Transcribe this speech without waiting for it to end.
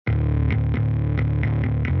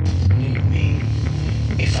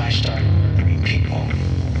people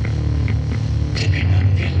dipping on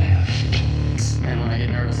your left. And when I get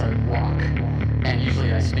nervous, I walk. And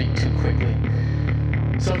usually I speak too quickly.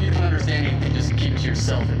 So if you don't understand, you can just keep it to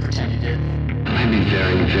yourself and pretend you did. I'd be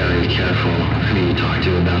very, very careful who you talk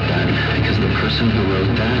to about that, because the person who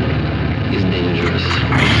wrote that is dangerous.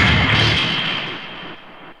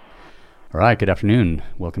 All right, good afternoon.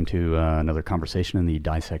 Welcome to another conversation in the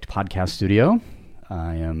Dissect podcast studio.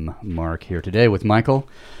 I am Mark here today with Michael.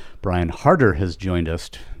 Brian Harder has joined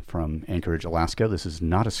us from Anchorage, Alaska. This is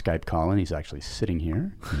not a Skype call, and he's actually sitting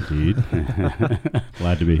here. Indeed.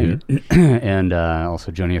 Glad to be here. And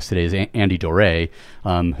also joining us today is Andy Dorais,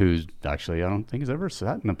 who's actually, I don't think has ever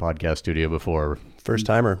sat in a podcast studio before. First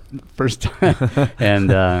timer. First time.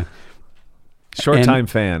 And short-time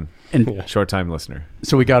fan. And short-time listener.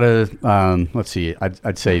 So we got a, let's see,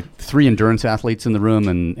 I'd say 3 endurance athletes in the room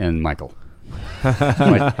and Michael. Wait,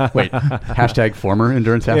 hashtag former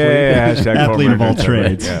endurance athlete? Yeah, hashtag athlete of all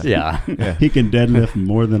trades. Yeah. He can deadlift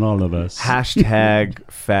more than all of us.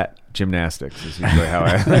 Hashtag fat gymnastics is usually how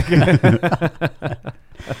I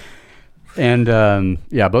And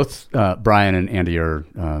both Brian and Andy are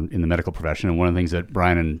in the medical profession, and one of the things that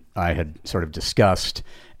Brian and I had sort of discussed,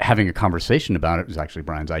 having a conversation about it was actually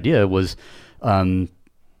Brian's idea, was I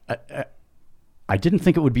didn't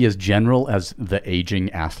think it would be as general as the aging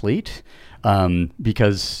athlete,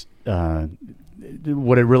 because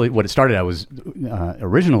what it started out was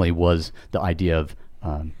originally was the idea of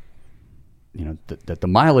that the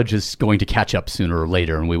mileage is going to catch up sooner or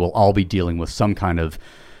later, and we will all be dealing with some kind of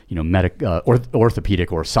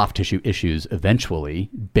orthopedic or soft tissue issues eventually,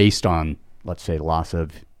 based on, let's say, loss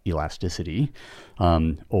of elasticity,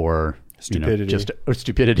 or stupidity, or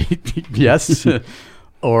stupidity, yes,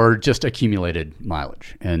 or just accumulated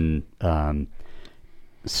mileage. And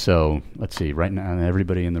so let's see. Right now,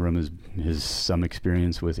 everybody in the room has some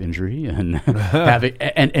experience with injury and having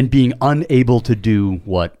and being unable to do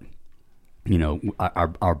what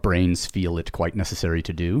our brains feel it quite necessary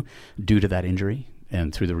to do due to that injury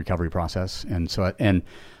and through the recovery process. And so I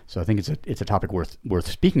think it's a topic worth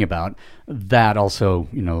speaking about. That also,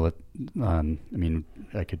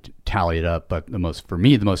 I could tally it up, but the most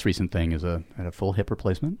recent thing is a full hip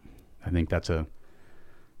replacement. I think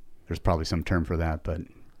there's probably some term for that, but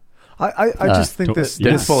I just think this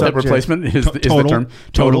full hip replacement is the term.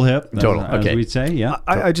 Total hip. Total. As Okay. we'd say. Yeah.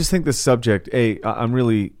 I just think this subject, I'm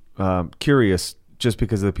really curious, just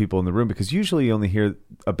because of the people in the room, because usually you only hear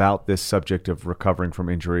about this subject of recovering from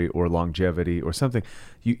injury or longevity or something.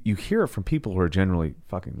 You hear it from people who are generally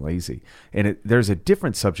fucking lazy. And there's a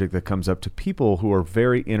different subject that comes up to people who are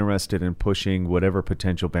very interested in pushing whatever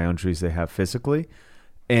potential boundaries they have physically,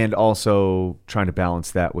 and also trying to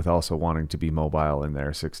balance that with also wanting to be mobile in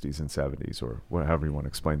their 60s and 70s, or however you want to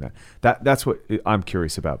explain that. That's what I'm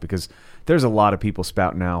curious about, because there's a lot of people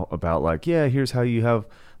spouting out about, like, yeah, here's how you have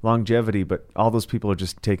longevity, but all those people are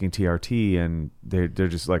just taking TRT and they're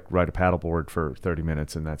just like ride a paddleboard for 30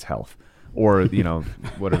 minutes and that's health, or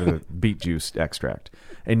whatever, the beet juice extract.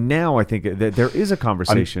 And now I think that there is a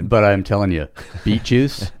conversation. But I'm telling you, beet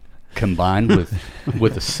juice combined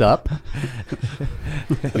with a sup,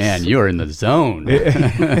 man, you're in the zone.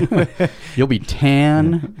 You'll be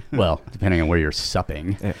tan, well, depending on where you're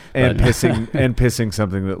supping, and pissing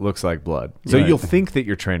something that looks like blood. So Right. You'll think that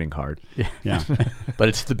you're training hard. Yeah. but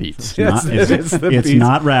it's the beets. It's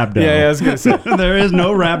not rhabdo. Yeah, I was going to say. There is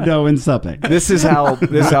no rhabdo in supping. This is how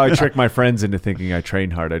I trick my friends into thinking I train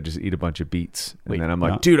hard. I just eat a bunch of beets, and then I'm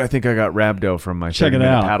like, dude, I think I got rhabdo from my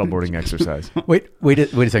 30-minute paddleboarding exercise. Wait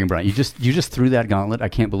a second, Brian. You just threw that gauntlet. I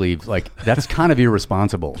can't believe, like, that's kind of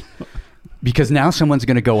irresponsible, because now someone's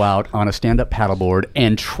going to go out on a stand-up paddleboard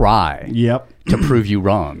and try to prove you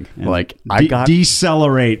wrong. And like, I got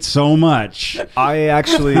decelerate so much. I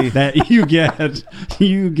actually that you get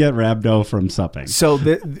rhabdo from supping. So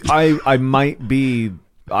I might be.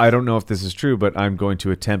 I don't know if this is true, but I'm going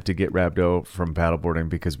to attempt to get rhabdo from paddleboarding,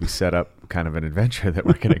 because we set up kind of an adventure that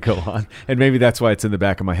we're going to go on. And maybe that's why it's in the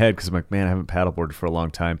back of my head, because I'm like, man, I haven't paddleboarded for a long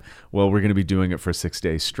time. Well, we're going to be doing it for 6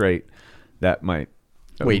 days straight. That might...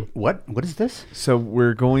 Wait, what? What is this? So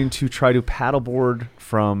we're going to try to paddleboard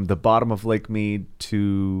from the bottom of Lake Mead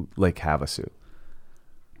to Lake Havasu.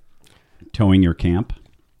 Towing your camp?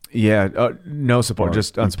 Yeah, no support,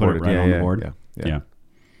 just unsupported. Right on the board? Yeah.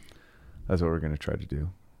 That's what we're going to try to do.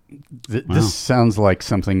 This sounds like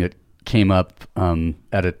something that came up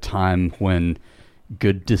at a time when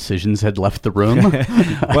good decisions had left the room.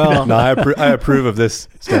 Well, no, I approve of this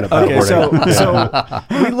stand-up paddleboarding.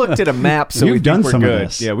 So we looked at a map, so You've done we're some good. of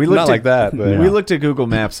this. Yeah, we looked Not like that, but we looked at Google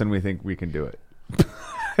Maps and we think we can do it.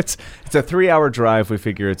 It's a 3-hour drive. We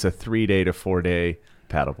figure it's a 3-day to 4-day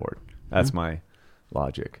paddleboard. That's my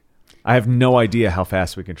logic. I have no idea how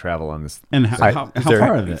fast we can travel on this. And how there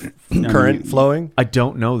far is it? Current flowing? I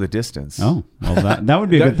don't know the distance. Oh, well, that would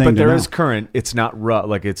be a good thing but to there know. is current. It's not rough.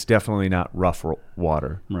 Like, it's definitely not rough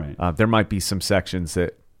water. Right. There might be some sections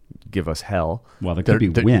that give us hell. Well, there could be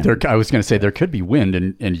wind. I was going to say there could be wind,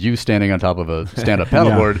 and you standing on top of a stand-up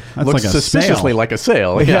paddleboard That's looks like a suspiciously sail. like a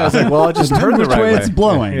sail. Yeah, I was like, well, I just turned the Which right way way. it's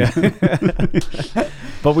blowing.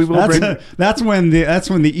 But we will bring. That's when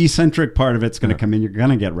the eccentric part of it's going to come in. You're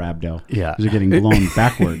going to get rhabdo. Yeah. 'Cause you're getting blown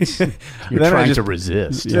backwards. You're Then I trying just- to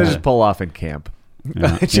resist. I just pull off in camp.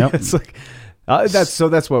 Yeah. Yep. It's like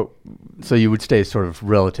that's what So you would stay sort of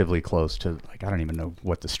relatively close to, like, I don't even know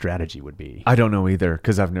what the strategy would be. I don't know either,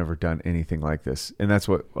 because I've never done anything like this, and that's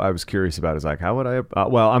what I was curious about. Is like, how would I?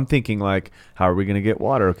 Well, I'm thinking like, how are we going to get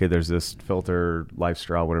water? Okay, there's this filter, life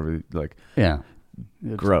straw, whatever. Like, Yeah.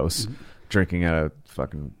 gross, drinking out of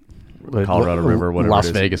fucking Colorado River, whatever. Las it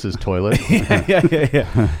is. Vegas's toilet.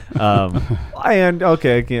 yeah. And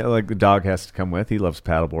okay, I can't, like, the dog has to come with. He loves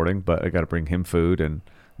paddleboarding, but I got to bring him food and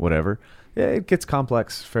whatever. Yeah, it gets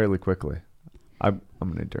complex fairly quickly. I'm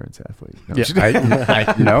an endurance athlete. No, Yeah,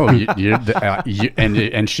 I know.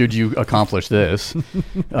 And should you accomplish this,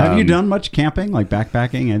 Have you done much camping, like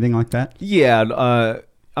backpacking, anything like that? yeah,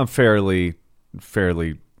 I'm fairly.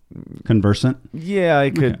 Conversant? Yeah,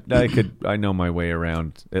 I know my way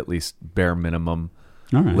around at least bare minimum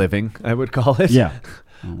All right. living, I would call it. Yeah.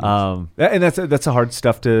 And that's a hard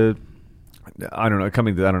stuff to. I don't know. I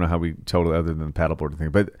don't know how we totally, other than the paddleboarding thing,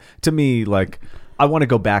 but to me, like, I want to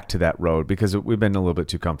go back to that road because we've been a little bit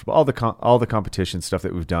too comfortable. All the competition stuff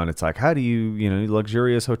that we've done, it's like, how do you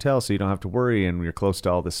luxurious hotel so you don't have to worry and you're close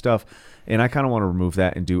to all this stuff. And I kind of want to remove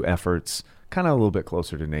that and do efforts kind of a little bit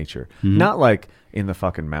closer to nature, not like in the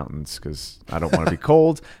fucking mountains because I don't want to be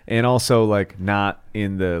cold, and also like not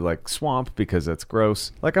in the like swamp because that's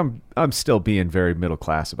gross. Like I'm still being very middle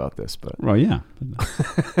class about this, but Well, yeah.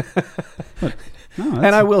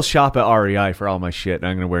 and I will shop at REI for all my shit. And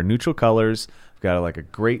I'm going to wear neutral colors. I've got like a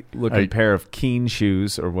great looking pair of Keen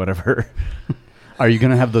shoes or whatever. are you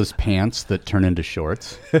going to have those pants that turn into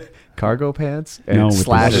shorts? Cargo pants and No, with the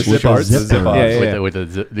slash zip- with the zipper. Yeah. With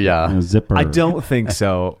the Zipper. I don't think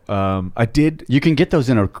so. I did. You can get those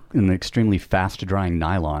in an extremely fast drying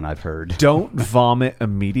nylon, I've heard. Don't vomit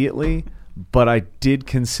immediately, but I did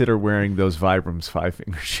consider wearing those Vibrams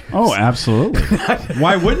 5-finger shoes. Oh, absolutely.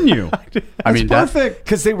 Why wouldn't you? I mean, that- perfect.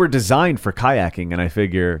 Because they were designed for kayaking, and I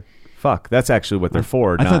figure, fuck, that's actually what they're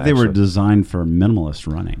for. I not thought they were actually- designed for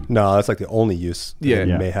minimalist running. No, that's like the only use that you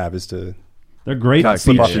Yeah. may have is to They're great.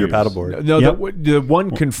 slip beach off of your shoes. paddleboard. No, Yep. the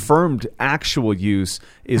one confirmed actual use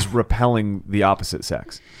is repelling the opposite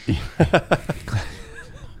sex.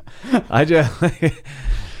 I just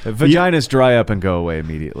vaginas dry up and go away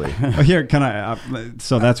immediately. Oh, here, can I?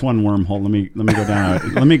 So that's one wormhole. Let me go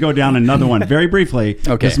down. Let me go down another one very briefly.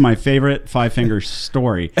 Okay. This is my favorite 5-finger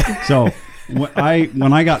story. So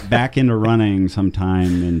when I got back into running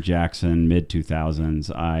sometime in Jackson mid 2000s,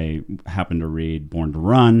 I happened to read Born to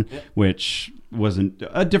Run, which was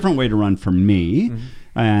a different way to run for me. Mm-hmm.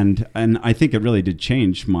 And I think it really did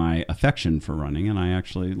change my affection for running, and I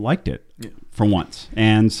actually liked it for once.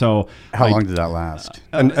 And so How long did that last?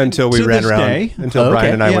 Until we to ran this around. day. Until Oh, Brian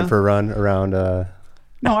okay, and I yeah. went for a run around.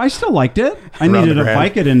 No, I still liked it. I Around needed the a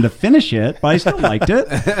grand. Vicodin to finish it, but I still liked it.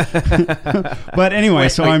 But anyway,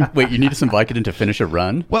 Wait, you needed some Vicodin to finish a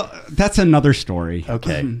run? Well, that's another story.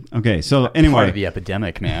 Okay. Okay, so Part anyway, of the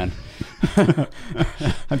epidemic, man.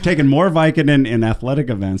 I've taken more Vicodin in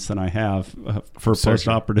athletic events than I have for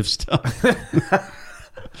post-operative stuff.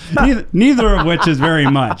 Neither of which is very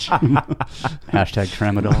much. Hashtag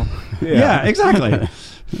tramadol. Yeah, exactly.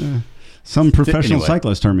 Some professional Anyway.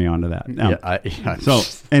 cyclist turned me onto that. Now, Yeah, So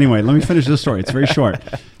anyway, let me finish this story. It's very short.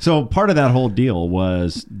 So part of that whole deal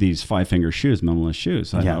was these 5-finger shoes, minimalist shoes.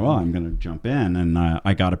 So I thought, well, I'm going to jump in, and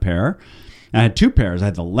I got a pair. I had two pairs. I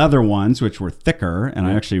had the leather ones, which were thicker, and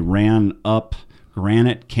I actually ran up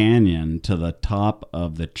Granite Canyon to the top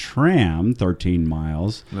of the tram, 13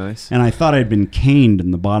 miles. Nice. And I thought I'd been caned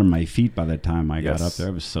in the bottom of my feet by the time I got Yes. up there.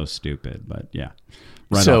 It was so stupid, but yeah.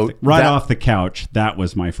 So Off the couch, that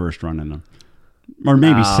was my first run in them. Or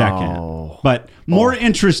maybe second. But more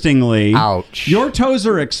interestingly, Ouch. your toes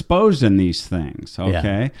are exposed in these things,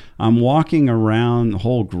 okay? I'm walking around the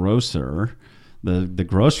whole grocer, the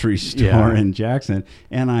grocery store in Jackson,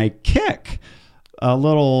 and I kick a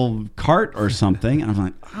little cart or something, and I'm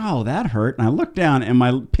like, oh, that hurt. And I look down, and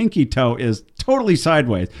my pinky toe is totally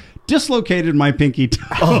sideways. Dislocated my pinky toe.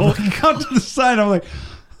 Oh, out to the side. I'm like,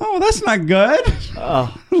 oh, that's not good.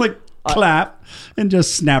 Like, clap, and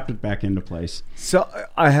just snapped it back into place. So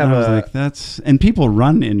I have And I was like, and people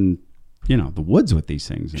run in the woods with these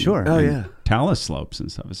things. Sure. Oh, yeah. Talus slopes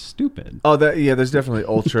and stuff. It's stupid. Oh, there's definitely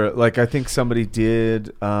ultra. Like I think somebody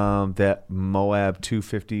did that Moab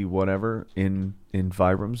 250 whatever in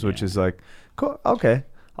Vibrams, which is like, cool. Okay,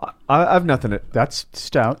 I've nothing. That's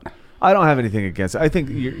stout. I don't have anything against it. I think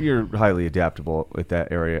you're highly adaptable with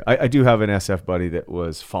that area. I do have an SF buddy that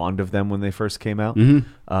was fond of them when they first came out.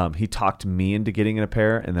 Mm-hmm. He talked me into getting in a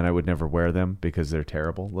pair, and then I would never wear them because they're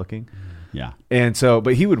terrible looking. Yeah. And so,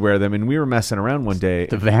 but he would wear them, and we were messing around one day.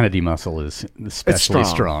 The vanity muscle is especially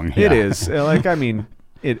strong. It Yeah. is. Like, I mean,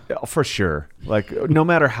 it for sure. Like, no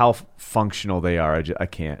matter how functional they are, I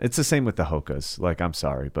can't. It's the same with the Hokas. Like, I'm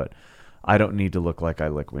sorry, but I don't need to look like I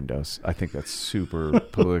lick windows. I think that's super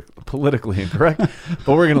politically incorrect,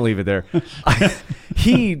 but we're going to leave it there.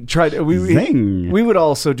 He tried. We would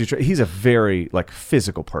also do. He's a very like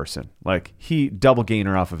physical person. Like he double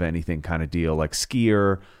gainer off of anything kind of deal. Like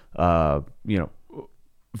skier.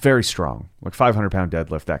 Very strong. Like 500-pound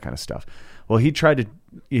deadlift, that kind of stuff. Well, he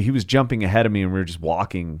was jumping ahead of me, and we were just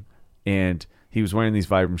walking, and he was wearing these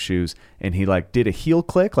Vibram shoes, and he like did a heel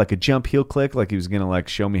click, like a jump heel click, like he was gonna like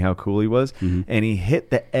show me how cool he was, and he hit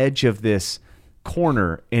the edge of this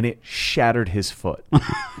corner, and it shattered his foot.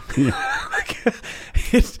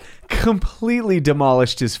 It completely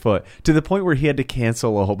demolished his foot to the point where he had to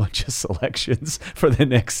cancel a whole bunch of selections for the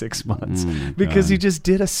next 6 months because he just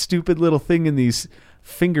did a stupid little thing in these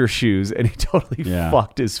finger shoes, and he totally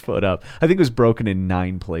fucked his foot up. I think it was broken in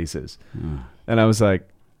 9 places, and I was like,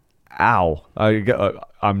 ow.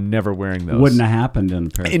 I'm never wearing those. Wouldn't have happened in a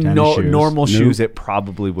pair of tennis shoes. Normal shoes, it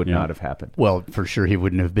probably would not have happened. Well, for sure, he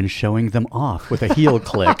wouldn't have been showing them off with a heel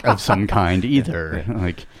click of some kind either.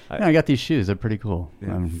 Like, I got these shoes; they're pretty cool.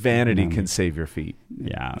 Vanity can save your feet.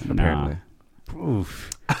 Yeah, apparently.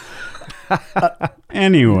 Oof.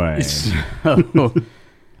 Anyway, so,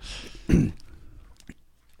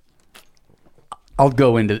 I'll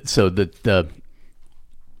go into the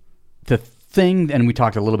thing, and we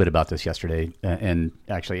talked a little bit about this yesterday, and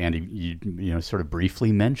actually, Andy, you sort of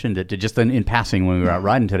briefly mentioned it just in passing when we were out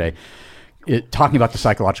riding today, talking about the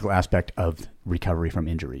psychological aspect of recovery from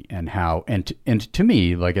injury and how, and to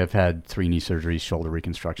me, like I've had 3 knee surgeries, shoulder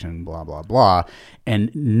reconstruction, blah, blah, blah,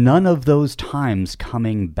 and none of those times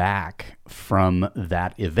coming back from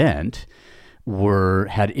that event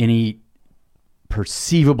had any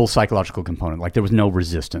perceivable psychological component. Like there was no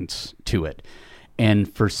resistance to it.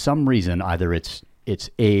 And for some reason, either it's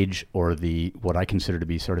age or what I consider to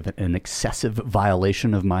be sort of an excessive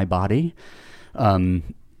violation of my body,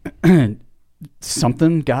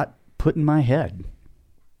 something got put in my head,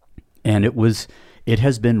 and it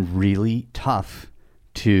has been really tough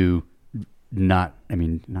to not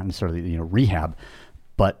necessarily rehab,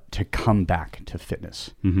 but to come back to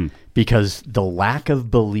fitness because the lack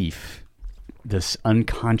of belief. This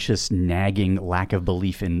unconscious nagging lack of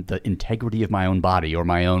belief in the integrity of my own body or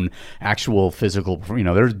my own actual physical,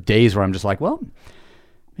 there's days where I'm just like, well,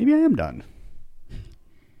 maybe I am done.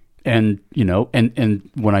 And, and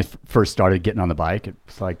when I first started getting on the bike,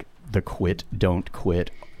 it's like the don't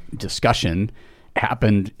quit discussion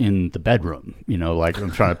happened in the bedroom, like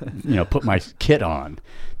I'm trying to, put my kit on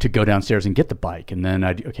to go downstairs and get the bike. And then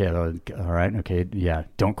all right. Okay. Yeah.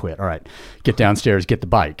 Don't quit. All right. Get downstairs, get the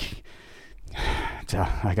bike.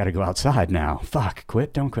 I got to go outside now. Fuck,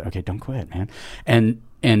 quit, don't quit. Okay, don't quit, man.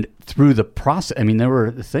 And through the process, there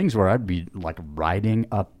were things where I'd be like riding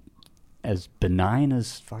up as benign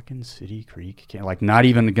as fucking City Creek, like not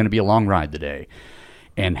even going to be a long ride today.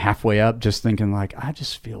 And halfway up, just thinking like, I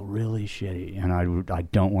just feel really shitty, and I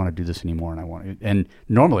don't want to do this anymore, and I want to. And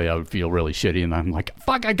normally I would feel really shitty, and I'm like,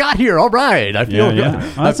 fuck, I got here, all right. I feel good.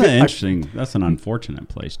 Yeah. Well, that's an unfortunate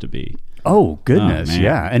place to be. Oh goodness,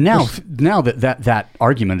 yeah. And now that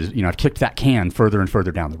argument is, I've kicked that can further and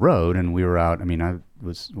further down the road, and we were out. I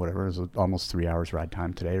was whatever, it was almost 3 hours ride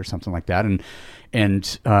time today or something like that,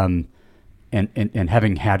 and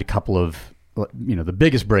having had a couple of, the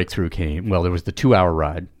biggest breakthrough came. Well, there was the 2-hour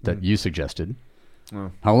ride that you suggested.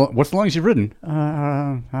 Oh. What's the longest you've ridden?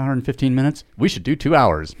 115 minutes. We should do 2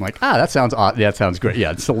 hours. I'm like, that sounds odd. Yeah, that sounds great.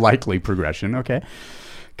 Yeah, it's a likely progression. Okay.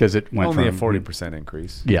 Because it went only from a 40%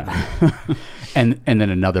 increase. Yeah, and then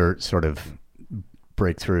another sort of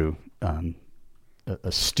breakthrough, a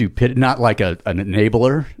stupid, not like an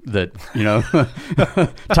enabler that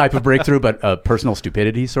type of breakthrough, but a personal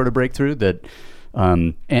stupidity sort of breakthrough that,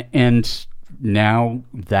 and now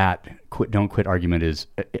that don't quit argument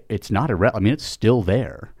it's not it's still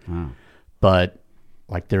there, but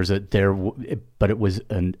like but it was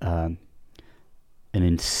an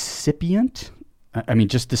incipient.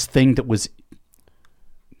 Just this thing that was,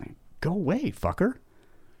 go away, fucker.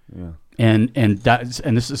 And that's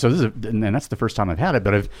the first time I've had it,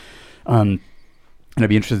 but and I'd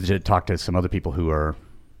be interested to talk to some other people who are.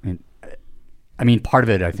 I mean, part of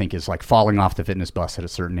it I think is like falling off the fitness bus at a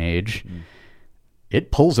certain age. It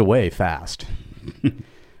pulls away fast.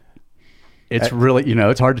 It's really,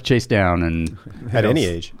 it's hard to chase down and at any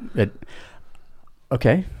age.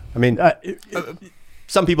 Okay. I mean,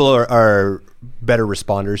 some people are better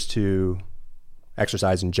responders to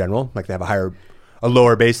exercise in general. Like they have a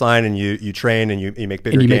lower baseline, and you train and you make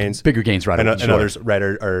bigger gains. Make bigger gains, right? And others, right,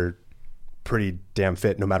 are pretty damn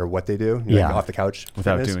fit no matter what they do. Like off the couch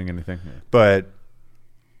without doing anything. Yeah. But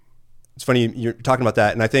it's funny you're talking about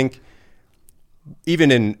that, and I think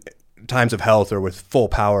even in times of health or with full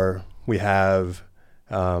power, we have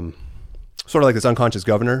sort of like this unconscious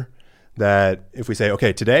governor that if we say,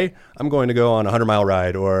 okay, today I'm going to go on a 100-mile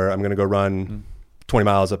ride, or I'm going to go run 20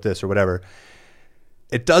 miles up this or whatever,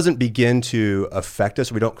 it doesn't begin to affect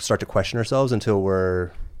us. We don't start to question ourselves until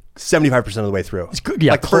we're 75% of the way through.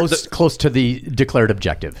 Yeah, like close to the declared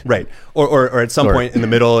objective. Right. Or at some point in the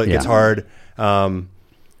middle, it gets hard.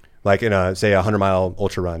 Like in a 100-mile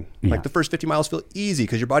ultra run. Yeah. Like the first 50 miles feel easy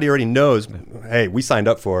because your body already knows, hey, we signed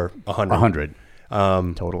up for 100.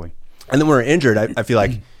 Totally. And then when we're injured, I feel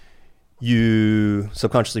like you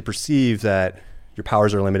subconsciously perceive that your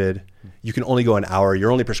powers are limited. You can only go an hour.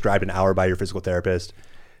 You're only prescribed an hour by your physical therapist.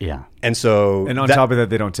 Yeah. And so... And on top of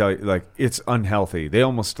that, they don't tell you, like, it's unhealthy. They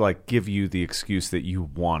almost, like, give you the excuse that you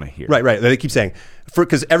want to hear. Right. They keep saying...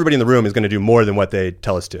 Because everybody in the room is going to do more than what they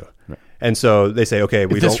tell us to. Right. And so they say, okay,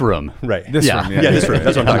 we this room. Right. This room. Yeah, this room.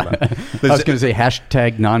 That's what I'm talking about. I was going to say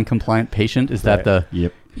hashtag non-compliant patient. Is that the...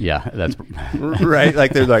 Yep. Yeah, that's... Right.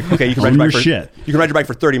 Like, they're like, okay, you can ride your bike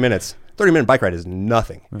for 30 minutes. 30-minute bike ride is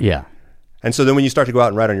nothing. Yeah. And so then when you start to go out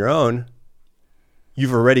and ride on your own,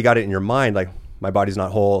 you've already got it in your mind, like, my body's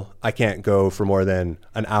not whole. I can't go for more than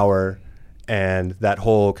an hour. And that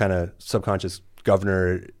whole kind of subconscious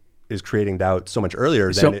governor is creating doubt so much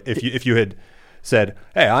earlier than if you had said,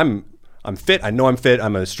 hey, I'm fit. I know I'm fit.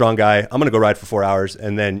 I'm a strong guy. I'm going to go ride for 4 hours.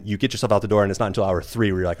 And then you get yourself out the door, and it's not until hour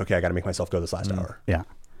 3 where you're like, okay, I got to make myself go this last hour. Yeah.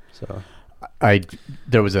 So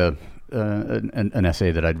there was an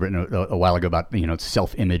essay that I'd written a while ago about,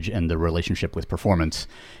 self-image and the relationship with performance,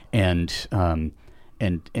 and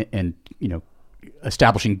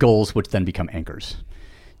establishing goals, which then become anchors.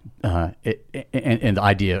 And the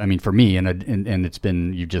idea, I mean, for me, and it's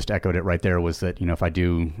been, you just echoed it right there, was that, if I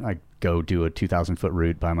go do a 2,000-foot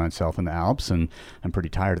route by myself in the Alps, and I'm pretty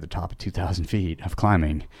tired at the top of 2,000 feet of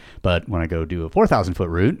climbing. But when I go do a 4,000-foot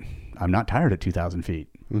route, I'm not tired at 2,000 feet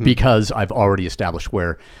because I've already established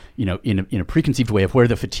where, in a preconceived way of where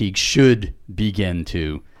the fatigue should begin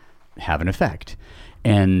to have an effect.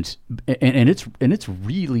 And it's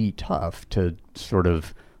really tough to sort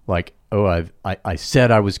of like, I said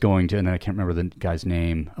I was going to, and I can't remember the guy's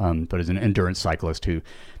name, but it's an endurance cyclist who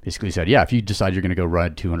basically said, yeah, if you decide you're going to go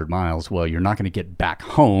ride 200 miles, well, you're not going to get back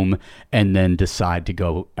home and then decide to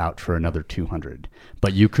go out for another 200.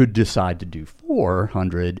 But you could decide to do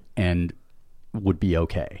 400 and would be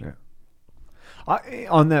okay. Yeah.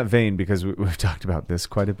 On that vein, because we've talked about this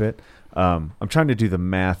quite a bit, I'm trying to do the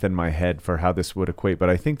math in my head for how this would equate, but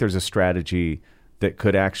I think there's a strategy that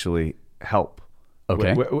could actually help.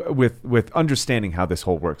 Okay. With understanding how this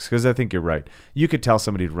whole works, because I think you're right. You could tell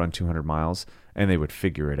somebody to run 200 miles and they would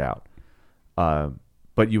figure it out.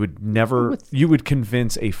 But you would never, you would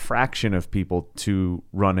convince a fraction of people to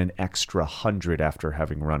run an extra 100 after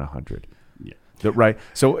having run 100. Yeah. Right.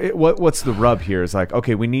 So what's the rub here is like,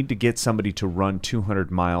 okay, we need to get somebody to run 200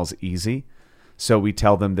 miles easy. So we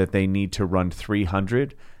tell them that they need to run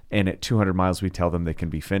 300. And at 200 miles, we tell them they can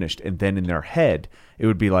be finished. And then in their head, it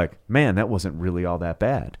would be like, man, that wasn't really all that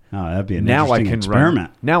bad. Oh, that'd be an interesting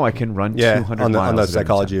experiment. Now I can run 200 miles. On the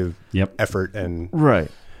psychology of effort. And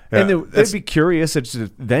right. Yeah, and they'd be curious.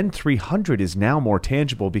 Then 300 is now more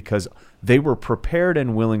tangible because they were prepared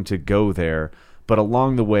and willing to go there. But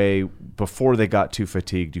along the way, before they got too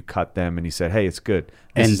fatigued, you cut them and you said, hey, it's good.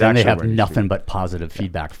 And then they have nothing but positive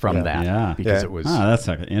feedback from that. Yeah. Because it was... Oh, that's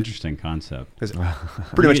like an interesting concept.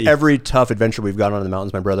 Pretty much every tough adventure we've gone on in the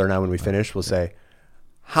mountains, my brother and I, when we finish, will say,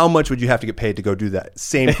 how much would you have to get paid to go do that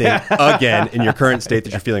same thing again in your current state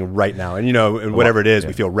that you're feeling right now? And, and whatever it is,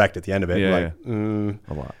 we feel wrecked at the end of it.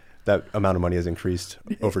 A lot. That amount of money has increased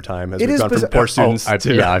over time as we've gone from poor students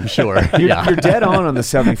to... Yeah, I'm sure. You're dead on the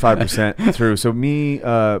 75% through. So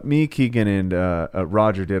me, Keegan, and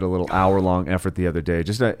Roger did a little hour-long effort the other day.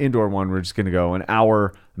 Just an indoor one. We're just going to go an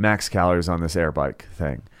hour max calories on this air bike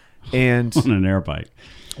thing. And on an air bike.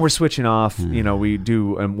 we're switching off. We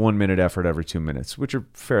do a 1 minute effort every 2 minutes, which are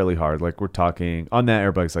fairly hard. Like we're talking on that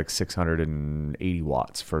air bike's like 680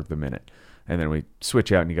 watts for the minute. And then we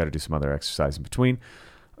switch out and you got to do some other exercise in between.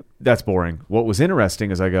 That's boring. What was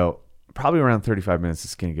interesting is I go, probably around 35 minutes,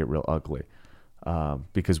 it's going to get real ugly.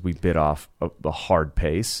 Because we bit off a hard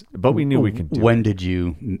pace, but we knew we could do it. When did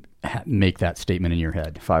you make that statement in your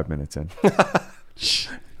head? 5 minutes in.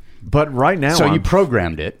 But right now, so you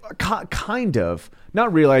programmed it, kind of.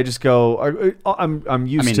 Not really. I just go. I'm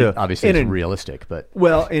used to. Obviously, it's realistic, but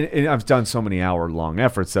and I've done so many hour-long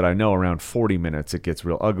efforts that I know around 40 minutes it gets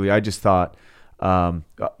real ugly. I just thought,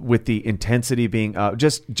 with the intensity being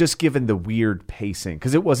just given the weird pacing,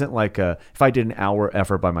 because it wasn't like if I did an hour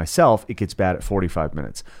effort by myself, it gets bad at 45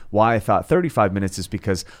 minutes. Why I thought 35 minutes is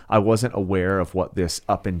because I wasn't aware of what this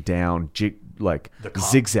up and down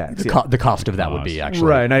zigzags. The cost of that would be actually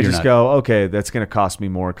right. And I just go, okay, that's going to cost me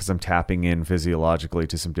more because I'm tapping in physiologically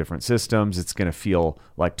to some different systems. It's going to feel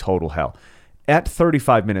like total hell. At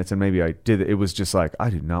 35 minutes, and maybe I did it was just like,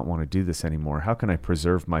 I do not want to do this anymore. How can I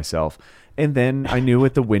preserve myself? And then I knew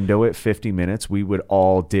at the window at 50 minutes, we would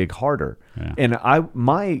all dig harder. Yeah. And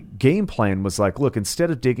my game plan was like, look,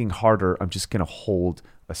 instead of digging harder, I'm just going to hold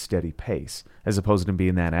a steady pace, as opposed to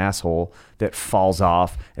being that asshole that falls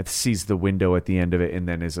off and sees the window at the end of it and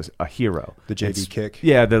then is a hero. The JV kick.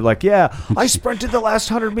 Yeah, they're like, yeah, I sprinted the last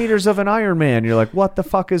 100 meters of an Ironman. You're like, what the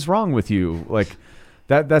fuck is wrong with you? Like,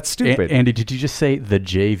 that's stupid. Andy, did you just say the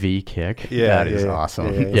JV kick? Yeah, that is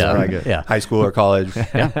awesome. Yeah. High school or college.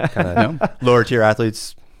 Lower tier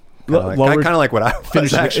athletes. Kind of like what I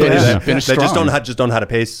was actually. They just don't know how to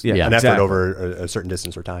pace an effort over a certain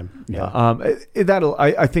distance or time. Yeah.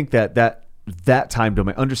 I think that time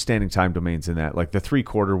domain, understanding time domains in that, like the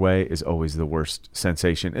 3/4 way is always the worst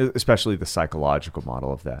sensation, especially the psychological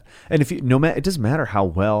model of that. And if it doesn't matter how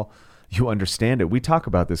well you understand it. We talk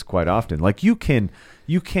about this quite often. Like you can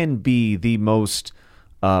be the most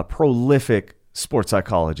prolific sports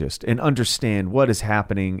psychologist and understand what is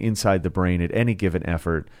happening inside the brain at any given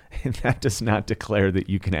effort, and that does not declare that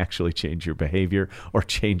you can actually change your behavior or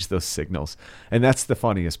change those signals. And that's the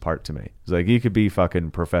funniest part to me. It's like you could be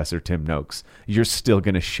fucking Professor Tim Noakes, you're still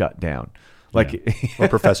going to shut down. Or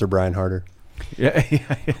Professor Brian Harder. Yeah.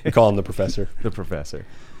 We call him the professor. The professor.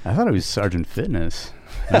 I thought it was Sergeant Fitness.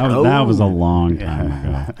 That was a long time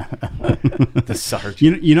ago. The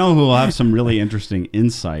sergeant. You know who will have some really interesting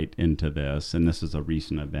insight into this, and this is a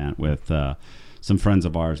recent event with some friends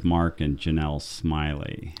of ours, Mark and Janelle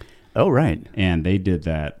Smiley. Oh, right. And they did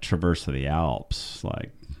that Traverse of the Alps,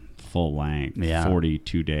 like full length,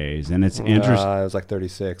 42 days. And it's interesting. It was like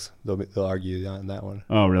 36. They'll argue on that one.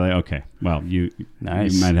 Oh, really? Okay. Well, you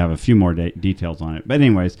nice. might have a few more details on it. But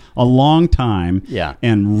anyways, a long time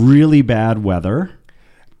and really bad weather.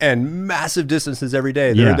 And massive distances every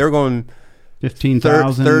day. They're going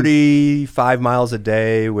 15,000. 35 miles a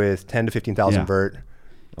day with 10 to 15,000 vert.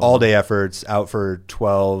 All day efforts out for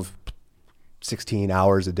 12, 16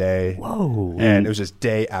 hours a day. Whoa. And it was just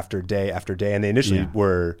day after day after day. And they initially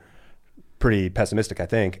were pretty pessimistic, I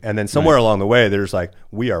think. And then somewhere along the way, they're just like,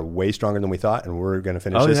 we are way stronger than we thought, and we're going to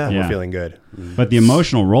finish this, and we're feeling good. But the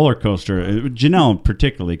emotional roller coaster, Janelle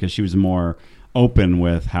particularly, because she was more open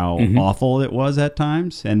with how awful it was at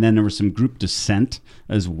times, and then there was some group dissent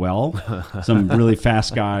as well, some really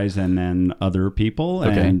fast guys and then other people,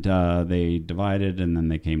 and they divided and then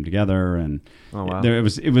they came together, and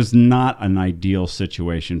it was not an ideal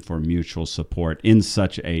situation for mutual support in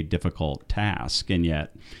such a difficult task, and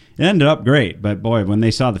yet it ended up great. But boy, when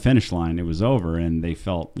they saw the finish line, it was over and they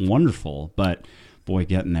felt wonderful. But boy,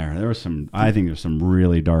 getting there was I think there's some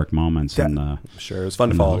really dark moments in the Sure, it was fun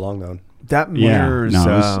to follow along though. That mirrors.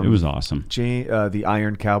 It was awesome. The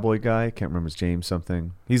Iron Cowboy guy, I can't remember his James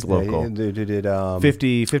something. He's local. They did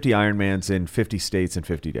 50 Ironmans in 50 states in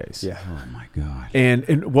 50 days. Yeah. Oh my god.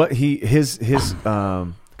 And what his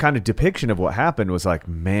kind of depiction of what happened was like,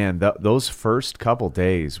 man, those first couple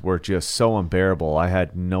days were just so unbearable. I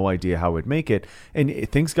had no idea how we'd make it, and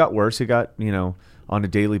things got worse. It got on a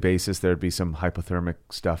daily basis, there'd be some hypothermic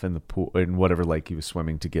stuff in the pool, in whatever lake he was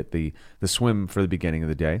swimming, to get the swim for the beginning of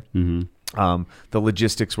the day. Mm-hmm. The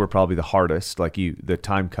logistics were probably the hardest. Like the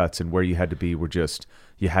time cuts and where you had to be were just,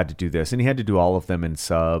 you had to do this. And he had to do all of them in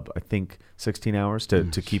sub, I think, 16 hours to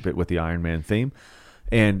keep it with the Ironman theme.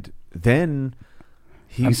 And then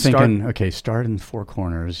I'm thinking, start in 4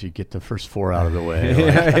 corners. You get the first 4 out of the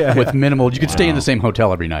way. With minimal. You could stay in the same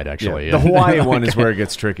hotel every night, actually. Yeah. The Hawaii one is where it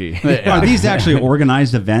gets tricky. Are these actually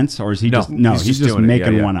organized events, or is he just he's just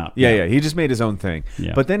making one up? Yeah. He just made his own thing.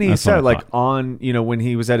 Yeah. But then he said, when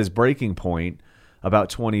he was at his breaking point, about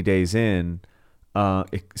 20 days in,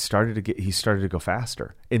 he started to go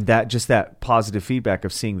faster. And that positive feedback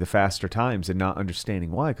of seeing the faster times and not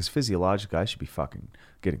understanding why, because physiologically I should be fucking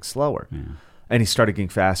getting slower. Yeah. And he started getting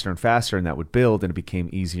faster and faster, and that would build, and it became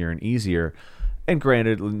easier and easier. And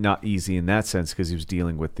granted, not easy in that sense because he was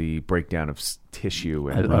dealing with the breakdown of tissue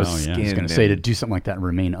and skin. I was going to say, to do something like that and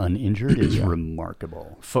remain uninjured is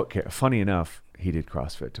remarkable. Foot care. Funny enough, he did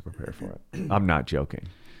CrossFit to prepare for it. I'm not joking.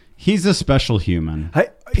 He's a special human.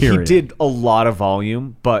 He did a lot of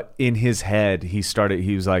volume, but in his head, he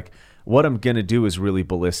was like, what I'm going to do is really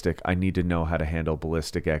ballistic. I need to know how to handle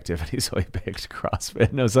ballistic activity. So he picked CrossFit.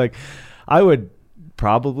 And I was like, I would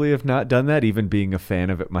probably have not done that, even being a fan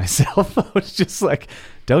of it myself. I was just like,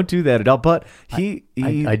 don't do that at all. But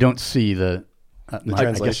I don't see the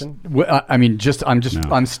translation.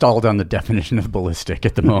 I'm stalled on the definition of ballistic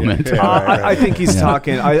at the moment. I think he's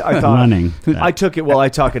talking. I thought running. I took it. Well, I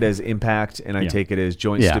talk it as impact, and I take it as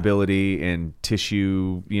joint stability and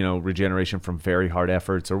tissue, regeneration from very hard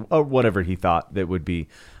efforts, or whatever he thought that would be.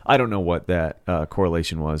 I don't know what that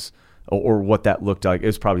correlation was. Or what that looked like. It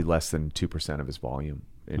was probably less than 2% of his volume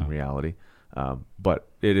in reality. But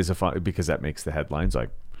it is because that makes the headlines like,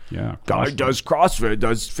 guy does CrossFit,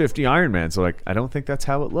 does 50 Ironman. So like, I don't think that's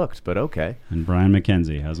how it looked, but okay. And Brian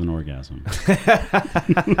McKenzie has an orgasm.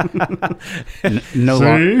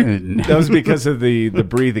 That was because of the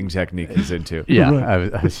breathing technique he's into. Yeah,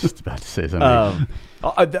 I was just about to say something.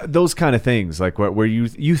 Those kind of things, like where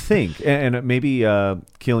you think, and maybe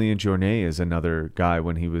Kilian Jornet is another guy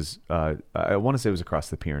when he was, I want to say it was across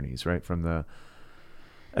the Pyrenees, right? From the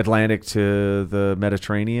Atlantic to the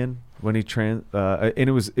Mediterranean when he and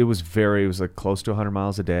it was like close to 100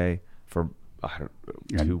 miles a day for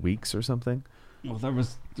 2 weeks or something. Well, there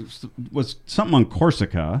was something on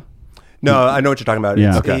Corsica. No, I know what you're talking about.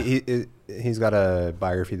 Yeah. Okay. He's got a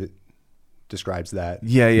biography that describes that.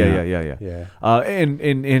 Yeah.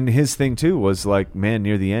 And his thing too was like, man,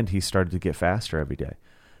 near the end he started to get faster every day.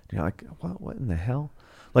 And you're like, what in the hell?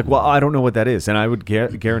 Like, well, I don't know what that is, and I would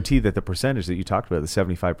guarantee that the percentage that you talked about, the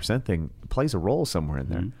 75% thing, plays a role somewhere in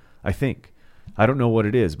there. I think. I don't know what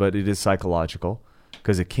it is, but it is psychological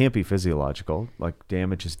because it can't be physiological. Like,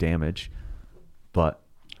 damage is damage, but.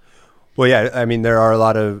 Well, yeah, I mean, there are a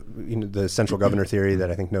lot of the central governor theory that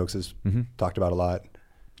I think Noakes has talked about a lot.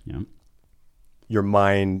 Yeah. Your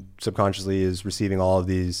mind subconsciously is receiving all of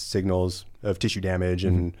these signals of tissue damage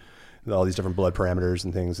and all these different blood parameters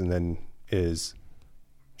and things, and then is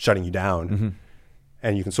shutting you down.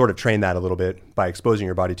 And you can sort of train that a little bit by exposing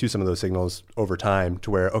your body to some of those signals over time to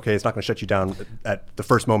where, okay, it's not going to shut you down at the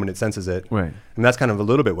first moment it senses it. Right. And that's kind of a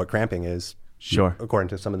little bit what cramping is. Sure. According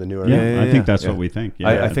to some of the newer. I think that's what we think.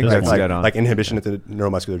 I think that's like inhibition at the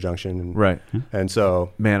neuromuscular junction. And, right. And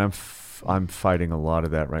so. Man, I'm fighting a lot of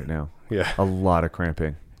that right now. Yeah. A lot of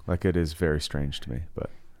cramping. Like, it is very strange to me, but.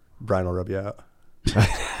 Brian will rub you out.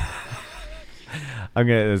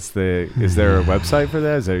 Is there a website for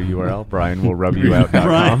that? Is there a URL? Brian will rub you out.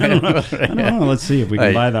 Brian, I don't know. Let's see if we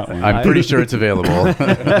can buy that one. I'm pretty sure it's available.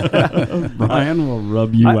 Brian will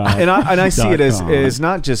rub you out. And I see it as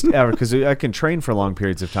not just ever, because I can train for long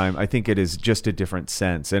periods of time. I think it is just a different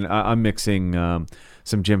sense. And I'm mixing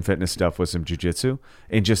some gym fitness stuff with some jiu-jitsu,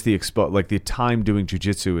 and just the the time doing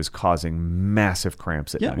jiu-jitsu is causing massive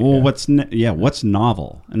cramps at night. Well, what's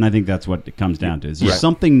novel? And I think that's what it comes down to. Is there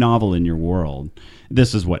something novel in your world?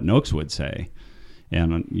 This is what Noakes would say.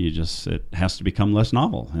 And it has to become less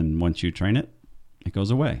novel. And once you train it, it goes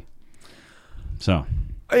away. So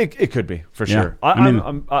it could be, for sure.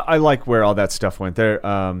 I like where all that stuff went there.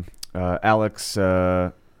 Alex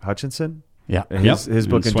Hutchinson. Yeah, his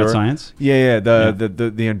book Endure Sweat Science.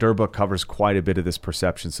 The Endure book covers quite a bit of this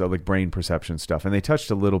perception, so like brain perception stuff, and they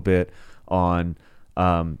touched a little bit on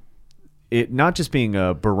it not just being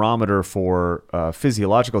a barometer for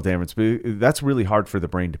physiological damage, but that's really hard for the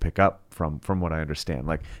brain to pick up from what I understand.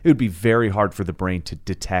 Like, it would be very hard for the brain to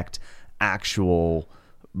detect actual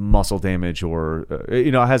muscle damage, or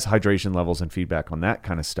it has hydration levels and feedback on that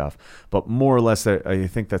kind of stuff, but more or less I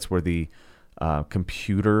think that's where the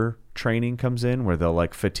computer training comes in, where they'll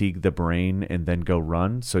like fatigue the brain and then go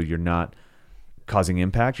run, so you're not causing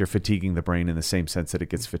impact, you're fatiguing the brain in the same sense that it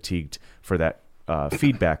gets fatigued for that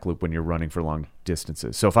feedback loop when you're running for long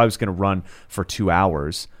distances. So if I was going to run for 2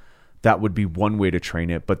 hours, that would be one way to train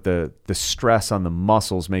it, but the stress on the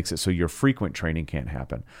muscles makes it so your frequent training can't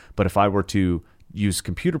happen. But if I were to use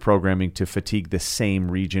computer programming to fatigue the same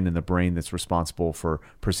region in the brain that's responsible for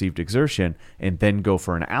perceived exertion, and then go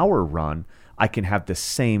for an hour run, I can have the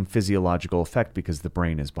same physiological effect because the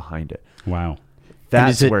brain is behind it. Wow.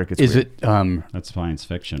 That's where it gets weird. That's science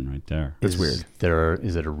fiction right there. It's weird.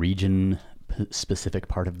 Is it a region specific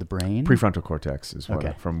part of the brain? Prefrontal cortex is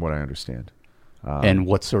Okay. from what I understand. And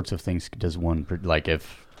what sorts of things does one like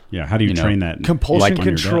if How do you train that? Compulsion like on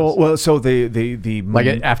your control. desk? Well, so the like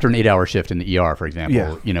after an 8-hour shift in the ER, for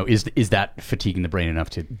example, Yeah. is that fatiguing the brain enough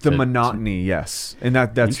to the monotony, yes, and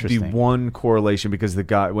that's the Interesting. one correlation, because the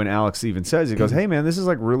guy, when Alex even says, he goes, "Hey man, this is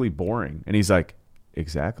like really boring," and he's like,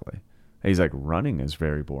 "Exactly." And he's like, "Running is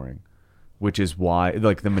very boring," which is why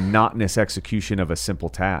like the monotonous execution of a simple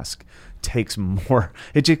task takes more.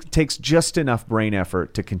 It takes just enough brain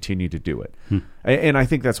effort to continue to do it, and I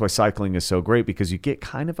think that's why cycling is so great, because you get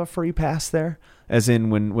kind of a free pass there. As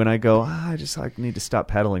in when I go, I just like need to stop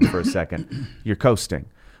pedaling for a second, you're coasting.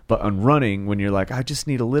 But on running, when you're like, I just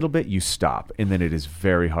need a little bit, you stop, and then it is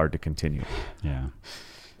very hard to continue. Yeah.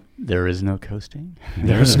 There is no coasting.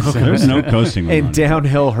 There's no coasting. with And running.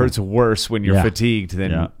 downhill hurts worse when you're Yeah. fatigued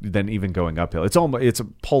than Yeah. than even going uphill. It's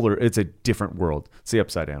a different world. It's the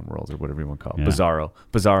upside down world, or whatever you want to call it. Yeah.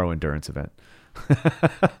 Bizarro endurance event.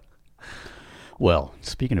 Well,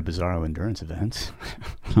 speaking of bizarro endurance events,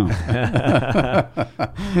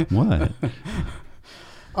 What?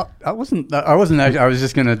 I was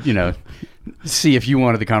just gonna see if you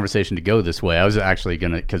wanted the conversation to go this way. I was actually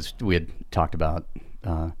gonna, because we had talked about.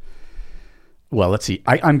 Well, let's see.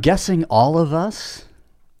 I'm guessing all of us,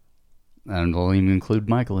 and we'll even include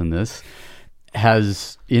Michael in this,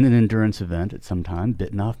 has in an endurance event at some time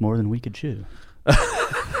bitten off more than we could chew.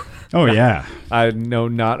 Oh yeah. I know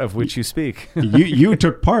not of which you speak. You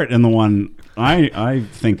took part in the one I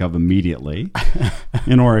think of immediately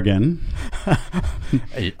in Oregon.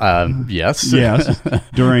 Yes. Yes,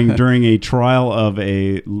 during a trial of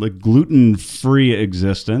a gluten-free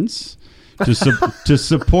existence to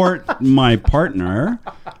support my partner,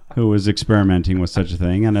 who was experimenting with such a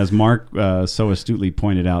thing. And as Mark so astutely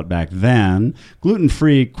pointed out back then,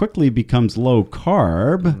 gluten-free quickly becomes low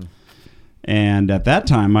carb. And at that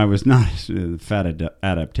time, I was not fat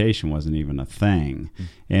adaptation wasn't even a thing,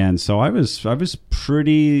 and so I was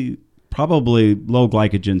pretty probably low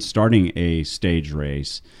glycogen starting a stage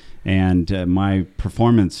race, and my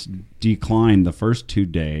performance declined the first 2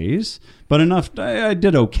 days, but enough I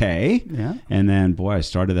did okay. Yeah. And then I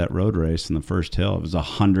started that road race in the first hill. It was a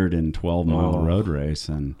 112-mile road race,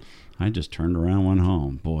 and I just turned around and went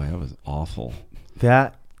home. Boy, that was awful.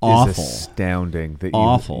 That Awful. is astounding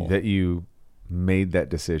that you made that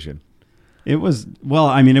decision. It was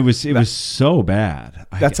it was so bad.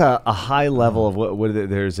 That's a high level of what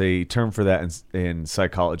there's a term for that in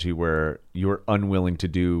psychology, where you're unwilling to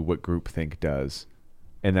do what groupthink does,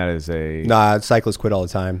 and that is cyclists quit all the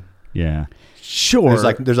time. Yeah. Sure.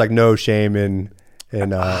 There's like no shame in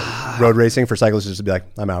road racing for cyclists just to be like,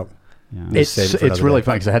 I'm out. Yeah. Just save it for It's another really day.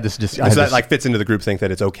 funny because I had this. Because that like fits into the groupthink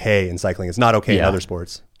that it's okay in cycling. It's not okay in Yeah. other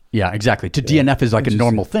sports. Yeah, exactly. To DNF is like a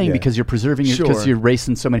normal thing Yeah. because you're preserving your, because Sure. you're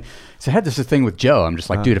racing so many. So I had this thing with Joe. I'm just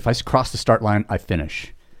like, dude, if I cross the start line, I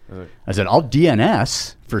finish. I said, I'll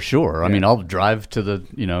DNS for sure. I mean, I'll drive to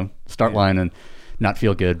the start line and not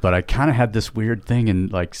feel good. But I kind of had this weird thing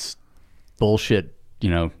and like bullshit,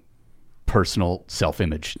 personal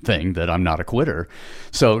self-image thing that I'm not a quitter.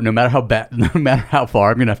 So no matter how far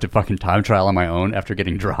I'm gonna have to fucking time trial on my own after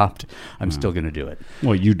getting dropped, I'm still gonna do it.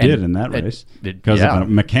 Well, you did in that race because of a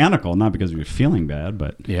mechanical, not because you were feeling bad,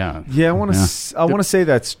 but Yeah. I want to say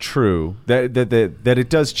that's true. That it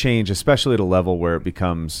does change, especially at a level where it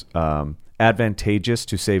becomes advantageous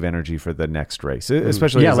to save energy for the next race,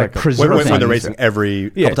 especially Yeah, as like a preserve When they're things. racing every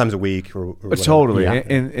couple times a week or whatever. Totally. Yeah.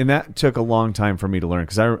 And that took a long time for me to learn,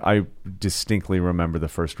 because I distinctly remember the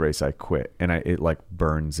first race I quit, and it like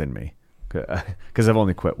burns in me because I've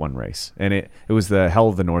only quit one race, and it was the Hell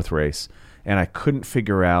of the North race, and I couldn't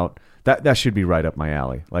figure out that should be right up my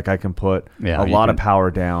alley. Like I can put a lot of power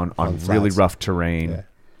down on really flats. rough terrain.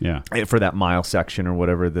 Yeah. yeah, For that mile section or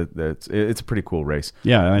whatever, it's a pretty cool race.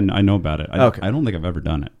 yeah, I know about it. Okay. I don't think I've ever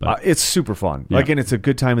done it, but It's super fun. Yeah. And it's a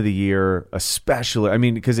good time of the year, especially. I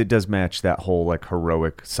mean, because it does match that whole like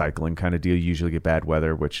heroic cycling kind of deal. You usually get bad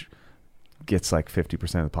weather, which gets like 50%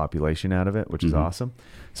 of the population out of it, which is awesome.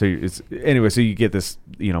 So so you get this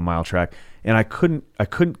mile track, and I couldn't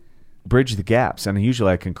bridge the gaps, and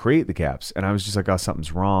usually I can create the gaps, and I was just like, oh,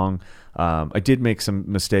 something's wrong. I did make some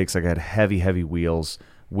mistakes. Like I had heavy wheels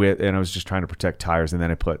and I was just trying to protect tires, and then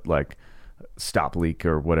I put like stop leak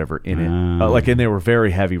or whatever in it, and they were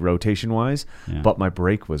very heavy rotation wise, but my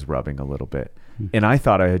brake was rubbing a little bit, and I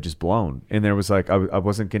thought I had just blown, and there was like I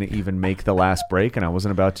wasn't going to even make the last break, and I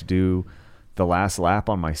wasn't about to do the last lap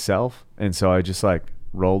on myself, and so I just like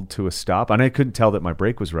rolled to a stop, and I couldn't tell that my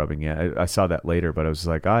brake was rubbing yet. I saw that later, but I was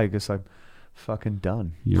like, I guess I fucking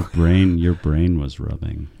done. Your brain was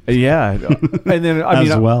rubbing. Yeah, and then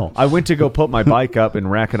I went to go put my bike up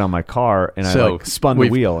and rack it on my car, and I spun the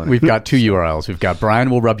wheel. We've got two URLs. We've got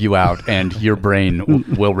Brian will rub you out, and your brain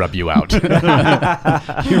will rub you out.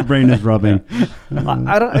 Your brain is rubbing.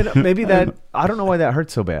 I don't know why that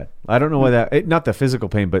hurts so bad. I don't know why not the physical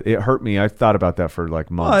pain, but it hurt me. I thought about that for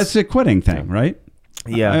like months. Well, it's a quitting thing, right?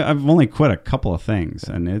 Yeah, I've only quit a couple of things,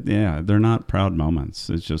 and they're not proud moments.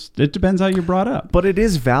 It's just, it depends how you're brought up. But it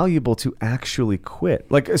is valuable to actually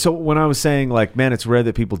quit. Like, so when I was saying, like, man, it's rare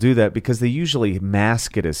that people do that because they usually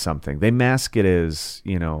mask it as something. They mask it as,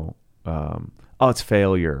 it's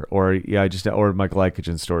failure, or or my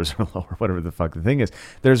glycogen stores are low, or whatever the fuck the thing is.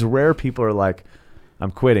 There's rare people are like, I'm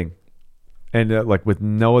quitting, and like with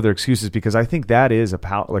no other excuses, because I think that is a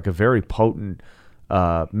very potent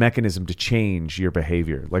mechanism to change your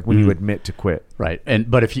behavior, like when you admit to quit. Right.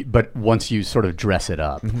 But once you sort of dress it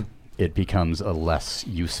up, it becomes a less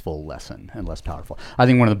useful lesson and less powerful. I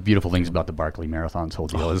think one of the beautiful things about the Barkley Marathon's whole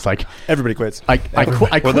deal is like everybody quits. I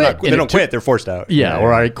quit. They don't quit; they're forced out. Yeah,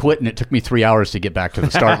 or I quit and it took me 3 hours to get back to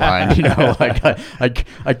the start line.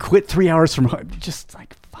 I quit 3 hours from home. Just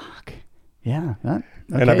like fuck. Yeah.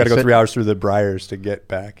 And I've got to go 3 hours through the briars to get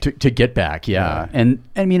back. To get back, yeah. And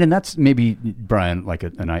I mean, and that's maybe, Brian, like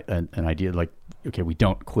an idea, like, okay, we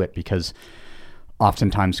don't quit because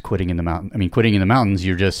oftentimes quitting in the mountains,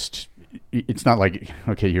 you're just, it's not like,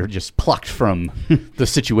 okay, you're just plucked from the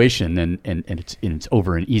situation and it's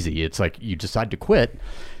over and easy. It's like you decide to quit.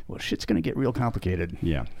 Well, shit's going to get real complicated.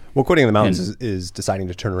 Yeah. Well, quitting in the mountains is deciding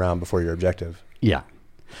to turn around before your objective. Yeah.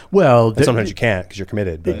 Well, sometimes you can't because you're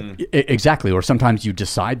committed. But. Exactly, or sometimes you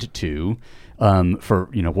decide to, for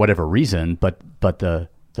whatever reason. But the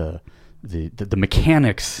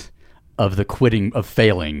mechanics of the quitting, of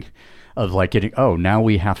failing, of like getting. Oh, now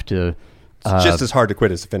we have to. It's just as hard to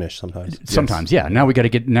quit as to finish sometimes. Sometimes, yes. Yeah. Now we got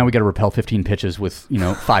to repel 15 pitches with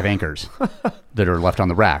 5 anchors that are left on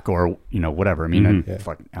the rack, or whatever. I mean,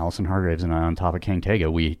 like Allison Hargraves and I on top of Kangtega,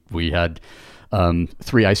 we had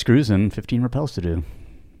 3 ice screws and 15 rappels to do.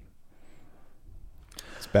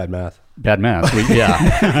 Bad math. That's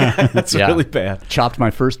really bad. Chopped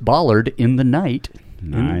my first bollard in the night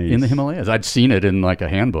in the Himalayas. I'd seen it in like a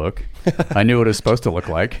handbook. I knew what it was supposed to look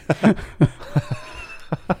like.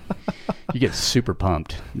 You get super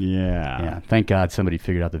pumped. Yeah. Thank God somebody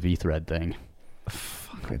figured out the V-thread thing.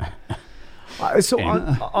 So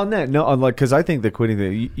on that note, because I think the quitting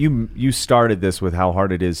thing, you started this with how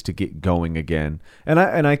hard it is to get going again, and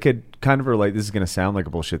I could kind of relate. This is going to sound like a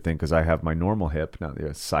bullshit thing because I have my normal hip, not the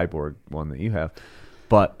cyborg one that you have,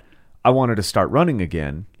 but I wanted to start running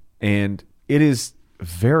again, and it is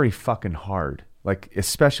very fucking hard. Like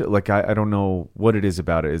especially like I don't know what it is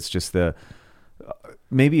about it. It's just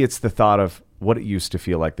maybe it's the thought of what it used to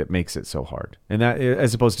feel like that makes it so hard. And that,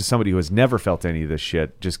 as opposed to somebody who has never felt any of this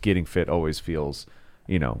shit, just getting fit always feels,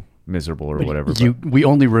 miserable or whatever. We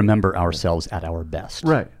only remember ourselves at our best.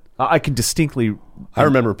 Right. I can distinctly... I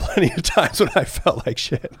remember plenty of times when I felt like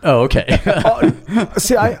shit. Oh, okay.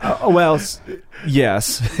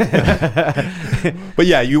 Yes. But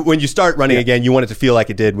yeah, when you start running again, you want it to feel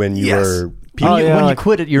like it did when you were peaking. When you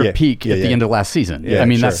quit at your peak at the end of last season. Yeah, I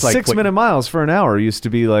mean, sure. that's like 6-minute miles for an hour used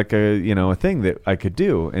to be like a thing that I could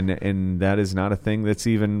do, and that is not a thing that's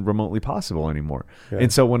even remotely possible anymore. Yeah.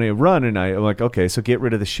 And so when I run, and I'm like, okay, so get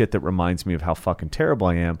rid of the shit that reminds me of how fucking terrible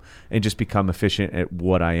I am, and just become efficient at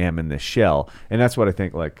what I am in this shell. And that's what I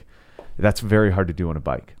think. Like, that's very hard to do on a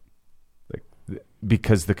bike.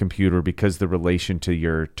 Because the computer, because the relation to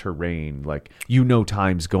your terrain, like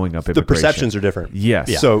times going up. The perceptions are different. Yes.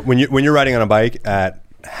 Yeah. So when you're riding on a bike at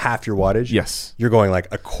half your wattage, yes, you're going like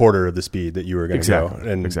a quarter of the speed that you were going to go,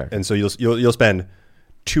 and so you'll spend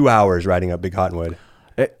 2 hours riding up Big Cottonwood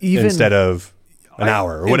instead of an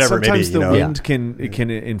hour or whatever. Sometimes maybe the wind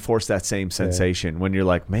can enforce that same sensation when you're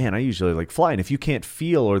like, man, I usually like fly, and if you can't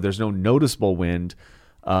feel or there's no noticeable wind.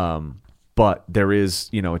 But there is,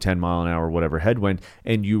 a 10-mile-an-hour whatever headwind,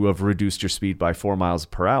 and you have reduced your speed by 4 miles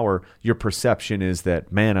per hour. Your perception is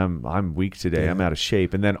that, man, I'm weak today. I'm out of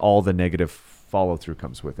shape, and then all the negative follow through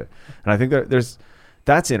comes with it. And I think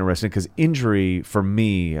that's interesting because injury for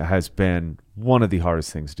me has been one of the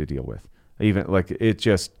hardest things to deal with. Even like it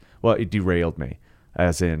derailed me.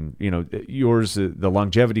 As in, yours, the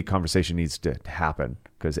longevity conversation needs to happen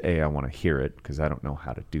because I want to hear it because I don't know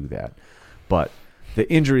how to do that, but. The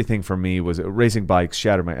injury thing for me was racing bikes,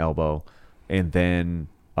 shattered my elbow, and then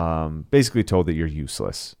basically told that you're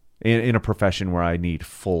useless. In a profession where I need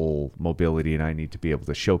full mobility and I need to be able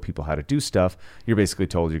to show people how to do stuff, you're basically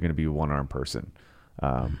told you're going to be a one-armed person.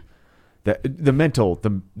 The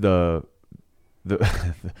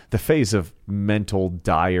the phase of mental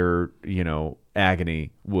dire,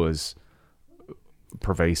 agony was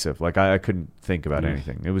pervasive. Like I couldn't think about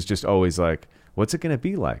anything. It was just always like, what's it going to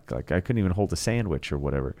be like? Like I couldn't even hold a sandwich or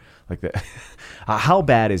whatever. Like that. How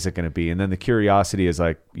bad is it going to be? And then the curiosity is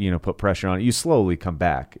like, put pressure on it. You slowly come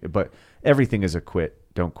back, but everything is a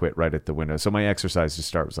don't quit right at the window. So my exercise to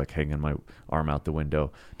start was like hanging my arm out the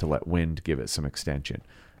window to let wind give it some extension.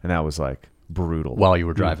 And that was like brutal. While you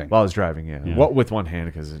were driving? While I was driving, yeah. Well, with one hand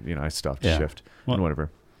because, I stopped to shift and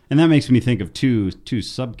whatever. And that makes me think of two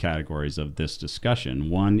subcategories of this discussion.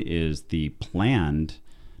 One is the planned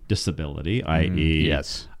disability, i.e.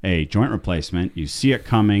 a joint replacement. You see it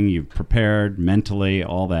coming, you've prepared mentally,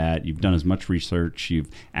 all that. You've done as much research, you've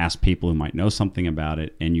asked people who might know something about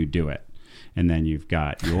it, and you do it. And then you've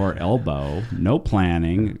got your elbow, no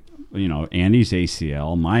planning, Andy's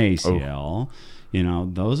ACL, my ACL.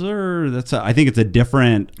 I think it's a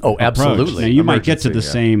different approach. Absolutely. Now, you might get to the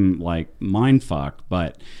same mind fuck,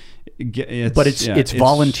 but it's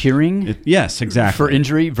volunteering. Yes, exactly. For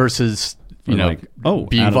injury versus being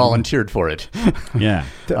volunteered for it. Yeah.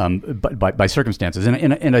 By circumstances,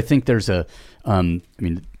 and I think there's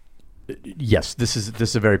yes, this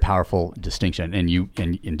is a very powerful distinction, and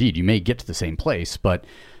indeed you may get to the same place, but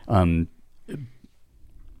I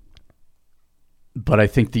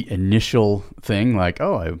think the initial thing, like,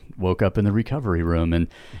 I woke up in the recovery room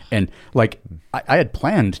and like I had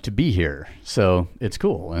planned to be here, so it's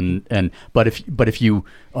cool. But if you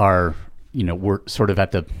are, we're sort of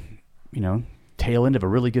at the, tail end of a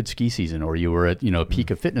really good ski season, or you were at, a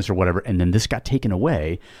peak of fitness or whatever, and then this got taken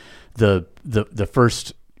away, the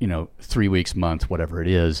first, 3 weeks, month, whatever it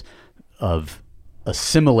is, of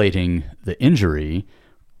assimilating the injury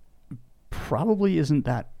probably isn't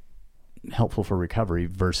that helpful for recovery,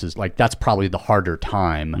 versus like that's probably the harder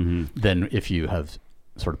time than if you have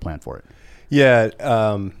sort of planned for it. Yeah.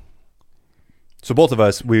 So both of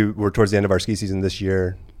us, we were towards the end of our ski season this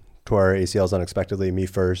year, tore our ACLs unexpectedly, me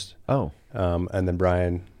first. Oh. And then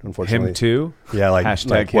Brian, unfortunately. Him too? Yeah.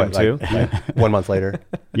 Hashtag him too? Like 1 month later.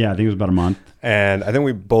 Yeah, I think it was about a month. And I think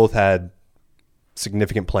we both had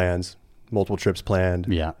significant plans, multiple trips planned.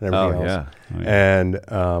 Yeah. And everything else. And,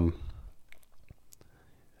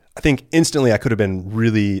 I think instantly I could have been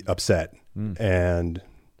really upset and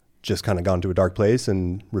just kind of gone to a dark place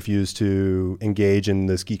and refused to engage in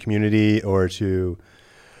the ski community or to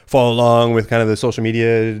follow along with kind of the social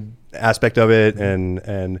media aspect of it.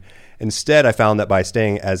 And instead I found that by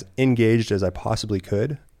staying as engaged as I possibly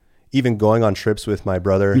could, even going on trips with my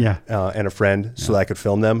brother and a friend so that I could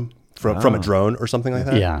film them from a drone or something like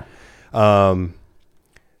that. Yeah.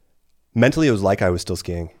 Mentally it was like I was still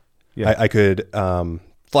skiing. Yeah. I could,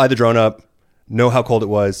 fly the drone up, know how cold it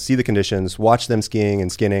was, see the conditions, watch them skiing and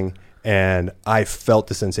skinning, and I felt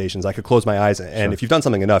the sensations. I could close my eyes, and if you've done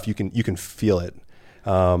something enough, you can feel it.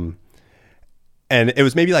 And it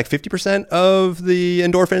was maybe like 50% of the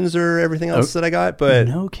endorphins or everything else that I got. But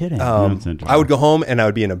no kidding. I would go home and I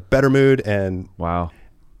would be in a better mood. And wow.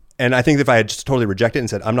 And I think if I had just totally rejected it and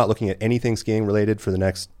said I'm not looking at anything skiing related for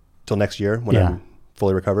till next year when I'm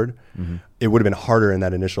fully recovered, it would have been harder in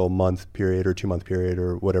that initial month period or 2 month period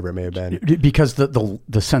or whatever it may have been, because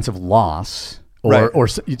the sense of loss or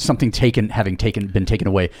something been taken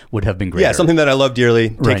away would have been greater. Yeah, something that I love dearly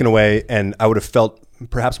taken away, and I would have felt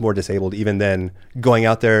perhaps more disabled even then, going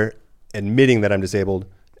out there admitting that I'm disabled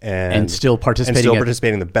and still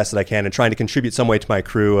participating the best that I can and trying to contribute some way to my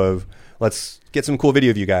crew of let's get some cool video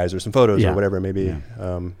of you guys or some photos or whatever it may be.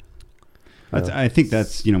 Yeah. I think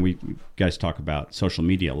that's, we guys talk about social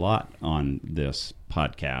media a lot on this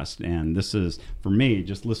podcast. And this is, for me,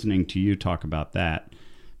 just listening to you talk about that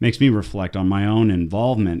makes me reflect on my own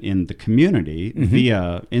involvement in the community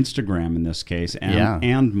via Instagram in this case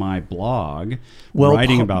and my blog,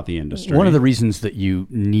 writing about the industry. One of the reasons that you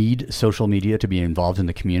need social media to be involved in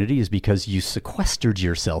the community is because you sequestered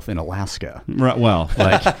yourself in Alaska. Right, well,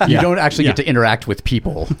 you don't actually get to interact with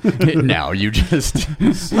people now. You just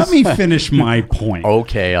let me finish my point.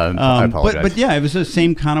 Okay, I apologize. But yeah, it was the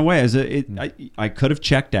same kind of way. I could have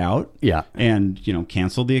checked out, and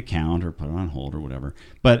canceled the account or put it on hold or whatever.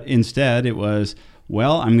 But instead, it was,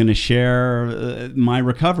 I'm going to share my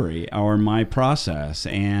recovery or my process,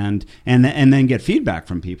 and then get feedback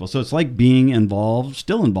from people. So it's like being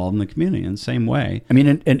still involved in the community in the same way. I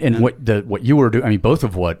mean, and what you were doing. I mean, both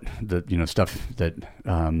of what the stuff that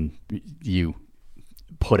you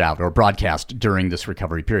put out or broadcast during this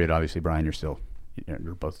recovery period. Obviously, Brian,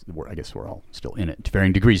 you're both. I guess we're all still in it to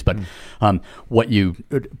varying degrees. But what you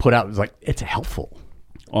put out was like it's helpful.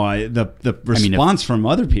 The response from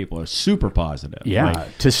other people is super positive. Yeah,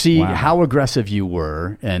 Like, to see wow. how aggressive you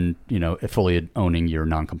were, and fully owning your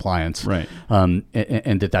noncompliance, Right. And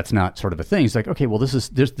that's not sort of a thing. It's like, okay, well, this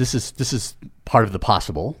is part of the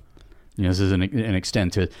possible. This is an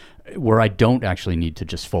extent to where I don't actually need to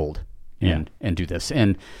just fold and do this.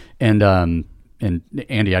 And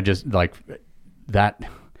Andy, I just like that.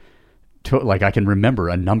 Like I can remember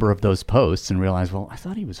a number of those posts and realize, well, I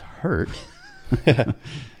thought he was hurt. Yeah,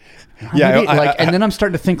 Maybe, and then I'm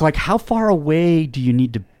starting to think, like, how far away do you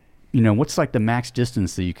need to, what's like the max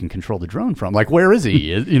distance that you can control the drone from? Like, where is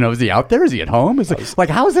he? Is he out there? Is he at home? Is like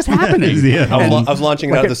how is this happening? Is he at home? I was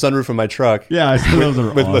launching it out of the sunroof of my truck. Yeah, those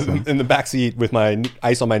are awesome. In the back seat with my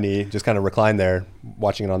ice on my knee, just kind of reclined there,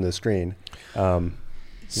 watching it on the screen.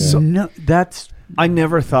 So no, that's I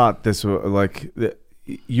never thought this was like.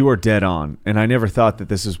 You are dead on. And I never thought that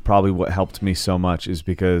this is probably what helped me so much, is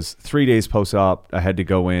because 3 days post-op, I had to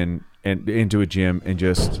go in and into a gym and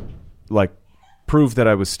just like prove that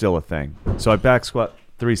I was still a thing. So I back squat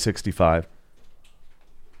 365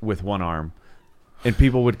 with one arm, and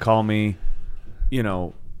people would call me,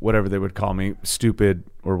 whatever they would call me, stupid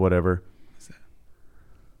or whatever.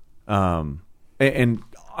 And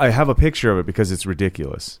I have a picture of it because it's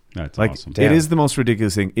ridiculous. That's awesome. It is the most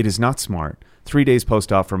ridiculous thing. It is not smart. 3 days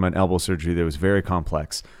post-op from an elbow surgery that was very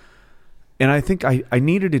complex. And I think I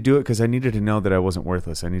needed to do it because I needed to know that I wasn't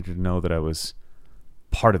worthless. I needed to know that I was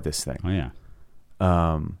part of this thing. Oh, yeah.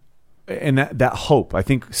 And that hope, I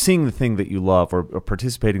think seeing the thing that you love or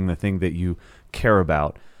participating in the thing that you care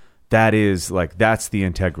about, that's the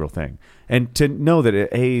integral thing. And to know that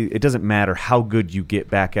it doesn't matter how good you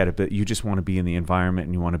get back at it, but you just want to be in the environment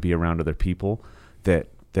and you want to be around other people that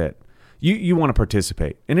you want to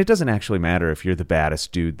participate. And it doesn't actually matter if you're the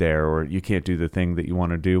baddest dude there or you can't do the thing that you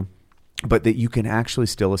want to do, but that you can actually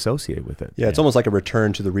still associate with it. Yeah, it's almost like a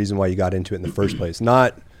return to the reason why you got into it in the first place.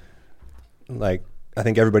 Not like, I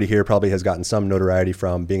think everybody here probably has gotten some notoriety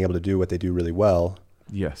from being able to do what they do really well.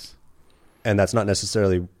 Yes. And that's not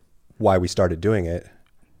necessarily why we started doing it.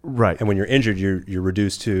 Right. And when you're injured, you're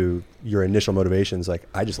reduced to your initial motivations. Like,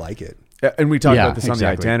 I just like it. And we talked about this on the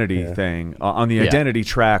identity thing. On the identity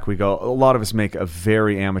track, a lot of us make a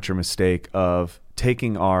very amateur mistake of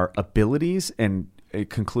taking our abilities and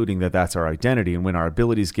concluding that that's our identity. And when our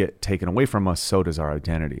abilities get taken away from us, so does our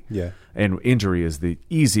identity. Yeah. And injury is the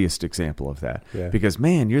easiest example of that. Yeah. Because,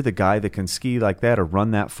 man, you're the guy that can ski like that or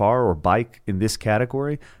run that far or bike in this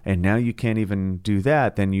category, and now you can't even do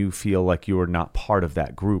that. Then you feel like you are not part of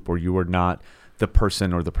that group, or you are not the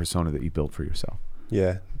person or the persona that you built for yourself.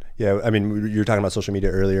 Yeah. Yeah. I mean, you were talking about social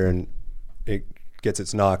media earlier, and it gets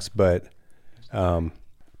its knocks, but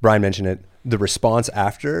Brian mentioned it. The response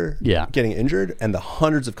after getting injured and the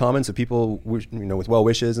hundreds of comments of people, with well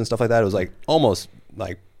wishes and stuff like that, it was like almost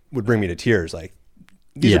like would bring me to tears. Like,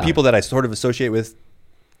 these are people that I sort of associate with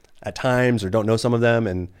at times or don't know some of them.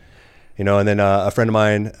 And, and then a friend of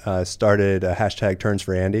mine started a hashtag Turns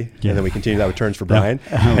for Andy. And then we continued that with Turns for Brian.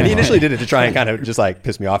 And he initially did it to try and kind of just like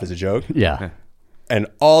piss me off as a joke. Yeah. And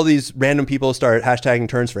all these random people start hashtagging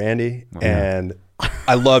Turns for Andy. And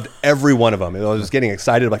I loved every one of them. I was just getting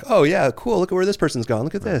excited, like, oh yeah, cool. Look at where this person's gone.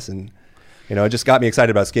 Look at this. And, it just got me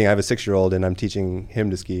excited about skiing. I have a 6-year-old and I'm teaching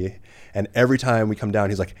him to ski. And every time we come down,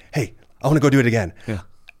 he's like, hey, I want to go do it again. Yeah.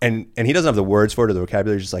 And he doesn't have the words for it or the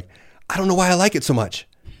vocabulary. He's just like, I don't know why I like it so much.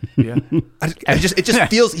 Yeah.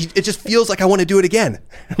 It just feels like I want to do it again.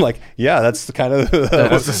 I'm like, yeah, that's kind of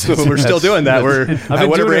we're still doing that. We're at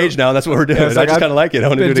whatever age now. That's what we're doing. I just kind of like it. I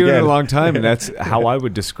want to do it again. Been doing it a long time, and that's how I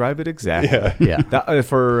would describe it exactly. Yeah.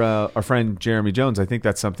 For our friend Jeremy Jones, I think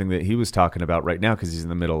that's something that he was talking about right now because he's in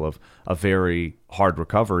the middle of a very hard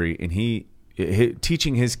recovery, and he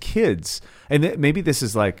teaching his kids. And maybe that's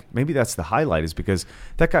the highlight, is because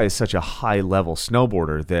that guy is such a high level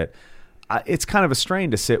snowboarder that it's kind of a strain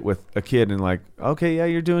to sit with a kid and like, okay, yeah,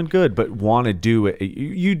 you're doing good, but want to do it.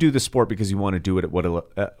 You do the sport because you want to do it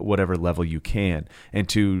at whatever level you can.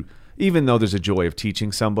 And even though there's a joy of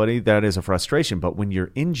teaching somebody, that is a frustration. But when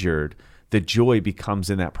you're injured, the joy becomes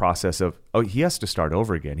in that process of, he has to start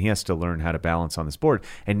over again. He has to learn how to balance on this board.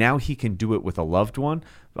 And now he can do it with a loved one.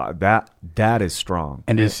 That is strong.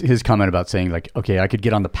 And his comment about saying, like, okay, I could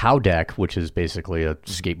get on the POW deck, which is basically a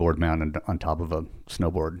skateboard mounted on top of a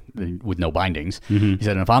snowboard with no bindings. Mm-hmm. He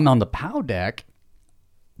said, and if I'm on the POW deck,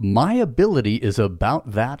 my ability is about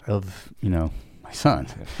that of, my son.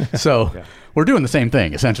 So we're doing the same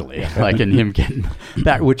thing, essentially, like in him getting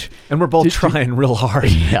back, and we're both trying real hard.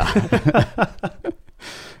 Yeah.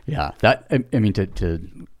 Yeah. That, I mean, to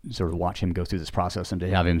sort of watch him go through this process and to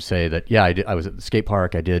have him say that, I was at the skate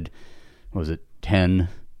park. I did, 10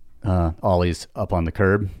 ollies up on the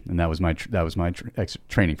curb, and that was my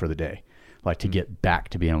training for the day, like to get back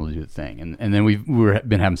to being able to do the thing. And then we've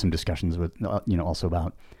been having some discussions with also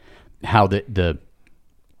about how the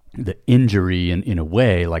injury in a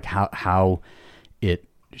way, like how it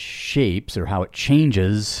shapes or how it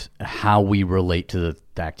changes how we relate to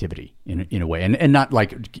the activity in a way, and not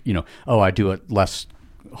like I do it less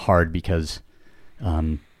hard because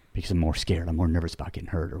I'm more scared, I'm more nervous about getting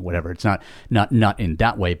hurt or whatever. It's not in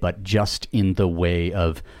that way, but just in the way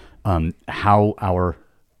of how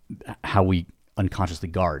we unconsciously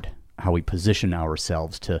guard, how we position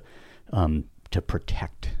ourselves to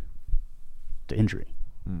protect the injury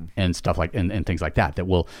and stuff like and things like that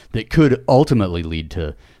could ultimately lead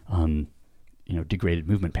to degraded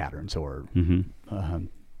movement patterns or.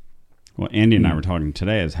 Well, Andy and I were talking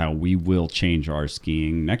today is how we will change our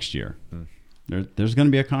skiing next year. There's going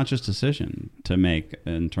to be a conscious decision to make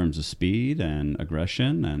in terms of speed and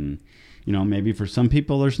aggression, and maybe for some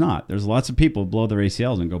people there's not. There's lots of people who blow their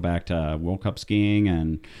ACLs and go back to World Cup skiing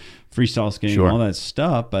and freestyle skiing and all that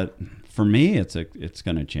stuff. But for me, it's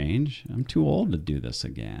going to change. I'm too old to do this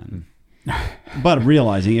again. But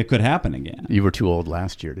realizing it could happen again. You were too old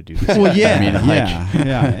last year to do this. Well,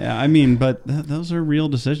 yeah. I mean, but those are real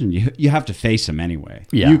decisions. You have to face them anyway.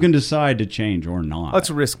 Yeah. You can decide to change or not.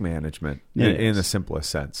 That's risk management in the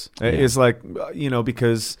simplest sense. Yeah. It's like,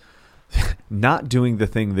 because not doing the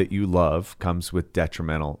thing that you love comes with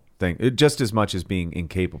detrimental thing, just as much as being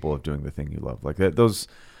incapable of doing the thing you love. Like those.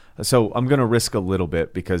 So I'm going to risk a little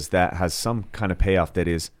bit because that has some kind of payoff that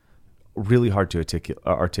is really hard to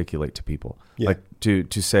articulate to people. Yeah. Like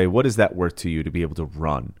to say, what is that worth to you to be able to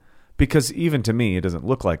run? Because even to me, it doesn't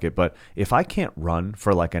look like it. But if I can't run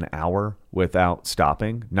for like an hour without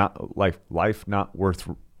stopping, not like life not worth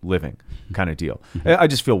living kind of deal. I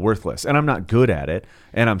just feel worthless, and I'm not good at it,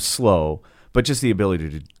 and I'm slow. But just the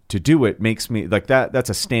ability to do it makes me like that. That's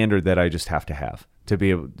a standard that I just have to be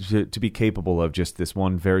able to be capable of just this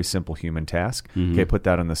one very simple human task. Okay, put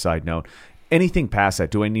that on the side note. Anything past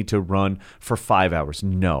that, do I need to run for 5 hours?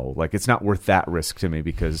 No. Like, it's not worth that risk to me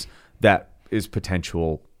because that is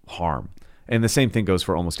potential harm. And the same thing goes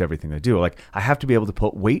for almost everything I do. Like, I have to be able to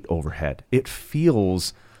put weight overhead. It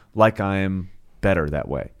feels like I'm better that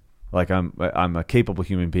way. Like I'm a capable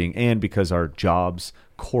human being. And because our jobs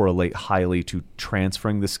correlate highly to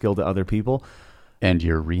transferring the skill to other people. And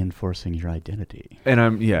you're reinforcing your identity. And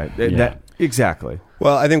that exactly.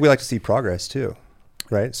 Well, I think we like to see progress too.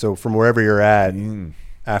 Right. So from wherever you're at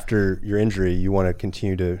after your injury, you want to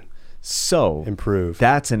continue to improve.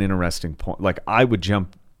 That's an interesting point. Like I would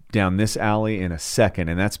jump down this alley in a second.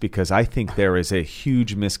 And that's because I think there is a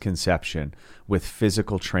huge misconception with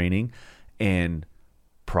physical training and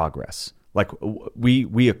progress. Like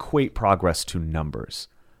we equate progress to numbers.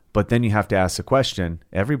 But then you have to ask the question,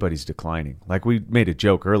 everybody's declining. Like we made a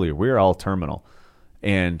joke earlier, we're all terminal.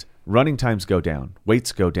 And running times go down,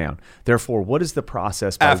 weights go down. Therefore, what is the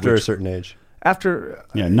process by after a certain age?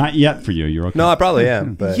 Not yet for you. You're okay. No, I probably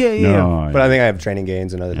am. But but I think I have training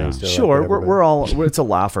gains and other things still. Sure, we're all. It's a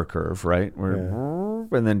Laffer curve, right?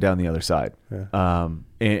 And then down the other side. Yeah.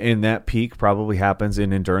 And that peak probably happens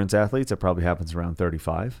in endurance athletes. It probably happens around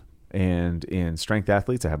 35. And in strength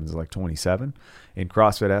athletes, it happens at like 27. In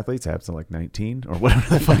CrossFit athletes, it happens at like 19 or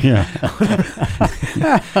whatever the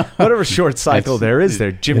fuck. Whatever short cycle there is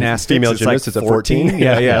there. Gymnastics, female gymnastics like 14.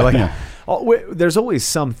 There's always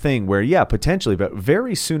something where, potentially, but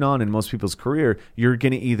very soon on in most people's career, you're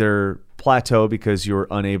going to either plateau because you're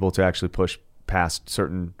unable to actually push past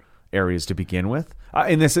certain areas to begin with.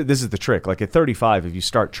 And this is the trick. Like at 35, if you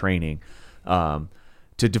start training,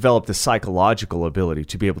 to develop the psychological ability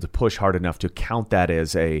to be able to push hard enough to count that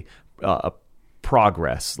as a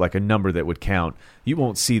progress, like a number that would count, you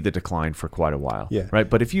won't see the decline for quite a while. Yeah. Right.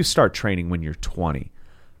 But if you start training when you're 20,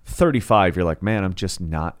 35, you're like, man, I'm just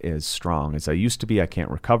not as strong as I used to be. I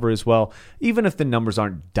can't recover as well. Even if the numbers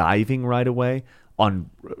aren't diving right away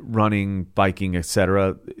on running, biking,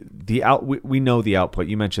 etc. We know the output.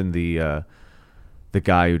 You mentioned the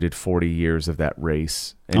guy who did 40 years of that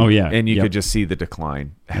race. And, and you could just see the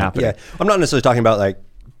decline happen. Yeah. I'm not necessarily talking about like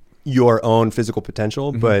your own physical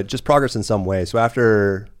potential, but just progress in some way. So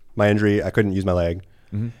after my injury, I couldn't use my leg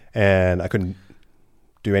and I couldn't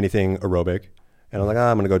do anything aerobic. And I'm like,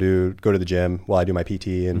 I'm going to go to the gym while I do my PT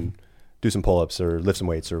and do some pull-ups or lift some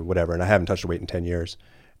weights or whatever. And I haven't touched a weight in 10 years.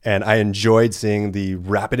 And I enjoyed seeing the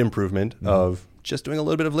rapid improvement of just doing a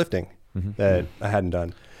little bit of lifting that I hadn't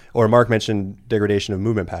done. Or Mark mentioned degradation of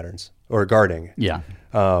movement patterns or guarding. Yeah.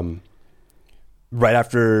 Right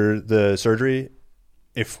after the surgery,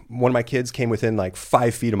 if one of my kids came within like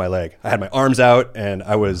 5 feet of my leg, I had my arms out and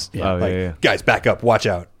I was guys, back up, watch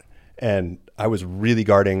out. and I was really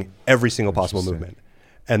guarding every single possible movement.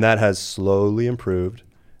 And that has slowly improved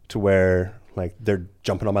to where like they're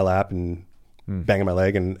jumping on my lap and banging my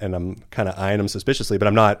leg, and I'm kind of eyeing them suspiciously, but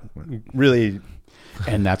I'm not really.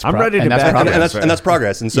 And that's I'm ready to and back that's, and that's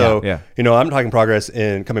progress. And so, Yeah. you know, I'm talking progress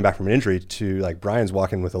in coming back from an injury to like Brian's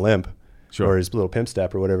walking with a limp, or his little pimp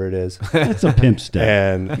step or whatever it is. It's a pimp step.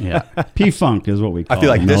 And P-funk is what we call it. I feel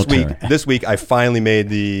like in the military. this week I finally made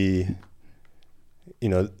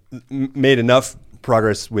made enough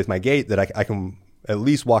progress with my gait that I can at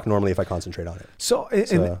least walk normally if I concentrate on it. So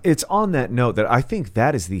it's on that note that I think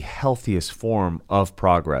that is the healthiest form of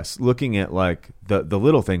progress, looking at like the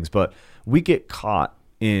little things, but we get caught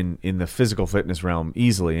in the physical fitness realm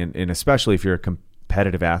easily. And especially if you're a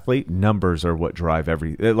competitive athlete, numbers are what drive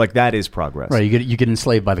like that is progress. Right. You get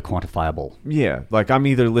enslaved by the quantifiable. Yeah. Like I'm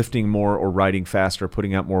either lifting more or riding faster,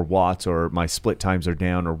 putting out more watts, or my split times are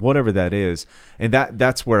down, or whatever that is. And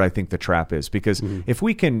that's where I think the trap is, because if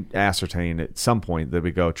we can ascertain at some point that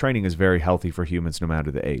we go, training is very healthy for humans no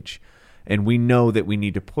matter the age. And we know that we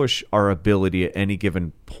need to push our ability at any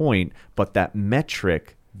given point, but that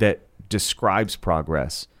metric that describes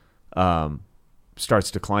progress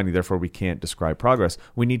starts declining, therefore we can't describe progress.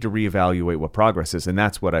 We need to reevaluate what progress is, and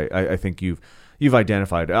that's what I think you've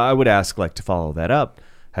identified. I would ask, like, to follow that up,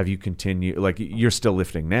 have you continued, like, you're still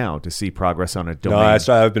lifting now to see progress on a domain?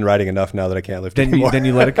 No, I've been riding enough now that I can't lift anymore. Then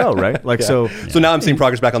you let it go, right? Like So now I'm seeing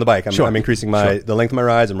progress back on the bike. I'm increasing the length of my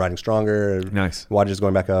rides. I'm riding stronger. Nice. Wattage is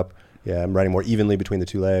going back up. Yeah, I'm riding more evenly between the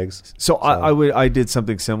two legs. So I did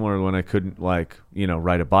something similar when I couldn't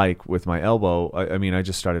ride a bike with my elbow. I mean, I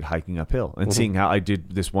just started hiking uphill and seeing how I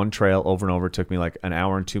did this one trail over and over. It took me like an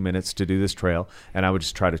hour and 2 minutes to do this trail, and I would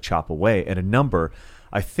just try to chop away at a number.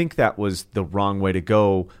 I think that was the wrong way to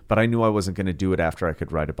go, but I knew I wasn't going to do it after I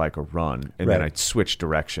could ride a bike or run, and then I'd switch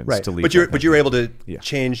directions to leave. But you're able to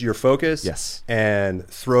change your focus, and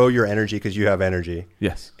throw your energy, because you have energy,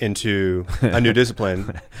 into a new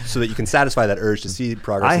discipline, so that you can satisfy that urge to see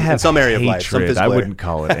progress in some area of life. Some I wouldn't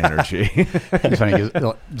call it energy. It's funny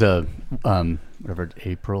because the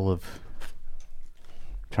April of.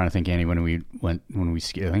 Trying to think, Andy, when we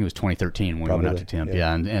skied, I think it was 2013 when we went out to Temp.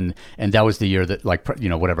 Yeah. And that was the year that, like,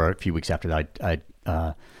 a few weeks after that,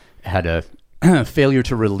 I had a failure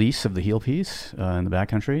to release of the heel piece in the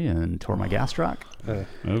backcountry and tore my gastroc.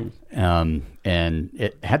 And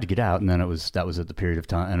it had to get out, and then that was at the period of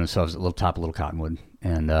time, and so I was at Little Cottonwood,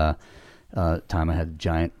 and time I had a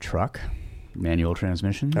giant truck. Manual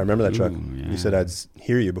transmission. I remember that truck. You said I'd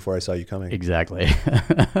hear you before I saw you coming. Exactly.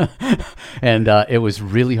 And it was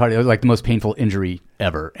really hard. It was like the most painful injury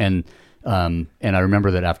ever. And I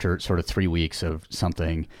remember that after sort of 3 weeks of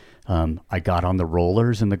something, I got on the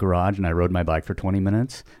rollers in the garage and I rode my bike for 20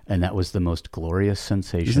 minutes. And that was the most glorious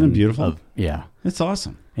sensation. Isn't it beautiful? Yeah. It's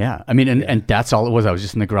awesome. Yeah. I mean, and that's all it was. I was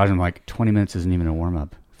just in the garage and I'm like, 20 minutes isn't even a warm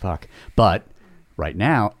up. Fuck. But right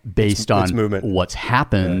now, based on what's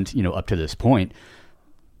happened, up to this point,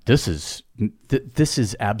 this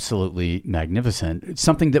is absolutely magnificent. It's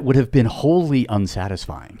something that would have been wholly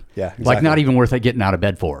unsatisfying. Yeah, exactly. Like not even worth getting out of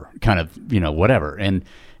bed for, kind of, whatever. And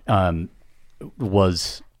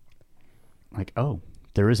was like, oh,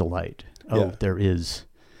 there is a light. Oh, there is.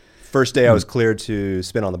 First day I was cleared to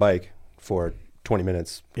spin on the bike for 20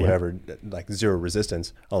 minutes, whatever, like zero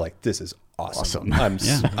resistance. I'm like, this is awesome.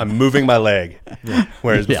 I'm moving my leg.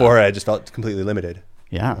 Whereas before I just felt completely limited.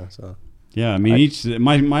 Yeah. I mean,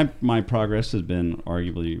 my progress has been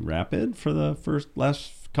arguably rapid for the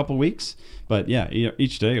last couple of weeks, but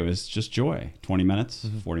each day it was just joy. 20 minutes,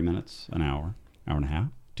 40 minutes, an hour, hour and a half,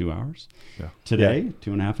 2 hours. Today,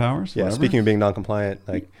 2.5 hours. Yeah. Speaking of being non-compliant,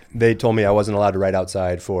 like they told me I wasn't allowed to ride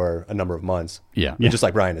outside for a number of months. And just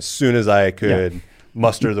like Brian, as soon as I could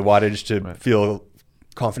muster the wattage to feel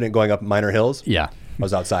confident going up minor hills, I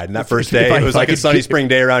was outside. And that first day, it was like a sunny spring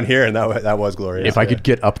day around here, and that was glorious. If I could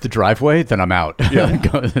get up the driveway, then I'm out.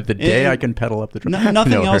 The day I can pedal up the driveway.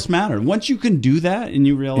 Nothing else mattered. Once you can do that and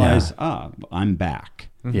you realize, I'm back.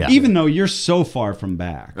 Yeah. Even though you're so far from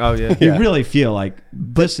back. Oh, yeah. You really feel like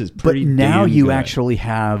this is pretty But now you good. actually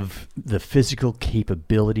have the physical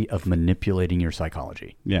capability of manipulating your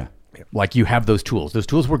psychology. Yeah. Like you have those tools. Those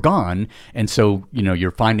tools were gone, and so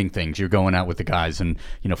you're finding things. You're going out with the guys and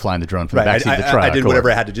flying the drone from the backseat of the truck. I did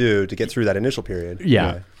whatever I had to do to get through that initial period.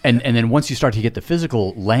 Yeah. And then once you start to get the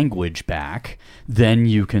physical language back, then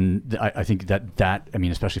you can. I think that I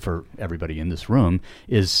mean, especially for everybody in this room,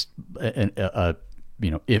 is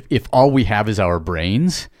if all we have is our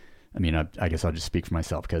brains. I mean, I guess I'll just speak for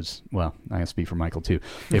myself because, well, I can speak for Michael too.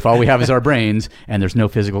 If all we have is our brains and there's no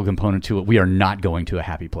physical component to it, we are not going to a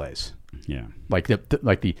happy place. Yeah. Like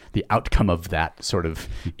the outcome of that sort of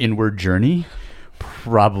inward journey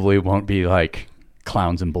probably won't be like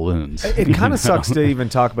clowns and balloons. It kind of sucks to even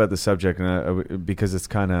talk about the subject because it's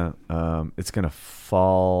kind of it's going to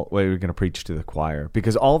fall. Well, we're going to preach to the choir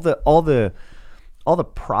because all the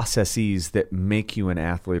processes that make you an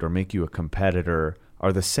athlete or make you a competitor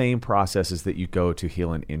are the same processes that you go to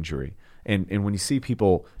heal an injury. And when you see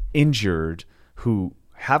people injured who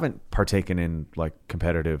haven't partaken in like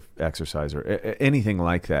competitive exercise or anything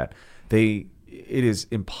like that, it is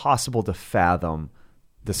impossible to fathom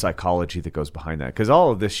the psychology that goes behind that, because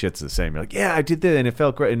all of this shit's the same. You're like, yeah, I did that and it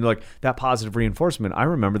felt great, and like that positive reinforcement. I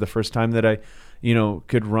remember the first time that I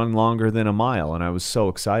could run longer than a mile, and I was so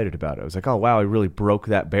excited about it. I was like, oh wow, I really broke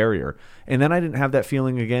that barrier. And then I didn't have that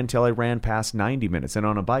feeling again until I ran past 90 minutes. And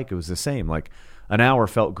on a bike it was the same. Like an hour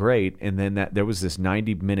felt great, and then there was this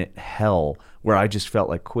 90-minute hell where I just felt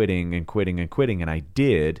like quitting, and I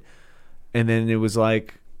did. And then it was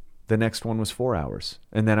like the next one was 4 hours.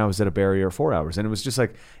 And then I was at a barrier 4 hours. And it was just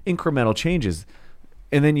like incremental changes.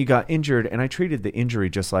 And then you got injured, and I treated the injury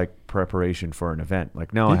just like preparation for an event.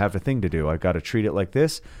 Like, no, I have a thing to do. I got to treat it like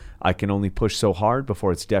this. I can only push so hard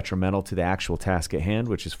before it's detrimental to the actual task at hand,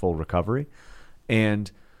 which is full recovery.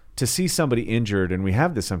 And to see somebody injured, and we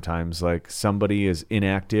have this sometimes, like somebody is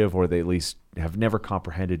inactive or they at least have never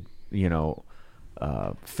comprehended,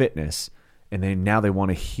 fitness, and then now they want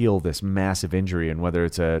to heal this massive injury, and whether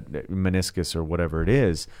it's a meniscus or whatever it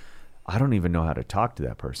is, I don't even know how to talk to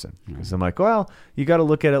that person, because I'm like, well, you got to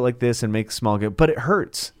look at it like this and make small, but it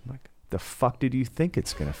hurts. I'm like, the fuck did you think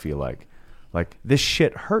it's going to feel like? Like, this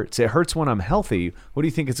shit hurts. It hurts when I'm healthy. What do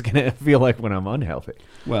you think it's going to feel like when I'm unhealthy?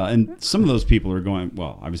 Well, and some of those people are going,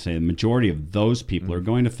 well, I would say the majority of those people are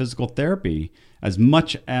going to physical therapy as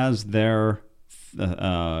much as their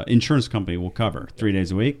insurance company will cover 3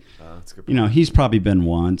 days a week. That's a good point. He's probably been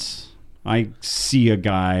once. I see a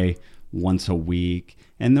guy once a week,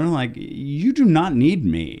 and they're like, you do not need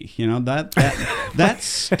me. That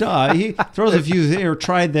stuff. He throws a few here,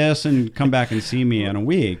 try this, and come back and see me in a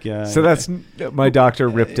week. So that's my doctor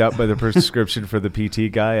ripped up by the prescription for the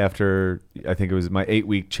PT guy after, I think it was my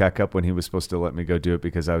 8-week checkup, when he was supposed to let me go do it,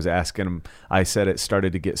 because I was asking him. I said it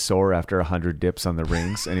started to get sore after 100 dips on the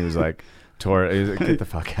rings, and he was like, get the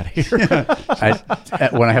fuck out of here.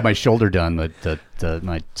 When I had my shoulder done,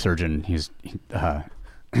 my surgeon, he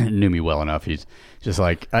knew me well enough. He's just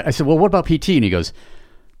like, I said, well, what about PT? And he goes,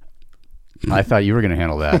 I thought you were going to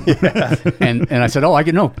handle that. And I said, oh, I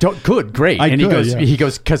can, no, good, great. He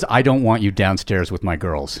goes, because I don't want you downstairs with my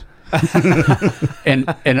girls. and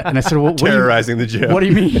I said, well, terrorizing the gym. What do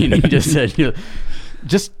you mean? He just said,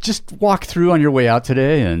 just walk through on your way out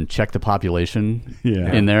today and check the population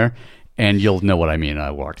in there, and you'll know what I mean.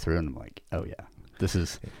 I walked through and I'm like, oh yeah, this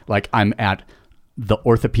is like I'm at the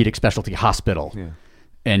orthopedic specialty hospital. Yeah.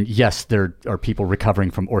 And yes, there are people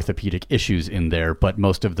recovering from orthopedic issues in there, but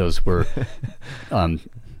most of those were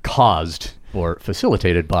caused or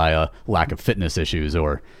facilitated by a lack of fitness issues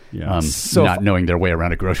or not knowing their way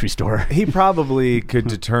around a grocery store. He probably could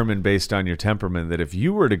determine, based on your temperament, that if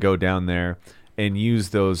you were to go down there and use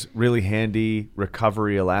those really handy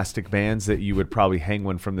recovery elastic bands, that you would probably hang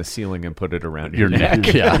one from the ceiling and put it around your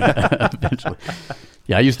neck. Yeah, eventually.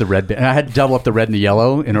 Yeah, I used the red band. And I had to double up the red and the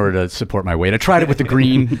yellow in order to support my weight. I tried it with the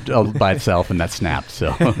green by itself, and that snapped.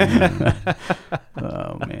 So,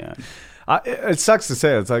 oh man, it sucks to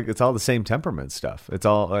say. It's like it's all the same temperament stuff. It's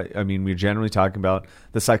all. I mean, we're generally talking about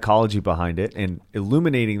the psychology behind it, and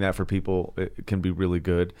illuminating that for people can be really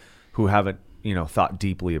good who haven't thought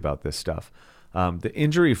deeply about this stuff. The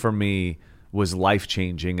injury for me was life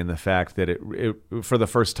changing in the fact that it for the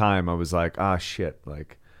first time I was like, shit,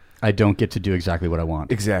 like. I don't get to do exactly what I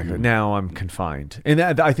want. Exactly. Now I'm confined. And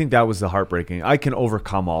I think that was the heartbreaking. I can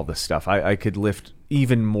overcome all this stuff. I could lift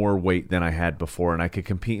even more weight than I had before, and I could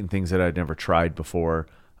compete in things that I'd never tried before.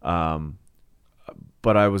 But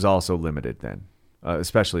I was also limited then,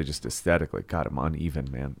 especially just aesthetically. God, I'm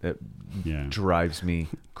uneven, man. It drives me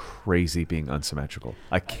crazy being unsymmetrical.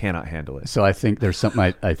 I cannot handle it. So I think there's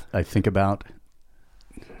something I think about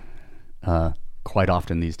quite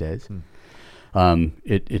often these days.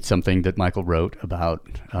 It's something that Michael wrote about.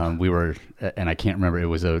 We were, and I can't remember, it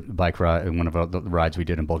was a bike ride, one of the rides we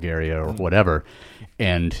did in Bulgaria or whatever,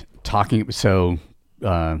 and talking. So,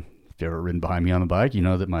 if you've ever ridden behind me on the bike, you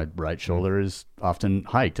know that my right shoulder is often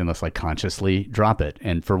hiked unless I consciously drop it.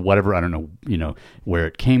 And for whatever, I don't know, where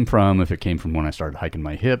it came from, if it came from when I started hiking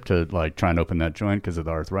my hip to like try and open that joint because of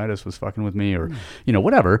the arthritis was fucking with me, or,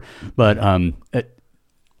 whatever. But, and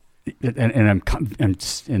I'm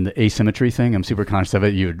in the asymmetry thing. I'm super conscious of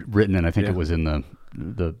it. You had written, and I think it was in the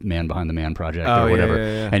the Man Behind the Man project Oh, or yeah, whatever,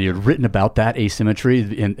 yeah. and you'd written about that asymmetry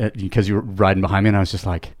because you were riding behind me, and I was just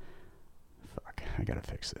like, "Fuck, I gotta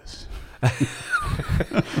fix this."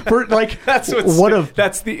 For like That's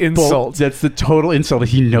that's the insult. That's the total insult.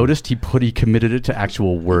 He noticed. He committed it to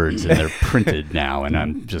actual words, and they're printed now. And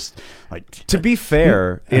I'm just like, to be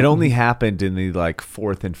fair, it only happened in the like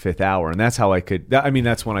 4th and 5th hour, and that's how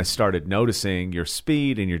that's when I started noticing your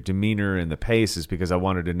speed and your demeanor and the pace, is because I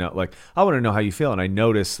wanted to know, like, I want to know how you feel. And I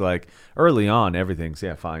noticed, like, early on, everything's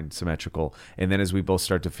fine, symmetrical, and then as we both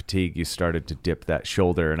start to fatigue, you started to dip that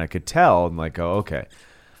shoulder, and I could tell. I'm like, oh, okay.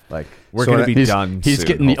 Like, we're going to be done He's soon,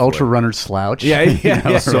 getting the hopefully. ultra runner slouch.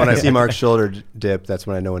 Yeah. So when I see Mark's shoulder dip, that's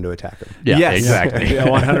when I know when to attack him. Yeah, Yes. exactly. Yeah,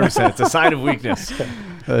 100%. It's a sign of weakness.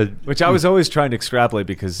 Which I was always trying to extrapolate,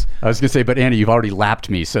 because I was going to say, but Andy, you've already lapped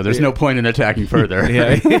me, so there's no point in attacking further.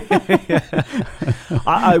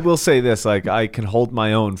 I will say this: like, I can hold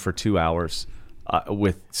my own for 2 hours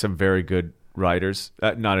with some very good riders.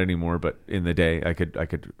 Not anymore, but in the day, I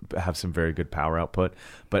could have some very good power output.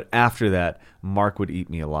 But after that, Mark would eat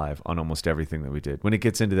me alive on almost everything that we did. When it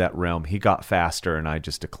gets into that realm, he got faster, and I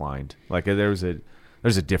just declined. Like, there's a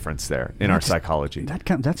difference there in our psychology.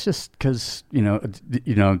 That's just because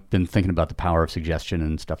I've been thinking about the power of suggestion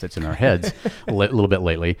and stuff that's in our heads a little bit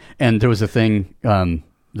lately. And there was a thing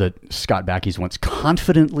that Scott Backes once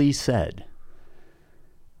confidently said: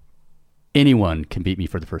 anyone can beat me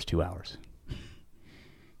for the first 2 hours.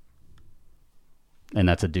 And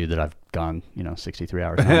that's a dude that I've gone, 63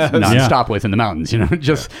 hours non-stop with in the mountains, and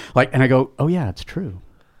I go, oh yeah, it's true.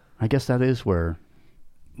 I guess that is where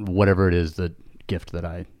whatever it is, the gift that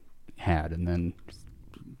I had and then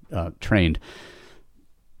trained.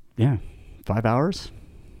 Yeah. 5 hours.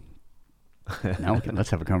 Now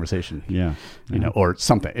let's have a conversation. Yeah. Or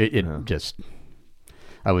something.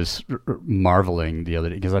 I was marveling the other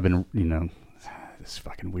day because I've been, this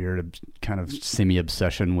fucking weird kind of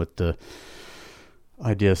semi-obsession with the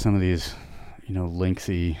idea of some of these,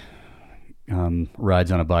 lengthy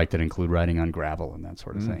rides on a bike that include riding on gravel and that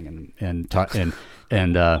sort of thing,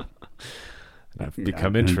 and I've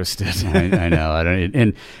become interested. I know. I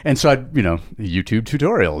don't, and so I, YouTube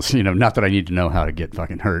tutorials. Not that I need to know how to get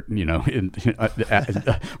fucking hurt.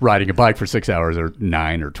 Riding a bike for 6 hours or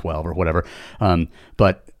 9 or 12 or whatever.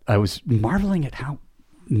 But I was marveling at how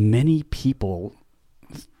many people,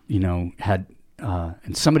 had. And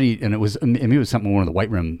it was something, one of the White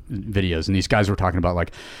Rim videos, and these guys were talking about,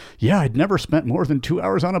 like, yeah, I'd never spent more than 2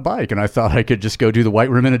 hours on a bike, and I thought I could just go do the White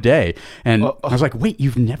Rim in a day. And I was like, wait,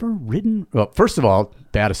 you've never ridden? Well, first of all,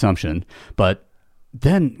 bad assumption, but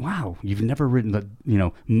then, wow, you've never ridden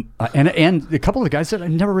and a couple of the guys said, I've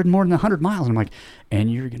never ridden more than 100 miles. And I'm like,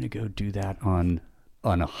 and you're going to go do that on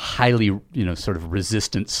a highly, sort of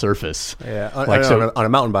resistant surface. Yeah, on a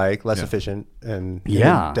mountain bike, less efficient, and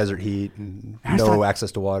desert heat, and no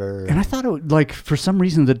access to water. And I thought, for some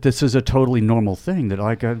reason, that this is a totally normal thing. That,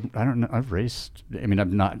 like, I don't know, I've raced. I mean,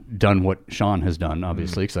 I've not done what Sean has done,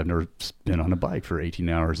 obviously, because I've never been on a bike for 18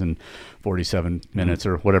 hours and 47 minutes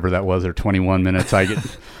or whatever that was, or 21 minutes.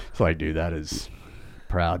 So I do that is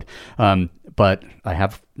proud. But I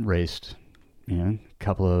have raced,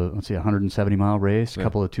 couple of 170 mile race, a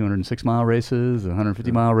couple of 206 mile races,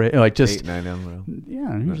 150 mile race, like just 8, 9 on the road.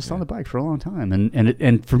 Yeah, and you're just on the bike for a long time,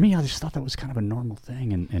 and for me, I just thought that was kind of a normal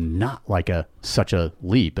thing, and not like such a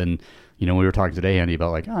leap. And we were talking today, Andy,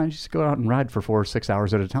 about like, I just go out and ride for 4 or 6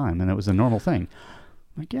 hours at a time, and it was a normal thing.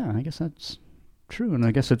 Like, yeah, I guess that's true, and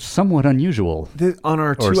I guess it's somewhat unusual. On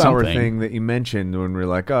our 2 hour thing that you mentioned, when we were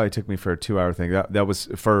like, oh, it took me for a 2 hour thing, that was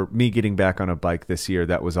for me getting back on a bike this year.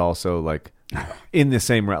 That was also like in the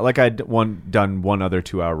same route. Like, I'd done one other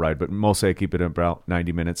 2 hour ride, but mostly I keep it about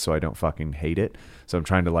 90 minutes so I don't fucking hate it. So I'm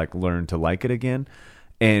trying to like learn to like it again.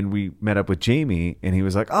 And we met up with Jamie, and he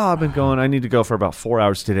was like, oh, I need to go for about 4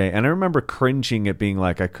 hours today. And I remember cringing at being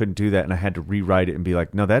like, I couldn't do that, and I had to rewrite it and be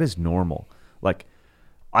like, no, that is normal. Like,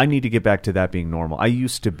 I need to get back to that being normal. I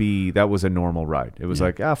used to be, that was a normal ride. It was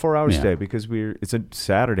like, 4 hours a day, because it's a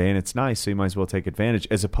Saturday and it's nice, so you might as well take advantage,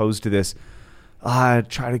 as opposed to this,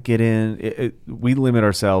 try to get in. We limit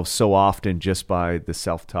ourselves so often just by the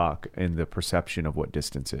self-talk and the perception of what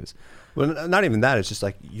distance is. Well, not even that. It's just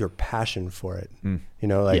like your passion for it.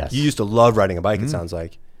 You used to love riding a bike, it sounds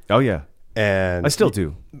like. Oh, yeah. And I still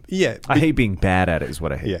do. Yeah. I hate being bad at it is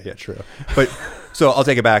what I hate. Yeah, true. But so I'll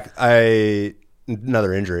take it back.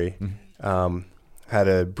 Another injury. Had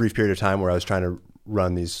a brief period of time where I was trying to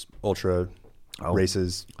run these ultra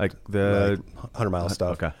races, like the 100-mile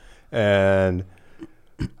stuff. Okay. And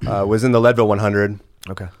was in the Leadville 100.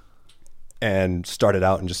 Okay. And started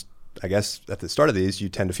out, and just, I guess at the start of these, you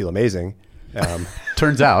tend to feel amazing.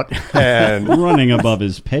 Turns out. And running above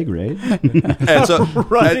his pay grade. and so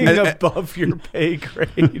Running above your pay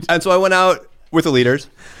grade. And so I went out with the leaders.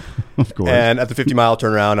 Of course. And at the 50-mile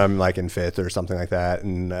turnaround, I'm like in 5th or something like that.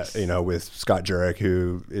 And, with Scott Jurek,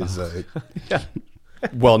 who is a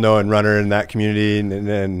well-known runner in that community. And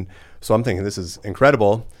then, so I'm thinking, this is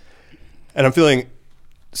incredible. And I'm feeling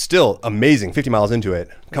still amazing, 50 miles into it.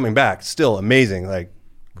 Coming back, still amazing. Like,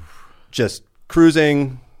 just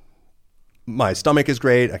cruising. My stomach is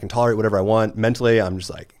great. I can tolerate whatever I want. Mentally, I'm just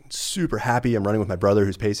like super happy. I'm running with my brother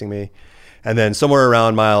who's pacing me. And then somewhere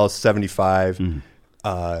around mile 75,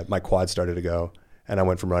 my quad started to go. And I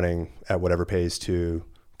went from running at whatever pace to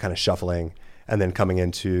kind of shuffling. And then coming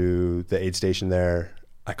into the aid station there,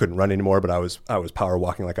 I couldn't run anymore, but I was power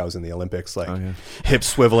walking like I was in the Olympics, like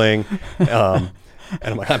hips swiveling.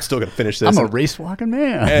 And I'm like, I'm still going to finish this. I'm a race walking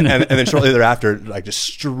man. And then shortly thereafter, like just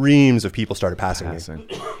streams of people started passing me.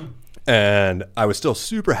 And I was still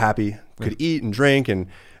super happy, could eat and drink, and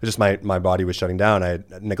it just my body was shutting down. I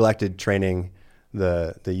had neglected training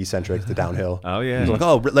the eccentric, the downhill. Oh, yeah. I was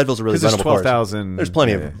like, Leadville's a really There's runnable course. 12,000. There's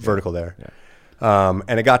plenty of vertical there. Yeah.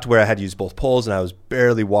 And it got to where I had to use both poles, and I was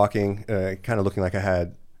barely walking, kind of looking like I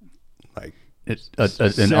had like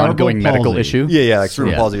an ongoing medical issue. Yeah, like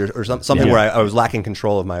cerebral palsy or something where I was lacking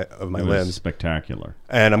control of my It limbs. was spectacular.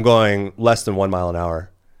 And I'm going less than 1 mile an hour.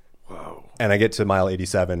 Whoa. And I get to mile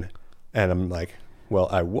 87, and I'm like, well,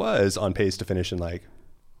 I was on pace to finish in like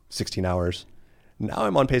 16 hours. Now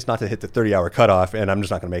I'm on pace not to hit the 30-hour cutoff, and I'm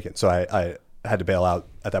just not going to make it. So I had to bail out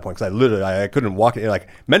at that point because I couldn't walk. Like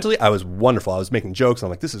mentally, I was wonderful. I was making jokes. And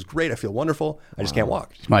I'm like, this is great. I feel wonderful. I just can't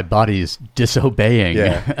walk. My body is disobeying.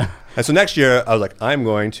 Yeah. And so next year, I was like, I'm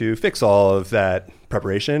going to fix all of that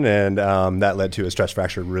preparation, and that led to a stress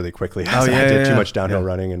fracture really quickly. I did too much downhill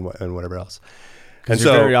running and whatever else. And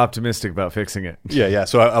you're very optimistic about fixing it. Yeah.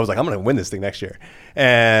 So I was like, I'm going to win this thing next year.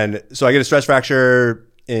 And so I get a stress fracture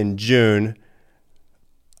in June.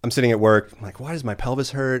 I'm sitting at work. I'm like, why does my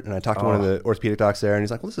pelvis hurt? And I talked to one of the orthopedic docs there, and he's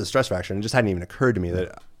like, well, this is a stress fracture. And it just hadn't even occurred to me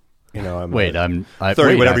that, I'm a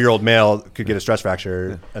 30-whatever-year-old male could get a stress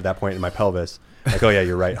fracture at that point in my pelvis. Like, oh, yeah,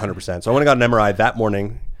 you're right, 100%. So I went and got an MRI that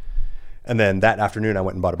morning. And then that afternoon, I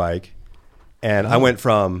went and bought a bike. And I went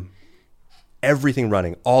from everything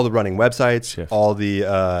running, all the running websites, all the,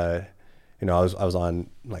 I was on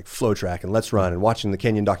like Flow Track and Let's Run and watching the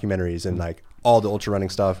Canyon documentaries and like all the ultra running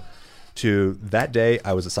stuff. To that day,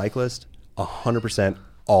 I was a cyclist, 100%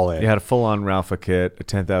 all in. You had a full-on Ralpha kit, a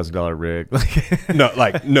 $10,000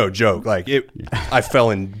 rig. No joke. Like I fell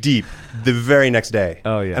in deep the very next day.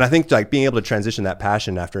 Oh yeah. And I think like being able to transition that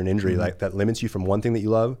passion after an injury, like that limits you from one thing that you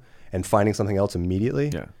love and finding something else immediately.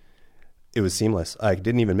 Yeah. It was seamless. I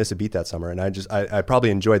didn't even miss a beat that summer, and I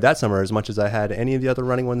probably enjoyed that summer as much as I had any of the other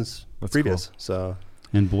running ones previous. Cool. So.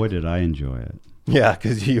 And boy, did I enjoy it. Yeah,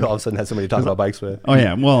 because you all of a sudden had somebody to talk about bikes with. Oh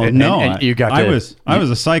yeah, well, I was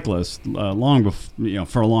a cyclist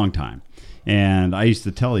for a long time, and I used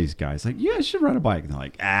to tell these guys like, "You guys should ride a bike." And they're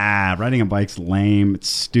like, riding a bike's lame, it's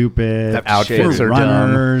stupid, the outfits for are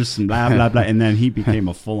runners, and blah blah blah. And then he became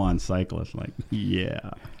a full-on cyclist. Like, yeah,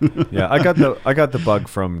 I got the bug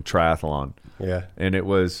from triathlon. Yeah, and it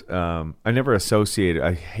was I never associated.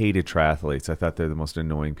 I hated triathletes. I thought they're the most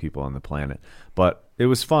annoying people on the planet, but it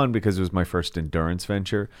was fun because it was my first endurance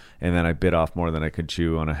venture, and then I bit off more than I could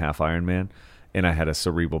chew on a half Ironman, and I had a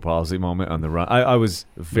cerebral palsy moment on the run. I was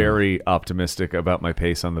very optimistic about my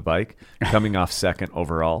pace on the bike, coming off second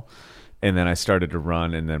overall, and then I started to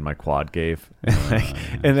run, and then my quad gave,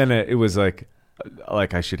 and then it was like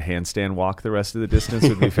I should handstand walk the rest of the distance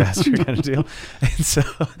would be faster kind of deal.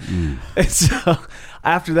 And so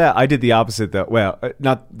after that, I did the opposite though. Well,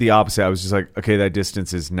 not the opposite. I was just like, okay, that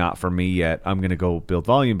distance is not for me yet. I'm going to go build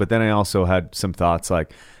volume. But then I also had some thoughts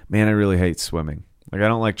like, man, I really hate swimming. Like I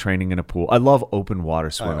don't like training in a pool. I love open water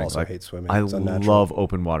swimming. I also hate swimming. I love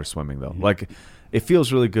open water swimming though. Mm-hmm. Like it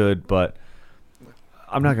feels really good, but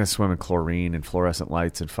I'm not going to swim in chlorine and fluorescent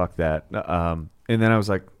lights and fuck that. And then I was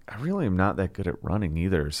like, I really am not that good at running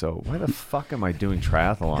either. So why the fuck am I doing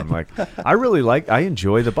triathlon? Like, I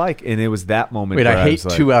enjoy the bike. And it was that moment. Wait, I hate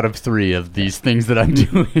 2 out of 3 of these things that I'm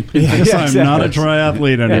doing. I'm not a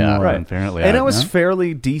triathlete anymore. Yeah, right. Apparently. And I was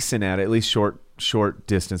fairly decent at it. At least short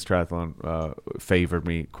distance triathlon favored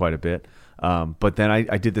me quite a bit. But then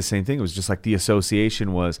I did the same thing. It was just like the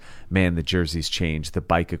association was, man, the jerseys changed, the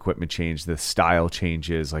bike equipment changed, the style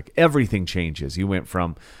changes, like everything changes. You went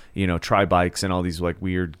from, tri bikes and all these like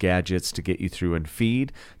weird gadgets to get you through and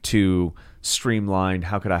feed to streamlined.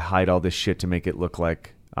 How could I hide all this shit to make it look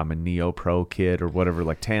like I'm a Neo Pro kid or whatever,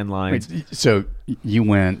 like tan lines. So you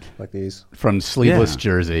went like these from sleeveless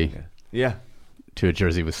jersey. Yeah. to a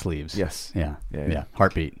jersey with sleeves. Yes. Yeah. Yeah, Yeah. yeah.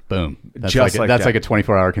 Heartbeat. Boom. That's Just like that's that. like a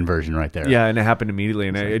 24-hour conversion right there. Yeah, and it happened immediately,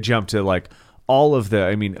 and I jumped to like all of the.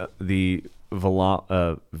 I mean, the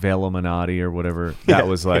Velominati or whatever. That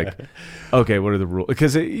was like, okay, what are the rules?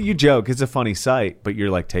 Because you joke, it's a funny sight, but you're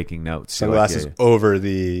like taking notes. So Sunglasses like, over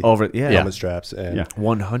the yeah, helmet straps. And Yeah.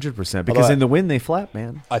 100%. Because Although in the wind they flap,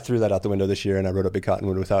 man. I threw that out the window this year, and I rode up Big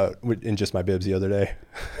Cottonwood in just my bibs the other day.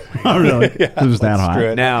 Oh, really? It was that hot? Screw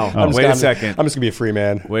it. Now, I'm just wait a gonna- second. I'm just gonna be a free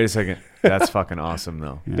man. Wait a second. That's fucking awesome,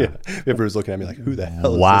 though. Yeah. Everybody's looking at me like, who the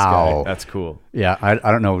hell is Wow. this guy? That's cool. Yeah. I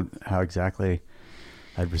don't know how exactly.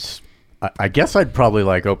 I guess I'd probably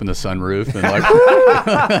like open the sunroof and like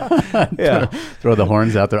Yeah. throw the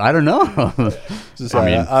horns out there. I don't know.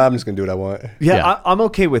 I'm just gonna do what I want. Yeah, Yeah. I'm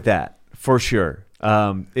okay with that for sure.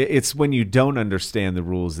 It's when you don't understand the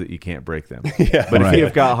rules that you can't break them. Yeah. But if Right.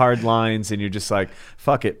 you've got hard lines and you're just like,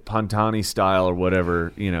 fuck it, Pantani style or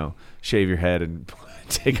whatever, shave your head and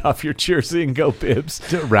take off your jersey and go bibs.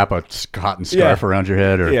 To wrap a cotton scarf Yeah. around your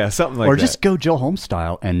head, or Yeah, something like or that. just go Joe Holmes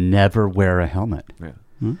style and never wear a helmet. Yeah.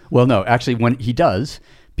 Well, no, actually, when he does,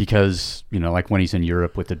 because like when he's in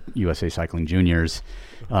Europe with the USA Cycling Juniors,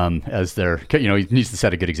 as their, he needs to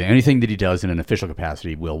set a good example. Anything that he does in an official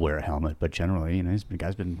capacity will wear a helmet, but generally, the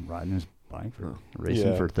guy's been riding his bike for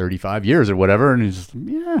racing for 35 years or whatever, and he's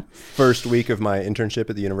First week of my internship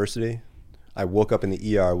at the university, I woke up in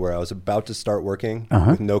the ER where I was about to start working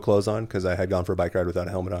with no clothes on because I had gone for a bike ride without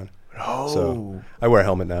a helmet on. Oh. So I wear a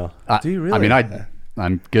helmet now. Do you really? I mean,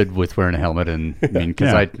 I'm good with wearing a helmet, and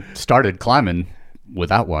because I started climbing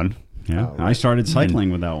without one. Yeah. I started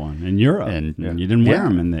cycling without one in Europe, and- and you didn't wear Yeah.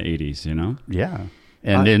 them in the 80s, Yeah,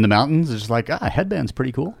 and in the mountains, it's like headband's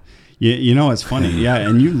pretty cool. It's funny. Yeah,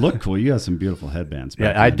 and you look cool. You have some beautiful headbands.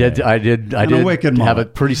 back Yeah, I in the did. day. I did And a wicked have a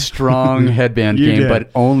mullet. pretty strong headband You game, did. but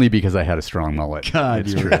only because I had a strong mullet. God,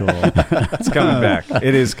 It's you're true. cool. It's coming back.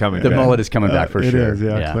 It is coming The back. mullet is coming back for It sure. is,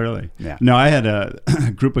 yeah, clearly. Yeah. No, I had a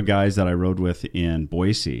group of guys that I rode with in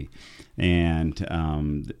Boise, and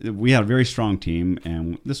we had a very strong team.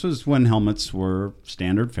 And this was when helmets were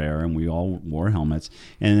standard fare, and we all wore helmets.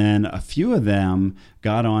 And then a few of them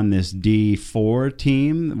got on this D4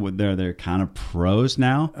 team. They're kind of pros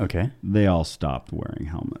now. Okay. They all stopped wearing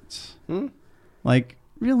helmets. Like,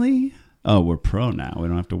 really? Oh, we're pro now. We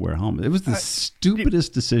don't have to wear helmets. It was the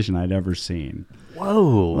stupidest decision I'd ever seen.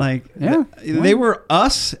 Whoa. Like, Yeah. they were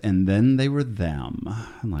us, and then they were them.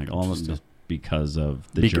 And like all of just because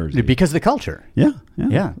of the jersey. Because of the culture. Yeah.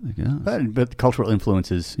 Yeah. I guess. But the cultural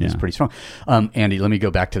influence is pretty strong. Andy, let me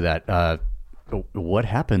go back to that. What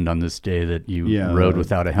happened on this day that you rode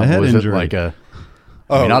without a helmet? head Was injury. it like a...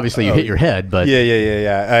 I mean, obviously you hit your head, but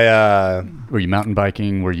Yeah. were you mountain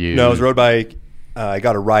biking? Were you... No, it was road bike. I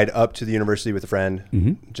got a ride up to the university with a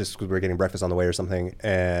friend just because we were getting breakfast on the way or something.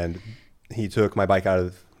 And he took my bike out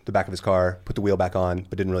of the back of his car, put the wheel back on,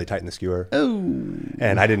 but didn't really tighten the skewer. Oh.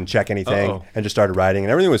 And I didn't check anything and just started riding.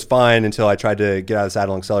 And everything was fine until I tried to get out of the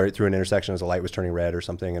saddle and accelerate through an intersection as the light was turning red or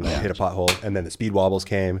something. And I hit a pothole. And then the speed wobbles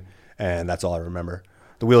came. And that's all I remember.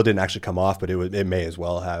 The wheel didn't actually come off, but it may as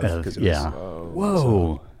well have. Cause it was,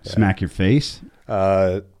 Whoa. Smack your face.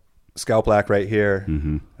 scalp lack right here,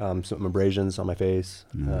 some abrasions on my face.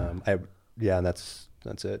 And that's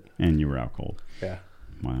it. And you were out cold. Yeah.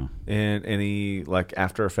 Wow. And any like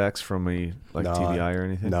after effects from a like No, TBI or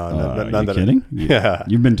anything? No, Are none you that kidding? Yeah.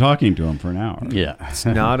 You've been talking to him for an hour. Yeah. It's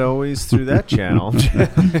not always through that channel.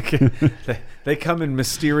 They come in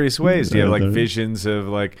mysterious ways. Do you have like visions of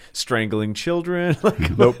like strangling children?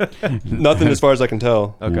 Like, Nope. Nothing as far as I can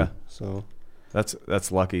tell. okay, So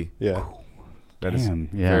that's lucky. yeah. That is Damn,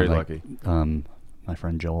 very like, lucky. My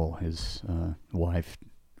friend Joel, his wife,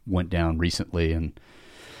 went down recently and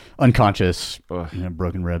unconscious,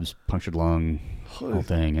 broken ribs, punctured lung, whole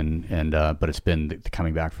thing, and but it's been the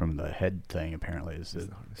coming back from the head thing. Apparently,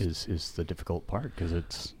 is the difficult part because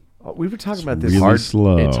it's We were talking about this. really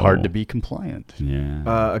slow. It's hard to be compliant.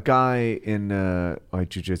 Yeah. A guy in my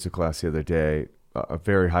jiu-jitsu class the other day, a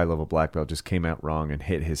very high-level black belt, just came out wrong and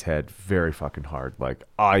hit his head very fucking hard. Like,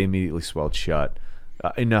 I immediately swelled shut,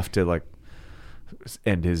 enough to, like,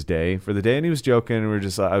 end his day for the day. And he was joking,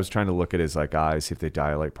 and I was trying to look at his, like, eyes, see if they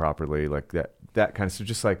dilate properly, like, that kind of stuff.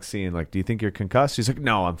 Just, like, seeing, like, do you think you're concussed? He's like,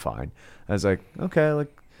 no, I'm fine. I was like, okay,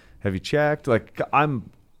 like, have you checked? Like,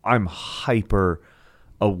 I'm hyper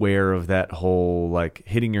aware of that whole, like,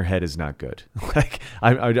 hitting your head is not good. Like,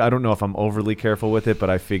 I don't know if I'm overly careful with it, but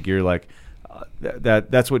I figure, like,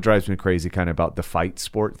 that's what drives me crazy kind of about the fight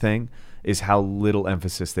sport thing, is how little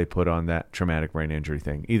emphasis they put on that traumatic brain injury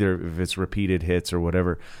thing, either if it's repeated hits or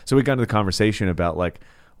whatever. So we got into the conversation about, like,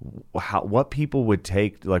 what people would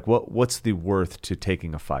take, like, what's the worth to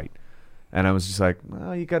taking a fight. And I was just like,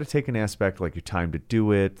 well, you got to take an aspect like your time to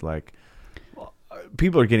do it. Like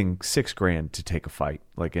people are getting $6,000 to take a fight,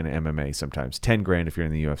 like in MMA sometimes, $10,000 if you're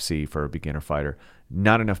in the UFC for a beginner fighter.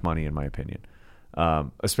 Not enough money, in my opinion.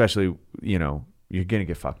 Especially, you know, you're gonna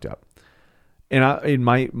get fucked up. And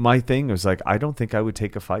my thing was like, I don't think I would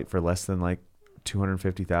take a fight for less than like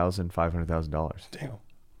 $250,000, $500,000. Damn.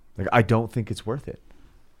 Like I don't think it's worth it.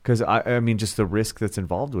 Because, I mean, just the risk that's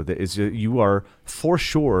involved with it is you are for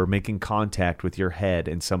sure making contact with your head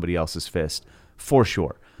and somebody else's fist, for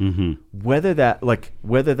sure. Mm-hmm. Whether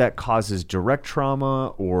that causes direct trauma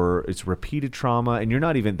or it's repeated trauma, and you're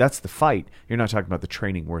not even, that's the fight. You're not talking about the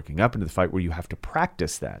training working up into the fight where you have to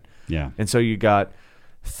practice that. Yeah. And so you got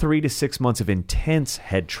 3 to 6 months of intense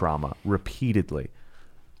head trauma repeatedly.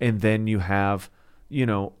 And then you have, you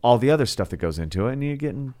know, all the other stuff that goes into it, and you're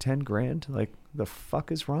getting $10,000. Like, the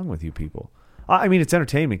fuck is wrong with you people? I mean, it's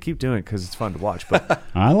entertainment. Keep doing it because it's fun to watch. But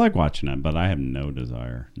I like watching it, but I have no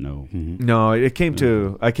desire. No. no, I came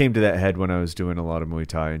to that head when I was doing a lot of Muay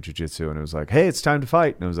Thai and Jiu-Jitsu, and it was like, hey, it's time to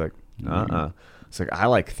fight. And I was like, It's like, I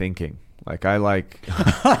like thinking. Like, I like...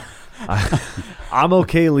 I'm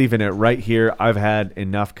okay leaving it right here. I've had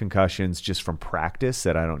enough concussions just from practice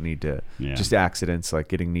that I don't need to... Just accidents, like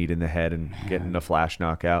getting kneed in the head and getting a flash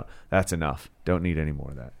knockout. That's enough. Don't need any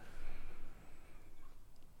more of that.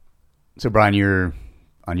 So, Brian, you're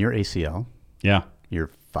on your ACL. Yeah. You're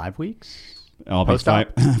 5 weeks? I'll be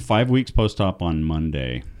 5 weeks post-op on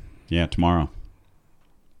Monday. Yeah, tomorrow.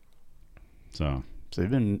 So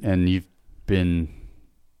you've been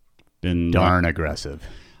darn aggressive.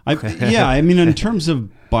 Yeah, I mean, in terms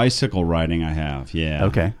of bicycle riding, I have. Yeah.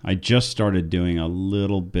 Okay. I just started doing a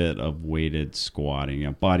little bit of weighted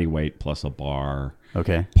squatting, body weight plus a bar.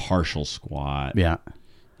 Okay. Partial squat. Yeah.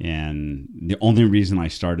 And the only reason I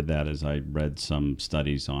started that is I read some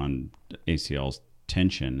studies on ACLs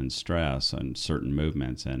tension and stress and certain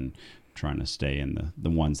movements and trying to stay in the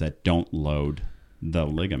ones that don't load the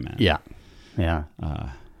ligament. Yeah. Yeah.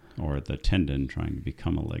 Or the tendon trying to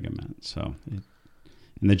become a ligament. So, and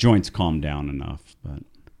the joints calm down enough, but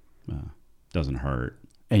doesn't hurt.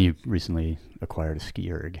 And you recently acquired a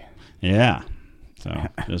ski erg. Yeah. So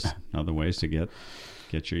just other ways to get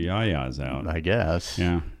your yayas out, I guess.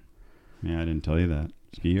 Yeah. Yeah, I didn't tell you that.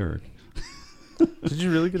 Ski erg. Did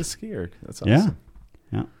you really get a ski erg? That's awesome.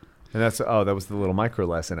 Yeah. And that was the little micro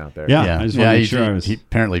lesson out there. Yeah. I just want to make sure I was... He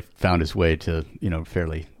apparently found his way to,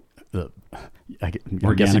 fairly...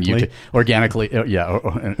 Organically,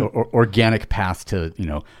 organic path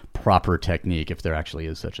to proper technique, if there actually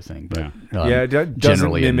is such a thing. But it doesn't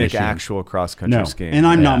generally mimic actual cross country skiing. And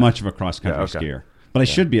I'm not much of a cross country skier, but I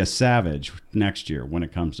Yeah. should be a savage next year when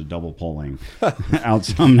it comes to double pulling out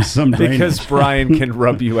some drainage. Because Brian can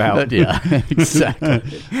rub you out. Yeah, exactly.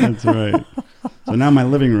 That's right. So now my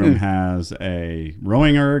living room has a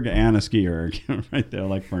rowing erg and a ski erg right there,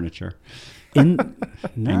 like furniture. Nice.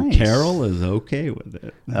 And Carol is okay with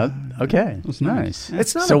it. Okay, That's nice.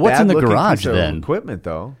 It's not so. a What's in the bad-looking garage piece of then? equipment,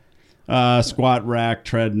 though. Squat rack,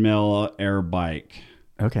 treadmill, air bike.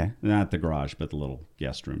 Okay, Not the garage, but the little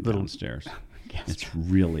guest room downstairs. It's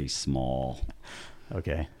really small.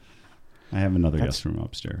 Okay, I have another guest room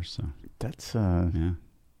upstairs. So that's yeah.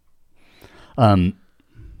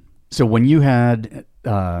 So when you had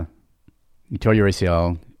you tore your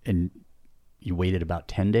ACL and you waited about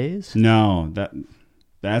 10 days? No,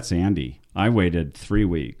 that's Andy. I waited 3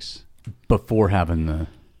 weeks before having the...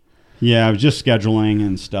 Yeah, I was just scheduling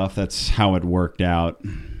and stuff. That's how it worked out.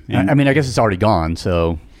 And I mean, I guess it's already gone,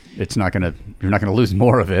 so it's not gonna. You're not gonna lose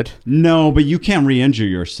more of it. No, but you can re-injure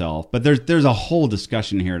yourself. But there's a whole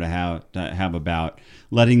discussion here to have about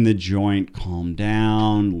letting the joint calm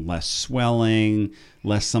down, less swelling,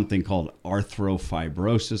 less something called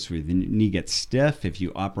arthropfibrosis, where the knee gets stiff if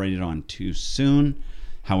you operate it on too soon.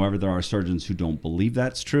 However, there are surgeons who don't believe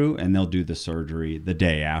that's true, and they'll do the surgery the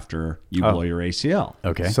day after you blow your ACL.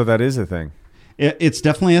 Okay, So that is a thing. It's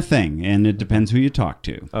definitely a thing, and it depends who you talk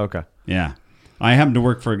to. Okay. Yeah. I happened to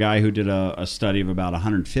work for a guy who did a study of about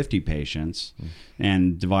 150 patients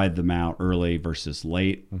and divide them out early versus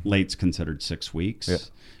late. Late's considered 6 weeks. Yeah.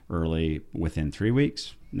 Early within 3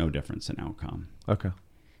 weeks, no difference in outcome. Okay.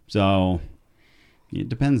 So it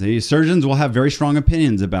depends. The surgeons will have very strong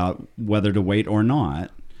opinions about whether to wait or not,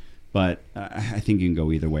 but I think you can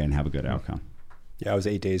go either way and have a good outcome. Yeah, I was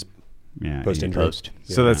 8 days Yeah, post-injury.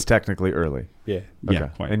 So that's technically early. Yeah. Okay. Yeah,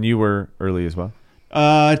 quite. And you were early as well?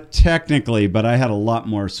 Technically, but I had a lot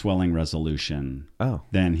more swelling resolution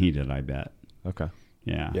than he did, I bet. Okay.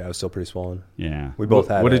 Yeah. Yeah, I was still pretty swollen. Yeah. We both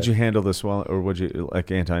had. What did you handle the swelling, or would you like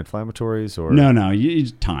anti-inflammatories or No, you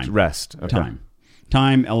time. rest? Okay.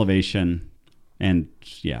 Time, elevation, And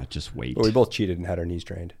yeah, just wait. Well, we both cheated and had our knees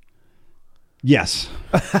drained. Yes.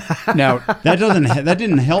 Now, That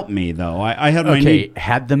didn't help me though. I had my knee.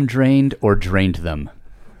 had them drained or drained them?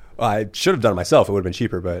 Well, I should have done it myself. It would have been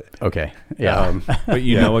cheaper, but Okay, yeah. But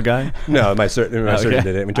you know a guy? no, my surgeon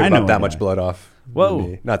did it. We took I know about that a much guy. blood off.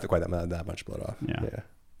 Whoa. Not quite that much blood off.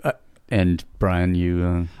 Yeah. And Brian,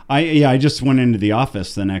 you I just went into the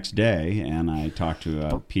office the next day and I talked to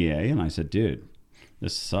a PA and I said, dude,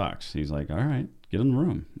 this sucks. He's like, all right, get in the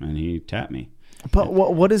room. And he tapped me. But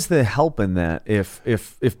what is the help in that?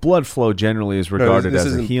 If blood flow generally is regarded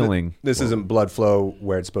as a healing, This isn't blood flow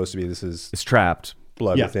where it's supposed to be. This is it's trapped.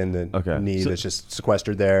 blood Yeah. within the Okay. knee that's just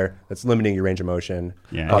sequestered there. That's limiting your range of motion.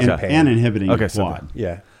 Yeah. causing And, pain. and inhibiting Okay, your so quad.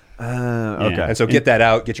 Yeah. Okay. And so get that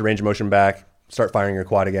out, get your range of motion back, start firing your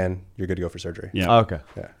quad again. You're good to go for surgery. Yeah. Okay.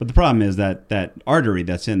 But the problem is that artery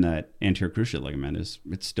that's in that anterior cruciate ligament it's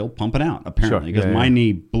still pumping out apparently because Yeah, my yeah.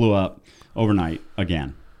 knee blew up overnight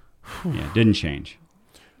again. Yeah, didn't change.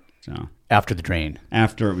 So after the drain.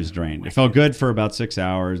 after it was drained, it felt good for about 6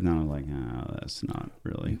 hours. And then I was like, oh, that's not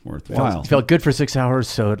really worthwhile. It felt good for 6 hours,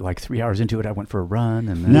 so like 3 hours into it, I went for a run.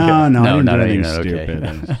 And then No, I didn't not do anything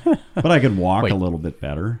okay. stupid. But I could walk Wait. a little bit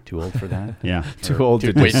better. Too old for that? Yeah, Too old to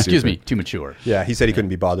Wait, do excuse me, stupid. too mature. Yeah. He said he couldn't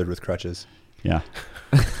be bothered with crutches. yeah.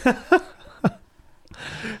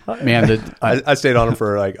 Man, I stayed on him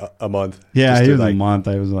for like a month. Yeah, Just he to, was a like, month.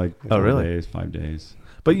 I was like, Oh, really? 5 days.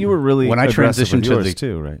 But you were really When I aggressive transitioned with to yours the-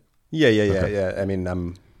 too, right? Yeah. I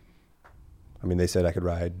mean, they said I could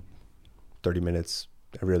ride 30 minutes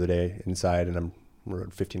every other day inside, and I'm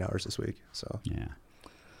rode 15 hours this week. So Yeah.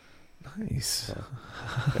 Nice.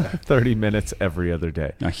 30 minutes every other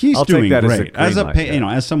day. Now he's I'll take doing that as a great. As a green light,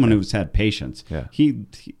 yeah. as someone who's had patience, Yeah. he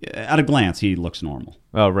at a glance he looks normal.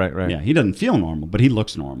 Oh, right. Yeah, he doesn't feel normal, but he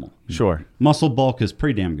looks normal. Sure. Muscle bulk is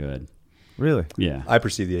pretty damn good. Really? Yeah, I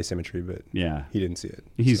perceive the asymmetry, but yeah. he didn't see it.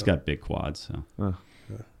 He's So. got big quads. So. Oh.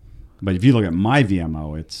 But if you look at my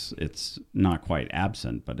VMO, it's not quite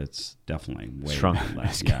absent, but it's definitely way Shrunk.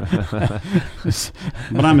 less. Yeah.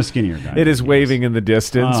 But I'm a skinnier guy. It is than he waving in the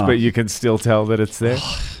distance, Oh. but you can still tell that it's there.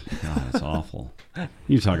 God, it's awful.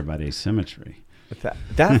 You talk about asymmetry.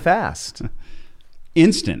 That fast.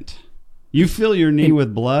 Instant. You fill your knee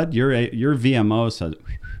with blood, your VMO says,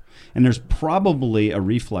 and there's probably a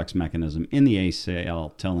reflex mechanism in the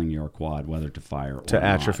ACL telling your quad whether to fire or To not.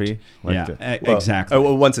 atrophy? Like Yeah, to- Well, exactly.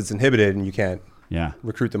 Well, once it's inhibited and you can't Yeah,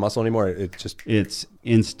 recruit the muscle anymore, it's it's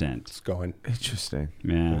instant. going. Interesting.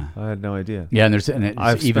 Yeah. I had no idea. yeah, and it's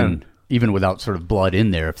I've even without sort of blood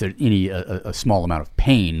in there, if there's any a small amount of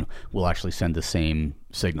pain, will actually send the same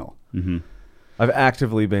signal. I've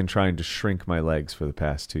actively been trying to shrink my legs for the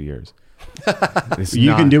past 2 years.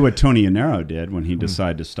 You can do what Tony Yanero did when he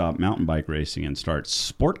decided to stop mountain bike racing and start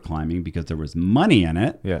sport climbing because there was money in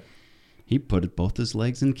it. Yeah. He put both his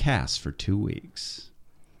legs in casts for 2 weeks.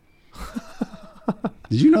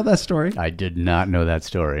 Did you know that story? I did not know that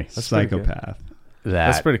story. pretty good. Psychopath.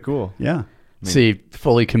 That's pretty cool. Yeah. See,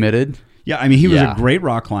 fully committed. Yeah, I mean, he was Yeah. a great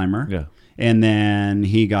rock climber. Yeah. And then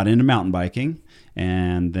he got into mountain biking,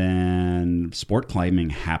 and then sport climbing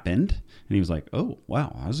happened. And he was like, oh,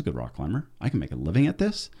 wow, I was a good rock climber. I can make a living at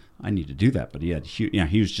this. I need to do that. But he had huge,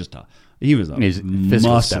 he was a He's a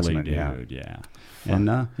physical muscly specimen, dude. Yeah. And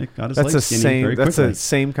it got his That's legs skinny very That's quickly. a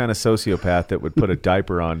same kind of sociopath that would put a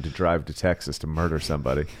diaper on to drive to Texas to murder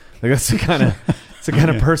somebody. Like that's the kind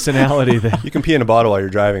of personality that You can pee in a bottle while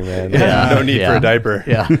you're driving, man. Yeah. No need Yeah. for a diaper.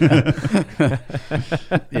 Yeah.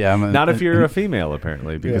 Yeah. not if you're a female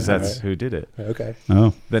apparently, because Yeah, that's right. who did it. Okay.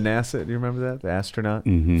 Oh, The NASA, do you remember that? The astronaut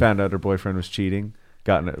found out her boyfriend was cheating,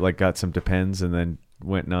 got some Depends, and then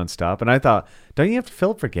went nonstop. And I thought, don't you have to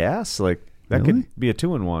fill up for gas? Like that Really? could be a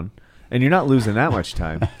 2-in-1, and you're not losing that much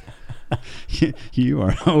time. you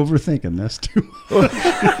are overthinking this too.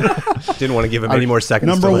 Didn't want to give him any more seconds.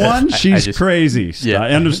 Number to live. one, she's just- crazy. Yeah.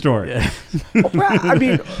 End of story. Well, I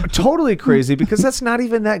mean, totally crazy because that's not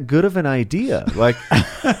even that good of an idea. Like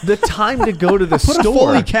the time to go to the Put a store.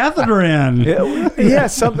 Foley catheter in. Yeah,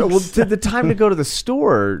 something. Well, to the time to go to the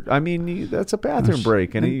store. I mean, that's a bathroom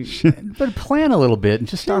break, and But plan a little bit and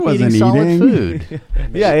just stop wasn't eating solid eating. food.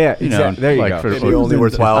 yeah. You know, There you like go. for- It'd be only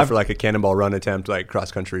worthwhile for like a cannonball run attempt, like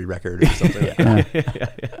cross country record or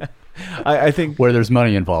something. I think Where there's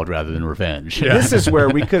money involved rather than revenge. this is where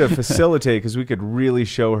we could have facilitated because we could really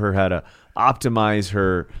show her how to optimize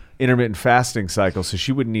her intermittent fasting cycle, so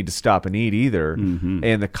she wouldn't need to stop and eat either,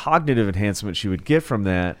 and the cognitive enhancement she would get from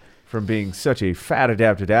that. From being such a fat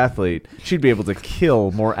adapted athlete, she'd be able to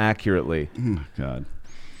kill more accurately. Oh, God.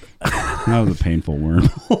 That was a painful worm.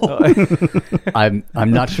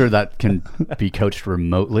 I'm not sure that can be coached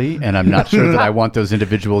remotely, and I'm not sure that I want those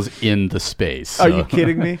individuals in the space. So. Are you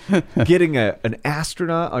kidding me? Getting an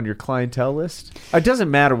astronaut on your clientele list? It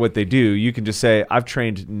doesn't matter what they do. You can just say, I've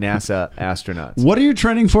trained NASA astronauts. What are you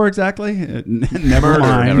training for exactly? Never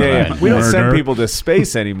mind. Yeah. We don't send Murder. people to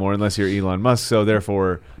space anymore unless you're Elon Musk, so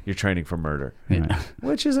therefore you're training for murder. Yeah.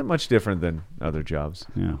 Which isn't much different than other jobs.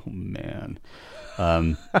 Yeah. Oh, man.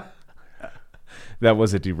 That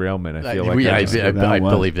was a derailment. I feel like I that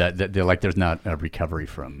was. believe that there's not a recovery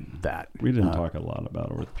from that. We didn't talk a lot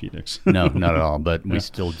about orthopedics. No, not at all. But we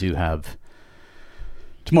still do have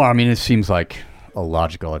tomorrow. I mean, it seems like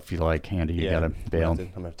illogical. I feel like Andy, you gotta bail.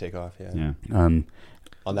 I'm gonna take off. Yeah.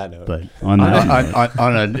 On that note, But On that,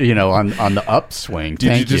 on the upswing. Did you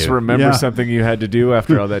thank just remember Yeah. something you had to do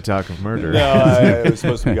after all that talk of murder? no, I was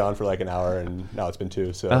supposed to be gone for like an hour, and now it's been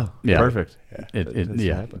 2. So Oh, Yeah. perfect.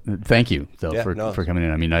 Thank you though Yeah, no, for coming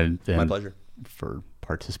in. I mean, my pleasure. for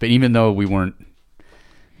participating, even though we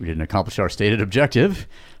didn't accomplish our stated objective.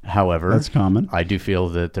 However, that's common. I do feel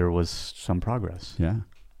that there was some progress Yeah.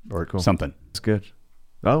 or something. That's good.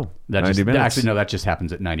 Oh, That 90 just, minutes. actually, no, that just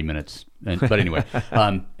happens at 90 minutes. But anyway,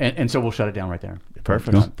 and so we'll shut it down right there.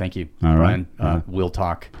 Perfect. Cool. Thank you, All Brian. right. We'll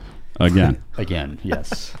talk Again. again.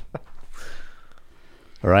 Yes.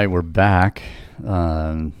 All right, we're back.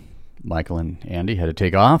 Michael and Andy had to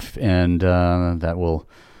take off, and that will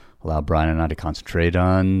allow Brian and I to concentrate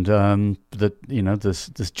on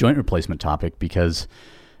this joint replacement topic because.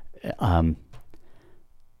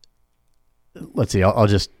 Let's see. I'll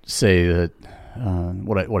just say that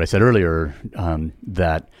what I said earlier,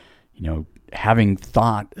 that having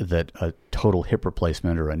thought that a total hip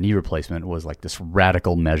replacement or a knee replacement was like this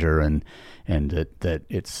radical measure and that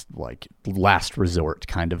it's like last resort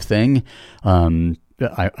kind of thing.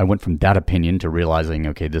 I went from that opinion to realizing,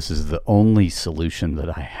 okay, this is the only solution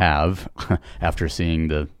that I have after seeing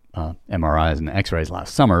the MRIs and the X-rays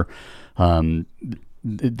last summer.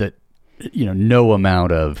 That no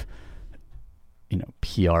amount of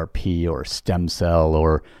PRP or stem cell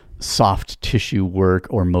or soft tissue work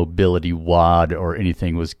or mobility WOD or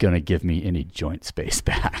anything was going to give me any joint space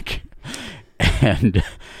back. And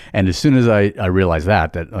as soon as I realized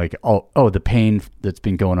that like, the pain that's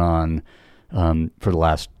been going on for the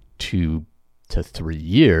last 2 to 3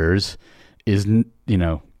 years is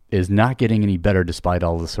not getting any better despite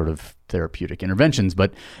all the sort of therapeutic interventions.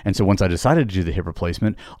 And so once I decided to do the hip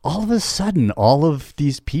replacement, all of a sudden, all of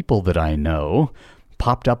these people that I know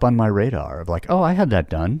popped up on my radar of like, oh, I had that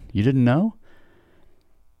done. You didn't know?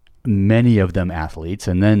 Many of them athletes.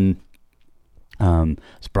 And then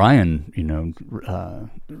as Brian,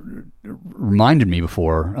 reminded me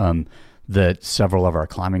before that several of our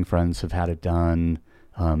climbing friends have had it done,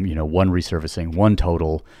 one resurfacing, one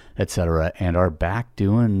total, et cetera, and are back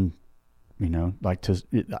doing,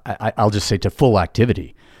 I'll just say to full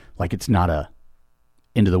activity. Like it's not a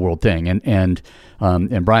end of the world thing. And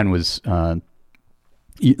Brian was,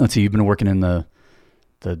 let's see, you've been working in the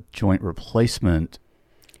joint replacement.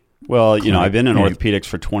 Well, I've been in orthopedics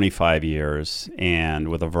for 25 years and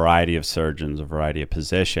with a variety of surgeons, a variety of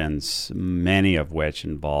positions, many of which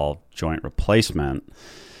involve joint replacement,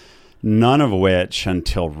 none of which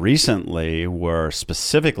until recently were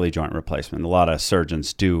specifically joint replacement. A lot of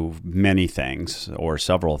surgeons do many things or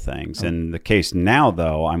several things. In the case now,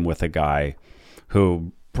 though, I'm with a guy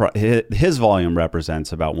who his volume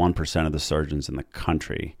represents about 1% of the surgeons in the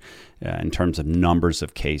country in terms of numbers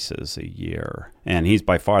of cases a year. And he's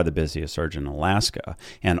by far the busiest surgeon in Alaska.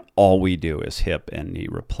 And all we do is hip and knee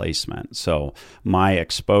replacement. So my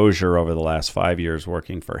exposure over the last 5 years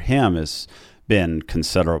working for him has been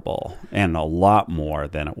considerable and a lot more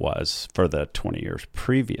than it was for the 20 years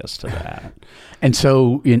previous to that. And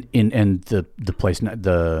so in the place,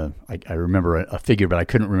 I remember a figure, but I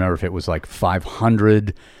couldn't remember if it was like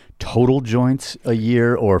 500 total joints a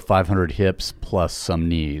year or 500 hips plus some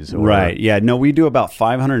knees. Right. Yeah. No, we do about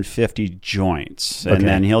 550 joints, and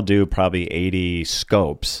then he'll do probably 80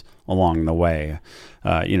 scopes along the way.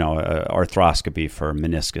 Arthroscopy for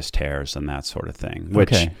meniscus tears and that sort of thing,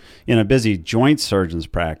 which in a busy joint surgeon's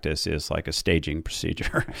practice is like a staging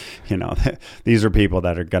procedure. These are people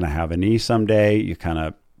that are going to have a knee someday. You kind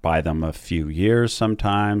of buy them a few years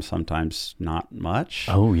sometimes not much.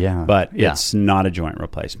 Oh, yeah. But it's not a joint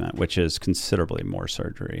replacement, which is considerably more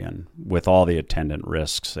surgery and with all the attendant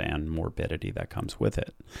risks and morbidity that comes with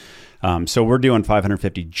it. So we're doing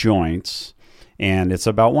 550 joints. And it's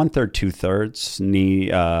about 1/3, 2/3 knee,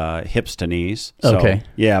 hips to knees. So, okay.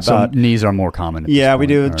 Yeah. So knees are more common. We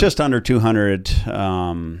do just under 200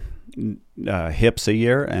 hips a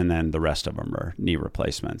year, and then the rest of them are knee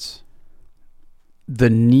replacements. the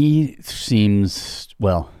knee seems,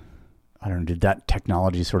 well, I don't know, did that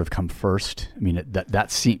technology sort of come first? I mean,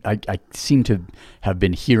 I seem to have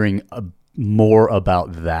been hearing more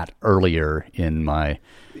about that earlier in my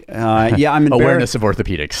I'm awareness of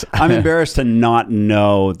orthopedics. I'm embarrassed to not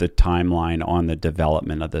know the timeline on the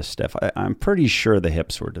development of this stuff. I'm pretty sure the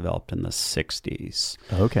hips were developed in the 60s.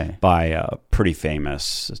 Okay. By a pretty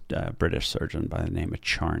famous British surgeon by the name of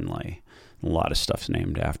Charnley. A lot of stuff's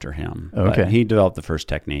named after him. Okay. But he developed the first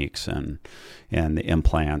techniques and the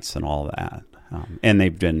implants and all that. And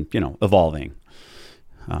they've been, evolving.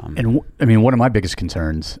 And I mean, one of my biggest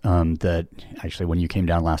concerns that actually when you came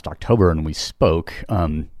down last October and we spoke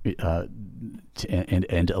and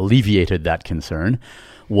alleviated that concern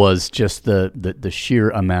was just the sheer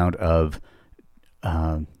amount of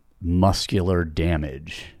muscular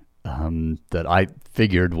damage that I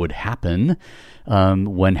figured would happen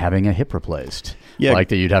when having a hip replaced. Yeah. Like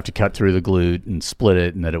that you'd have to cut through the glute and split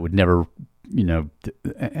it, and that it would never,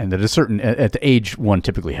 and that at the age one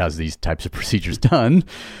typically has these types of procedures done,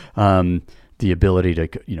 the ability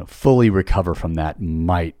to, fully recover from that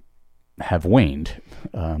might have waned.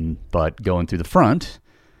 But going through the front,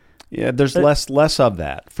 yeah, there's less of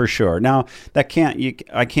that for sure. Now I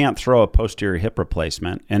can't throw a posterior hip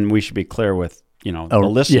replacement, and we should be clear with the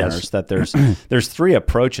listeners yes. that there's three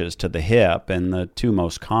approaches to the hip, and the two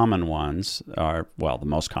most common ones are, well, the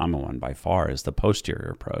most common one by far is the posterior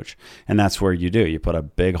approach, and that's where you put a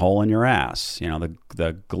big hole in your ass,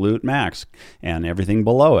 the glute max, and everything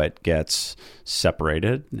below it gets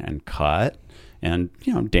separated and cut and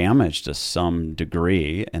damaged to some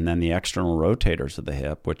degree, and then the external rotators of the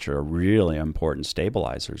hip, which are really important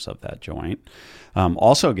stabilizers of that joint,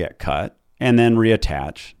 also get cut and then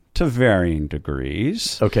reattach to varying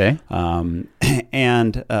degrees. Okay.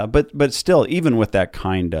 But still, even with that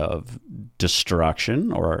kind of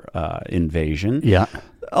destruction or invasion, yeah,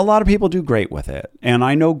 a lot of people do great with it. And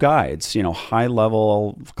I know guides, high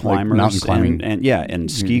level climbers, like mountain climbing,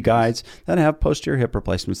 and ski guides that have posterior hip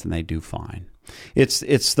replacements, and they do fine.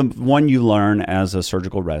 It's the one you learn as a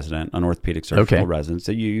surgical resident, an orthopedic surgical resident,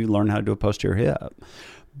 so you learn how to do a posterior hip.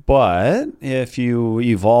 But if you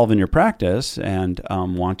evolve in your practice and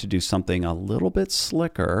want to do something a little bit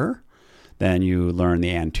slicker, then you learn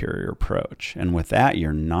the anterior approach. And with that,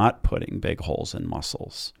 you're not putting big holes in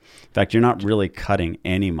muscles. In fact, you're not really cutting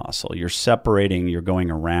any muscle. You're separating, you're going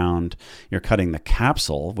around, you're cutting the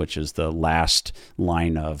capsule, which is the last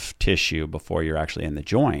line of tissue before you're actually in the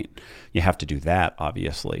joint. You have to do that,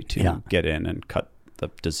 obviously, to get in and cut the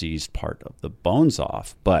diseased part of the bones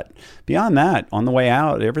off. But beyond that, on the way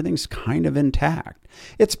out, everything's kind of intact.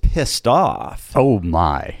 It's pissed off. Oh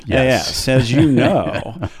my. Yes, as you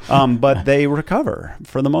know. But they recover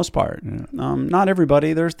for the most part. Not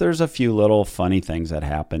everybody. There's a few little funny things that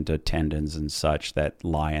happen to tendons and such that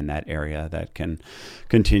lie in that area that can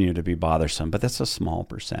continue to be bothersome, but that's a small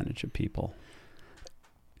percentage of people.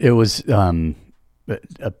 It was a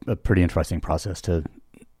pretty interesting process to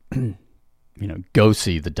go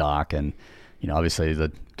see the doc. And, obviously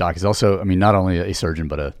the doc is also, not only a surgeon,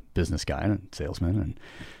 but a business guy and a salesman.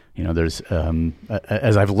 And, there's,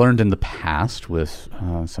 as I've learned in the past with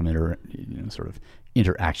some sort of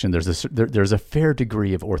interaction, there's a fair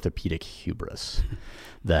degree of orthopedic hubris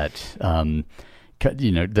that,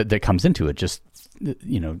 that comes into it, just,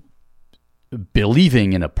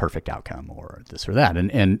 believing in a perfect outcome or this or that.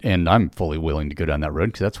 And I'm fully willing to go down that road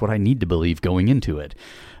because that's what I need to believe going into it.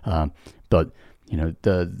 But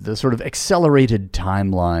the sort of accelerated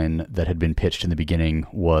timeline that had been pitched in the beginning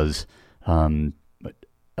was, I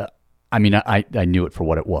knew it for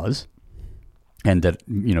what it was, and that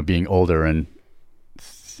being older and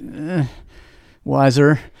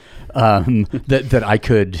wiser, that I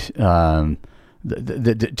could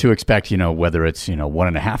to expect whether it's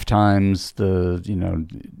 1.5 times the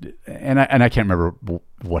and I can't remember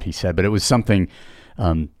what he said, but it was something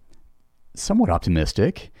somewhat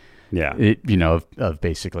optimistic. Yeah. Of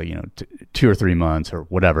basically, 2 or 3 months or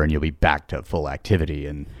whatever, and you'll be back to full activity.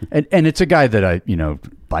 And it's a guy that I,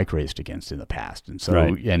 bike raced against in the past. And so,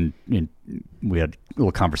 right. and we had a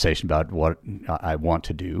little conversation about what I want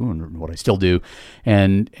to do and what I still do.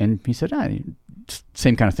 And he said,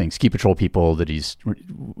 same kind of thing. Ski patrol people that he's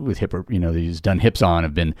with hip, that he's done hips on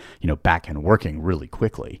have been, back and working really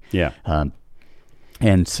quickly. Yeah.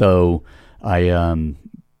 And so I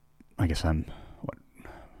guess I'm,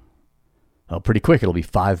 pretty quick. It'll be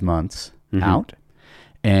 5 months out,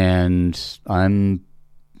 and I'm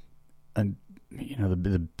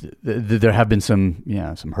there have been some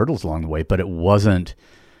hurdles along the way, but it wasn't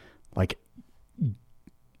like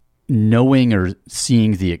knowing or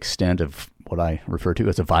seeing the extent of what I refer to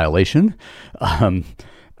as a violation, I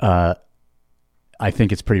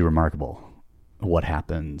think it's pretty remarkable what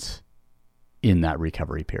happens in that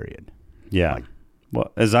recovery period. Yeah.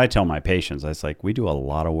 Well, as I tell my patients, it's like we do a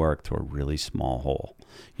lot of work through a really small hole.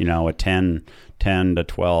 You know, a 10 to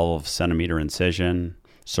 12 centimeter incision,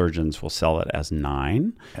 surgeons will sell it as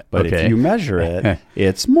 9, but if you measure it,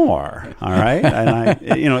 it's more. All right,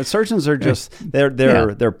 and surgeons are just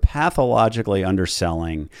they're pathologically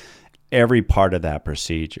underselling every part of that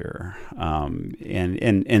procedure,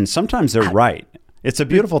 and sometimes they're right. It's a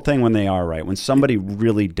beautiful thing when they are right. When somebody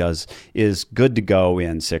really is good to go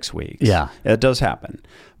in 6 weeks. Yeah, it does happen.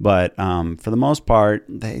 But for the most part,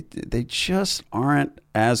 they just aren't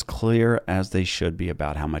as clear as they should be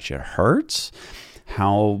about how much it hurts,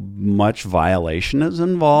 how much violation is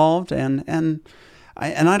involved, and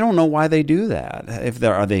I don't know why they do that.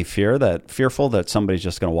 Are they fearful that somebody's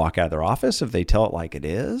just going to walk out of their office if they tell it like it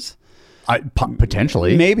is?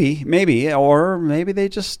 Potentially. Maybe, or maybe they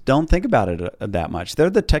just don't think about it that much. They're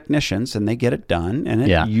the technicians and they get it done, and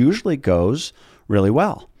it usually goes really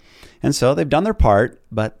well. And so they've done their part,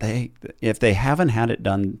 but if they haven't had it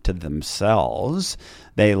done to themselves,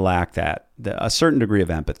 they lack a certain degree of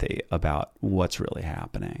empathy about what's really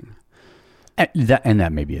happening. And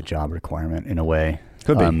that may be a job requirement in a way.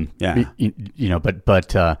 Could be,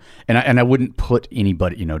 but I wouldn't put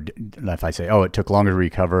anybody, if I say, oh, it took longer to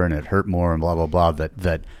recover and it hurt more and blah blah blah,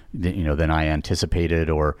 that than I anticipated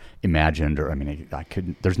or imagined, or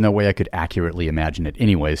there's no way I could accurately imagine it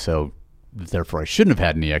anyway, so therefore I shouldn't have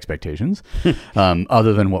had any expectations,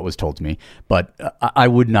 other than what was told to me. But I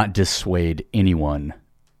would not dissuade anyone,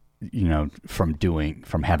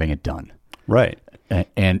 from having it done. Right.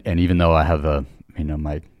 And even though I have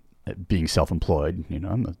my being self-employed,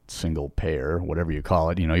 I'm a single payer, whatever you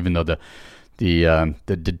call it, even though the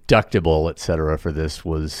deductible, et cetera, for this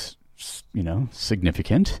was,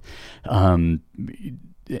 significant. So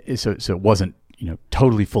it wasn't,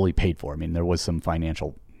 totally fully paid for. I mean, there was some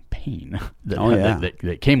financial pain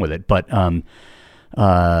that came with it, but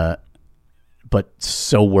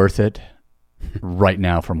so worth it right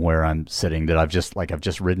now from where I'm sitting, that I've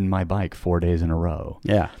just ridden my bike 4 days in a row.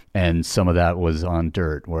 Yeah. And some of that was on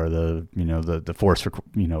dirt where the force,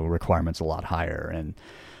 requirement's a lot higher.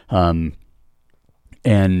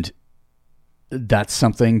 And that's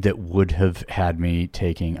something that would have had me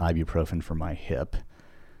taking ibuprofen for my hip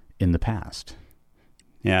in the past.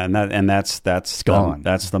 Yeah, and that's gone.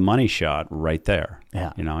 That's the money shot right there.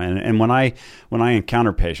 Yeah, and when I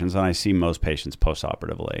encounter patients, and I see most patients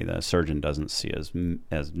postoperatively, the surgeon doesn't see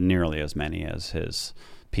as nearly as many as his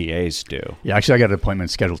PAs do. Yeah, actually, I got an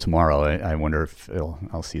appointment scheduled tomorrow. I wonder if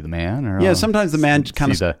I'll see the man, or sometimes the man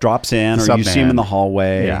kind of drops in, or you see him in the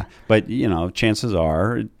hallway. Yeah, but chances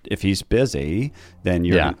are, if he's busy, then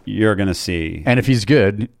you're going to see, and if he's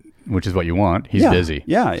good, which is what you want, he's busy.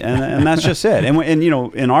 Yeah, and that's just it. And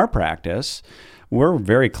in our practice, we're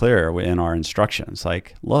very clear in our instructions.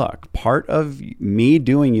 Like, look, part of me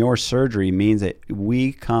doing your surgery means that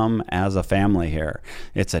we come as a family here.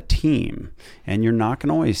 It's a team, and you're not going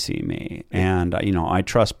to always see me. And I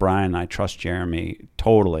trust Brian, I trust Jeremy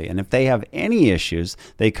totally. And if they have any issues,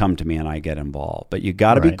 they come to me and I get involved. But you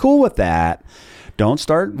got to be cool with that. Don't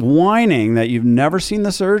start whining that you've never seen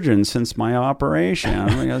the surgeon since my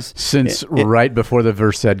operation. Since right before the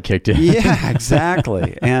Versed kicked in. Yeah,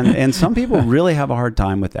 exactly. And some people really have a hard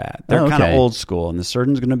time with that. They're kind of old school, and the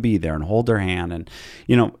surgeon's going to be there and hold their hand. And,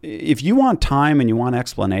 if you want time and you want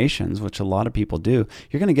explanations, which a lot of people do,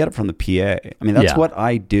 you're going to get it from the PA. I mean, that's what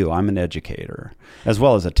I do. I'm an educator as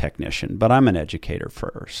well as a technician, but I'm an educator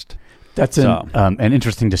first. That's an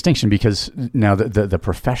interesting distinction, because now the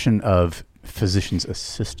profession of physician's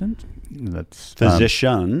assistant, that's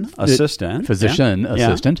physician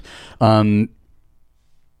assistant.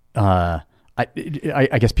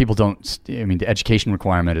 I guess people don't. I mean, the education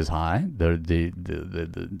requirement is high.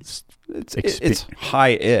 It's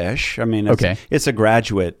high-ish. I mean, it's a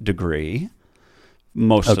graduate degree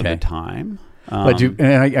most of the time. But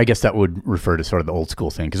I guess that would refer to sort of the old school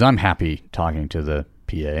thing, because I'm happy talking to the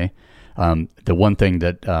PA. The one thing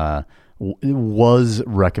that was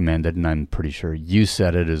recommended, and I'm pretty sure you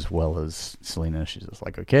said it as well as Selena, she's just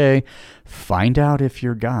like, okay, find out if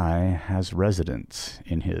your guy has residents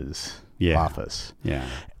in his office. Yeah.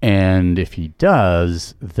 And if he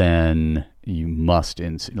does, then you must,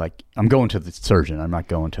 I'm going to the surgeon. I'm not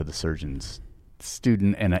going to the surgeon's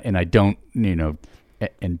student, and I don't,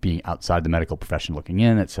 and being outside the medical profession looking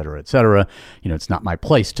in, et cetera, it's not my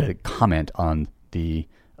place to comment on the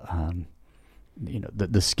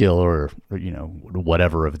skill or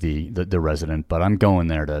whatever of the resident, but I'm going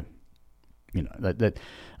there to you know, that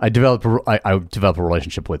I develop a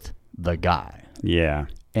relationship with the guy. Yeah.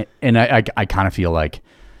 And I kind of feel like,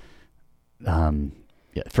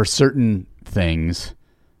 for certain things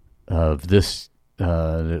of this,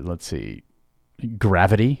 let's see,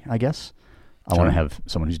 gravity, I guess, I want to have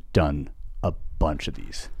someone who's done a bunch of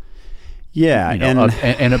these. Yeah. You know,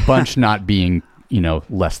 and a bunch not being, you know,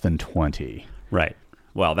 less than 20. Right.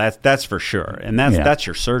 Well, that's for sure. And that's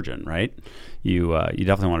your surgeon, right? You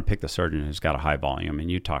definitely want to pick the surgeon who's got a high volume, and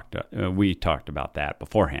we talked about that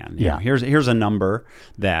beforehand. You know, here's a number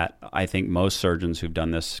that I think most surgeons who've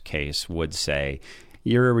done this case would say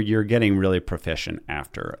you're getting really proficient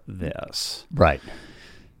after this. Right.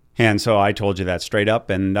 And so I told you that straight up,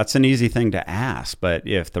 and that's an easy thing to ask. But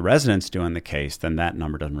if the resident's doing the case, then that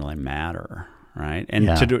number doesn't really matter. Right.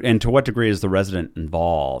 And to what degree is the resident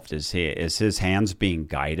involved? Is his hands being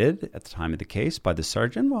guided at the time of the case by the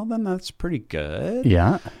surgeon? Well, then that's pretty good.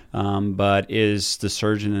 Yeah. But is the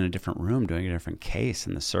surgeon in a different room doing a different case,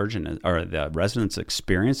 and the resident's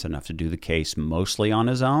experienced enough to do the case mostly on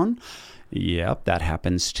his own? Yep, that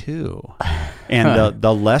happens too. And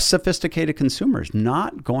the less sophisticated consumer is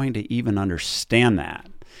not going to even understand that.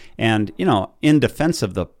 And, you know, in defense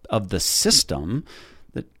of the system,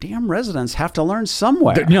 the damn residents have to learn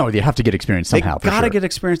somewhere. No, you have to get experience somehow. They got to get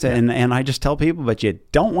experience, and I just tell people, but you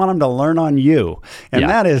don't want them to learn on you, and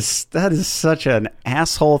that is such an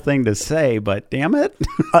asshole thing to say. But damn it,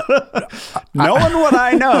 knowing what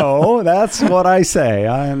I know, that's what I say.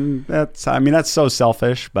 That's so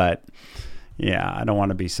selfish, but. Yeah, I don't want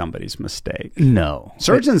to be somebody's mistake. No.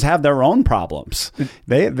 Surgeons have their own problems.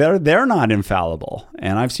 They're not infallible,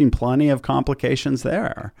 and I've seen plenty of complications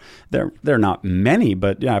there. They're not many,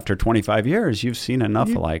 but after 25 years, you've seen enough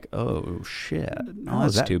like, oh shit,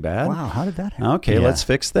 that's too bad. Wow, how did that happen? Okay, let's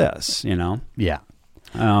fix this. You know. Yeah.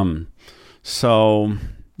 So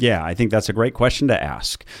yeah, I think that's a great question to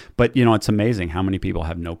ask. But you know, it's amazing how many people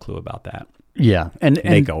have no clue about that. Yeah. And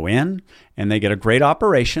they go in and they get a great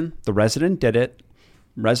operation. The resident did it.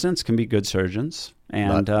 Residents can be good surgeons,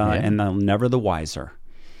 and they'll never the wiser.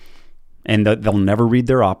 And they'll never read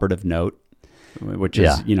their operative note, which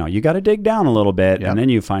is, you know, you got to dig down a little bit, and then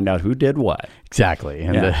you find out who did what. Exactly.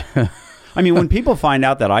 And I mean, when people find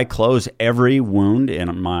out that I close every wound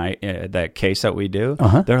in my that case that we do,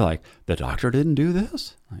 they're like, "The doctor didn't do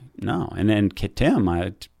this." Like, no, and then Tim,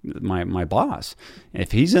 my boss,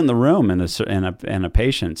 if he's in the room and a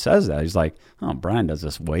patient says that, he's like, "Oh, Brian does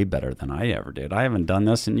this way better than I ever did. I haven't done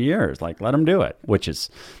this in years. Like, let him do it."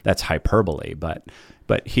 That's hyperbole, but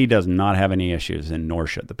he does not have any issues, and nor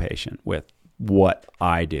should the patient with what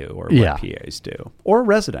I do or what PAs do or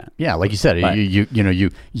resident. Yeah, like you said,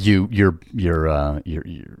 you're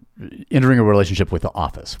entering a relationship with the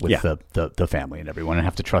office, with the family and everyone, and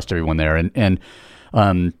have to trust everyone there. And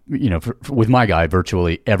you know, with my guy,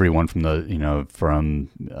 virtually everyone from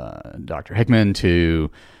Dr. Hickman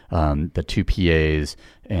to the two PAs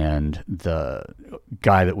and the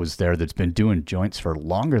guy that was there that's been doing joints for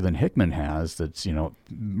longer than Hickman has, that's, you know,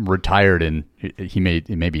 retired, and he may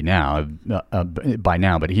be now by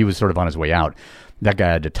now, but he was sort of on his way out. That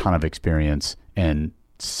guy had a ton of experience, and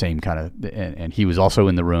same kind of, and he was also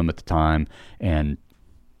in the room at the time. And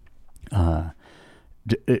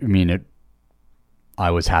I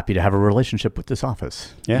was happy to have a relationship with this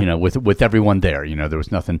office, you know, with everyone there. You know, there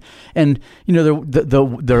was nothing, and you know,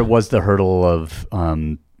 there was the hurdle of,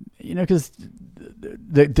 you know, because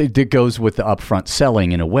that goes with the upfront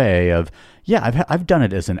selling in a way of, I've done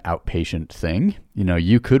it as an outpatient thing. You know,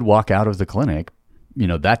 you could walk out of the clinic, you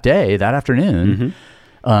know, that day, that afternoon,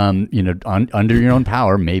 you know, under your own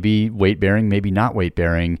power, maybe weight bearing, maybe not weight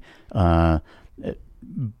bearing.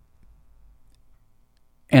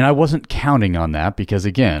 And I wasn't counting on that because,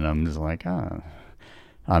 again, I'm just like, I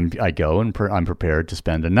go and I'm prepared to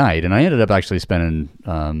spend a night, and I ended up actually spending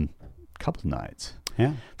a couple of nights.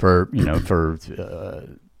 Yeah. For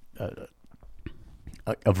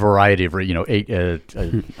a variety of, you know,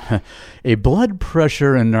 a blood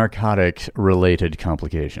pressure and narcotic related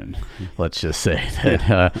complication. Let's just say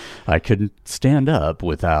that I couldn't stand up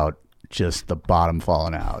without just the bottom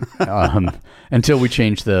falling out until we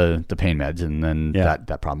changed the pain meds, and then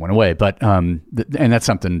that problem went away. But and that's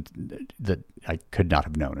something that I could not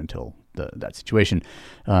have known until that situation.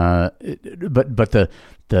 But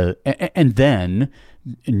and then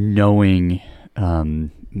knowing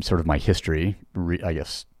sort of my history, I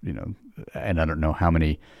guess, you know, and I don't know how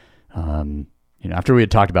many, you know, after we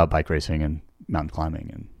had talked about bike racing and mountain climbing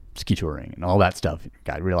and ski touring and all that stuff,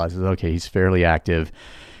 guy realizes, okay, he's fairly active.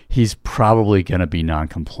 He's probably going to be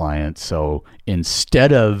non-compliant. So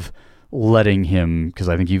instead of letting him, because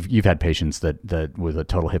I think you've had patients that with a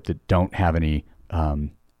total hip that don't have any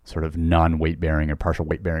sort of non-weight bearing or partial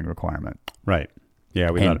weight bearing requirement. Right. Yeah,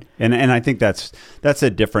 and I think that's a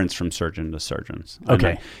difference from surgeon to surgeons.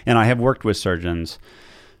 Okay. And I have worked with surgeons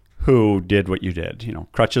who did what you did,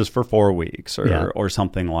 crutches for 4 weeks or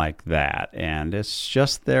something like that. And it's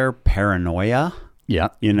just their paranoia. Yeah.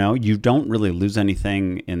 You don't really lose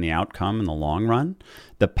anything in the outcome in the long run.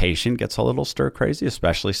 The patient gets a little stir crazy,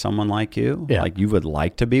 especially someone like you. Yeah. Like you would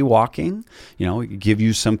like to be walking, give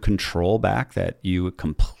you some control back that you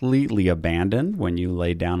completely abandoned when you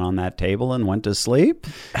laid down on that table and went to sleep.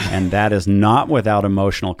 And that is not without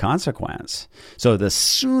emotional consequence. So the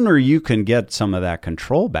sooner you can get some of that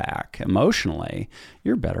control back emotionally,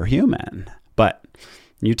 you're a better human. But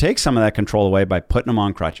you take some of that control away by putting them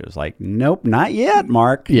on crutches. Like, nope, not yet,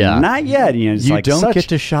 Mark. Yeah. Not yet. It's you like don't get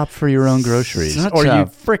to shop for your own groceries. Or you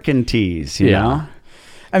frickin' tease, you know?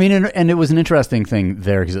 I mean, and it was an interesting thing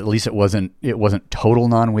there because at least it wasn't total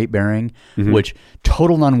non-weight bearing, which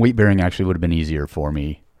total non-weight bearing actually would have been easier for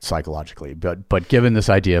me psychologically. But given this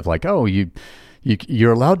idea of like, oh,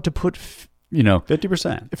 you're allowed to put,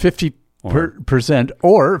 50%. 50%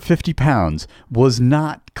 or 50 pounds was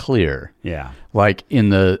not clear. Yeah. Like in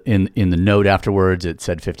the note afterwards, it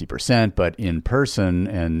said 50%, but in person,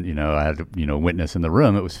 and I had witness in the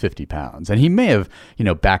room, it was 50 pounds, and he may have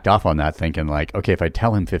backed off on that, thinking like, okay, if I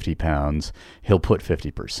tell him 50 pounds, he'll put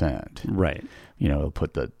 50%, right? He'll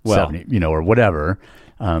put the 70, or whatever.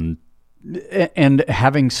 And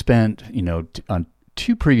having spent on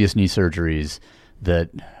 2 previous knee surgeries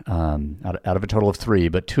that out of a total of 3,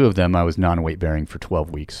 but 2 of them I was non-weight bearing for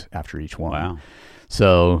 12 weeks after each one. Wow.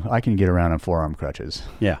 So I can get around on forearm crutches.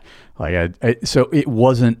 Yeah. Like so it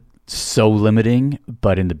wasn't so limiting,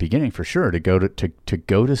 but in the beginning for sure to go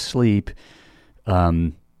to sleep,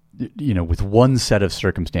 with one set of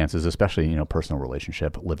circumstances, especially, personal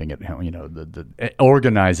relationship, living at home, the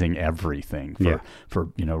organizing everything for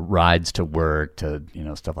rides to work, to,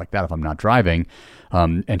 stuff like that if I'm not driving,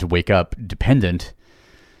 and to wake up dependent,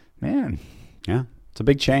 man. Yeah. It's a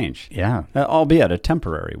big change. Yeah. Albeit a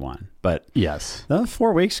temporary one, but yes, the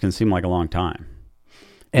 4 weeks can seem like a long time.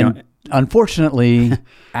 And unfortunately,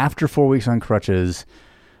 after 4 weeks on crutches,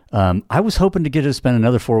 I was hoping to get to spend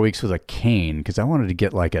another 4 weeks with a cane because I wanted to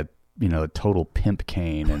get like a total pimp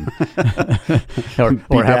cane and or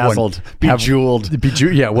have one bejeweled.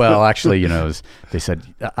 Yeah, well, actually, they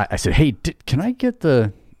said I said, hey, can I get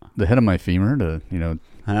the head of my femur to make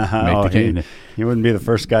the cane? You wouldn't be the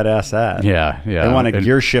first guy to ask that. Yeah. They want a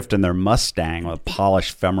gear shift in their Mustang with a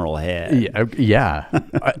polished femoral head. Yeah.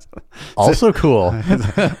 Also cool.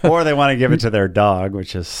 Or they want to give it to their dog,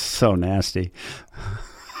 which is so nasty.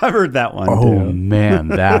 I've heard that one too. Oh man,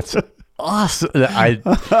 that's awesome. Yeah.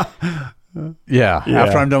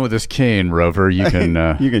 After I'm done with this cane, Rover, you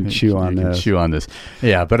can you can chew on this. Chew on this.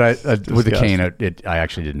 Yeah, but with the cane, I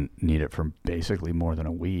actually didn't need it for basically more than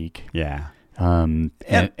a week. Yeah. And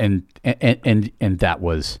that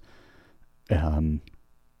was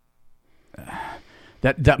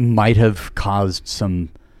that might have caused some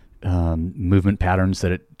movement patterns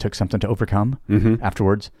that it took something to overcome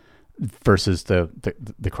afterwards versus the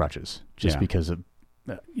crutches, just because of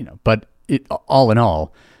but it all in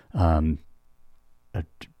all a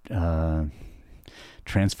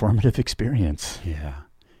transformative experience. Yeah.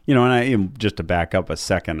 And just to back up a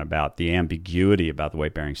second about the ambiguity about the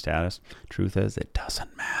weight-bearing status, truth is it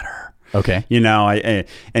doesn't matter. Okay.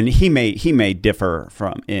 And he may differ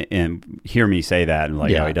from and hear me say that and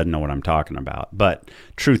he doesn't know what I'm talking about. But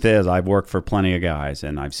truth is, I've worked for plenty of guys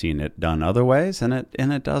and I've seen it done other ways, and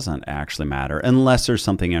it doesn't actually matter unless there's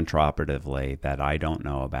something intraoperatively that I don't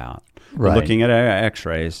know about. Right. Looking at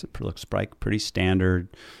X-rays, it looks pretty standard.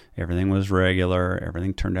 Everything was regular.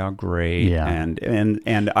 Everything turned out great. Yeah.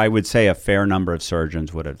 And I would say a fair number of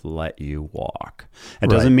surgeons would have let you walk. It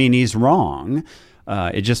doesn't mean he's wrong.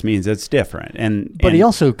 It just means it's different. But he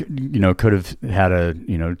also, could have had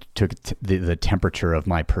took the temperature of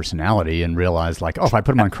my personality and realized like, if I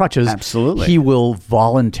put him on crutches, absolutely, he will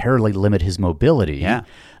voluntarily limit his mobility. Yeah.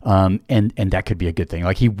 And that could be a good thing.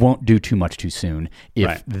 Like he won't do too much too soon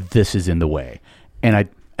if this is in the way. And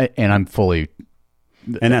I'm fully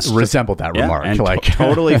resembled that remark. And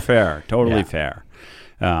totally fair. Totally fair.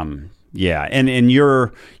 Yeah, and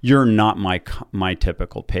you're not my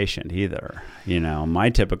typical patient either. My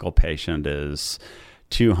typical patient is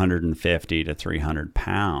 250 to 300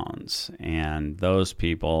 pounds, and those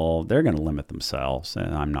people, they're going to limit themselves,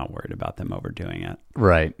 and I'm not worried about them overdoing it.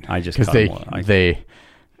 Right. I just because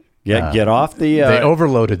Get off the. They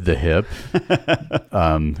overloaded the hip,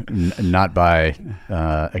 not by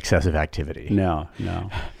excessive activity. No.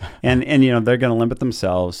 And they're going to limit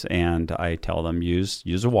themselves, and I tell them use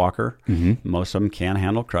a walker. Mm-hmm. Most of them can't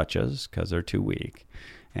handle crutches because they're too weak,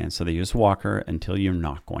 and so they use a walker until you're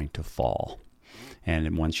not going to fall.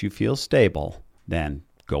 And once you feel stable, then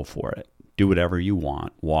go for it. Do whatever you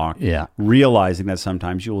want. Walk. Yeah. Realizing that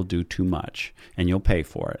sometimes you will do too much and you'll pay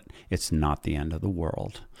for it. It's not the end of the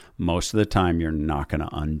world. Most of the time, you're not going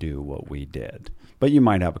to undo what we did. But you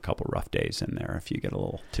might have a couple rough days in there if you get a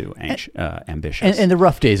little too ambitious. And the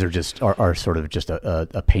rough days are sort of just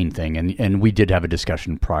a pain thing. And we did have a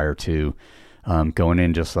discussion prior to going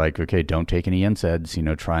in, just like, okay, don't take any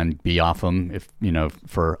NSAIDs. Try and be off them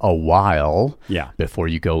for a while before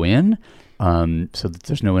you go in. So that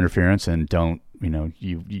there's no interference, and don't,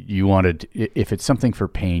 you wanted, if it's something for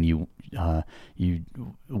pain, you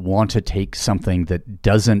want to take something that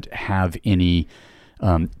doesn't have any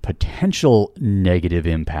potential negative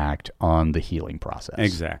impact on the healing process.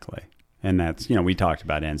 Exactly. And that's, we talked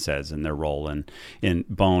about NSAIDs and their role in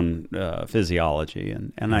bone physiology.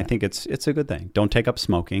 And I think it's a good thing. Don't take up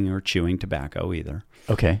smoking or chewing tobacco either.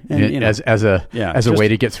 Okay. And, as a way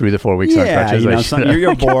to get through the 4 weeks on crutches.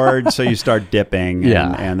 You're bored, so you start dipping,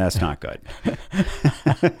 and that's not good.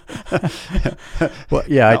 Well,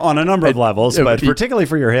 yeah. On a number of levels, but particularly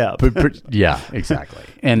for your hip. Yeah, exactly.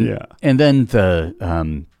 And then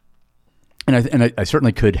I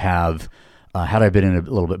certainly could have, had I been in a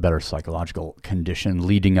little bit better psychological condition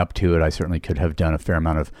leading up to it, I certainly could have done a fair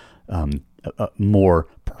amount of more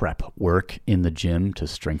prep work in the gym to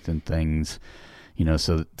strengthen things,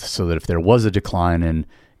 so that if there was a decline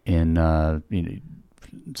in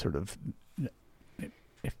sort of,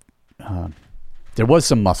 if there was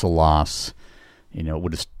some muscle loss, it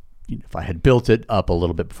would have, if I had built it up a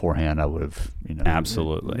little bit beforehand, I would have,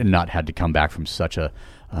 absolutely not had to come back from such a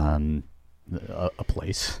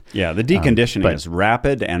place. Yeah, the deconditioning is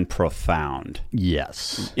rapid and profound.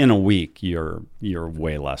 Yes. In a week, you're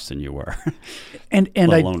way less than you were. and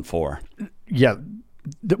let alone 4. Yeah.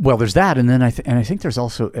 Well, there's that, and then I think there's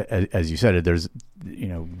also, as you said, there's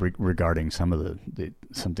regarding some of the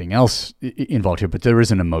something else involved here, but there is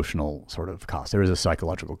an emotional sort of cost. There is a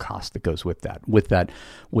psychological cost that goes with that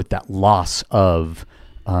loss of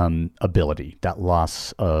ability, that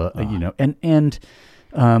loss, and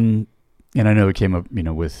I know it came up,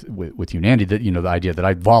 with you and Andy, that, the idea that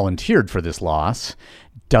I volunteered for this loss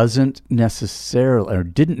didn't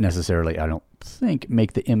necessarily, I don't think,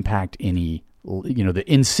 make the impact any, the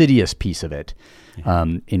insidious piece of it,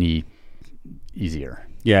 any easier.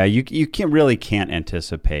 Yeah, you can't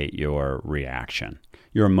anticipate your reaction,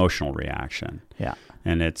 your emotional reaction. Yeah.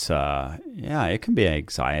 And it's, it can be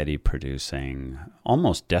anxiety producing,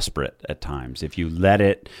 almost desperate at times if you let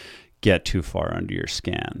it get too far under your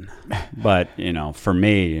skin. But, for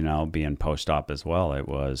me, being post-op as well, it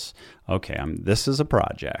was, okay, this is a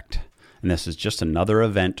project, and this is just another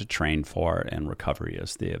event to train for, and recovery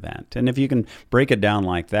is the event. And if you can break it down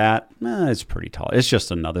like that, it's pretty tall. It's just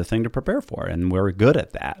another thing to prepare for, and we're good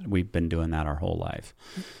at that. We've been doing that our whole life.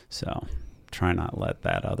 So try not let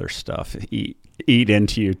that other stuff eat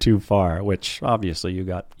into you too far, which obviously you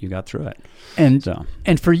got through it.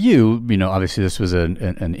 And for you, obviously this was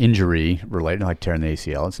an injury related, like tearing the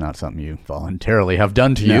ACL. It's not something you voluntarily have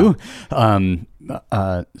done to you.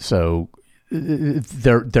 So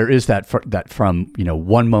there is that from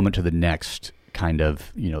one moment to the next kind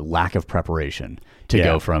of lack of preparation to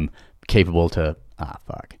go from capable to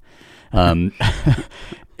fuck.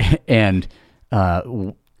 And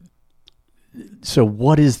so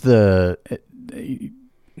what is the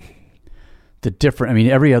different? I mean,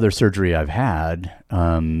 every other surgery I've had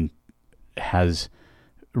has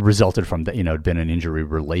resulted from that, been an injury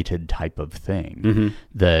related type of thing. Mm-hmm.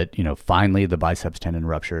 That, finally the biceps tendon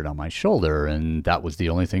ruptured on my shoulder, and that was the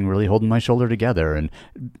only thing really holding my shoulder together. And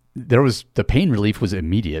the pain relief was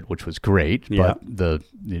immediate, which was great, but the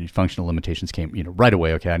functional limitations came, right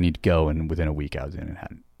away. Okay, I need to go. And within a week I was in and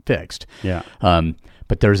had it fixed. Yeah.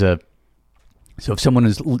 But so if someone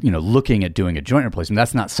is, looking at doing a joint replacement,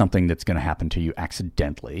 that's not something that's going to happen to you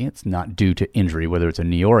accidentally. It's not due to injury, whether it's a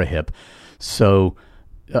knee or a hip. So,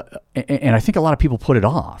 and I think a lot of people put it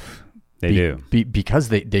off. They do. Because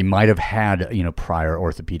they might have had, prior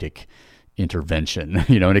orthopedic intervention,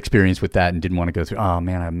 an experience with that, and didn't want to go through, oh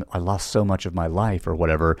man, I lost so much of my life or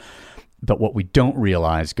whatever. But what we don't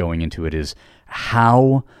realize going into it is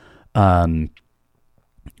how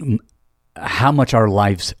much our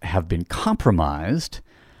lives have been compromised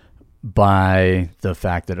by the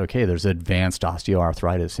fact that, okay, there's advanced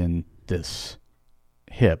osteoarthritis in this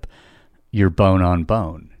hip. You're bone on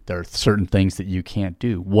bone. There are certain things that you can't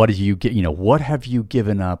do. What do you get? What have you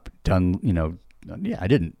given up? Done? I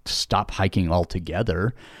didn't stop hiking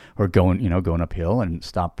altogether, or going uphill and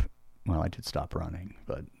stop. Well, I did stop running,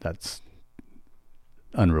 but that's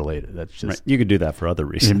unrelated. That's just right. You could do that for other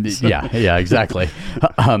reasons. yeah, exactly.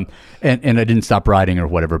 And I didn't stop riding or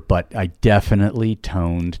whatever, but I definitely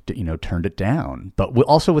turned it down, but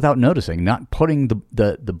also without noticing, not putting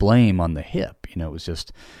the blame on the hip. It was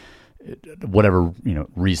just whatever,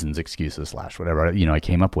 reasons, excuses / whatever, I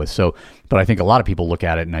came up with. So, but I think a lot of people look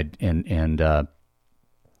at it and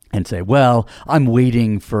say, well, I'm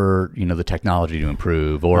waiting for, the technology to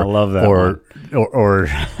improve, or I love that or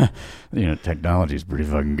technology is pretty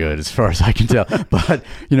fucking good as far as I can tell. But,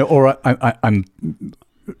 or I'm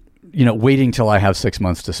waiting till I have 6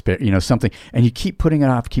 months to spare, something, and you keep putting it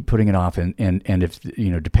off. And if,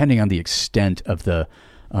 depending on the extent of the,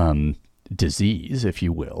 disease, if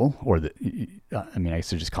you will, or I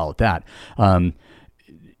should just call it that,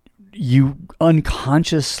 you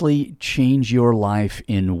unconsciously change your life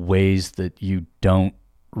in ways that you don't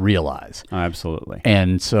realize. Absolutely.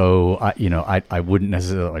 And so, I wouldn't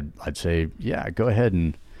necessarily, I'd say, yeah, go ahead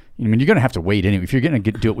and, you're going to have to wait anyway. If you're going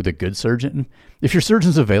to do it with a good surgeon, if your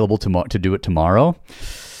surgeon's available to do it tomorrow,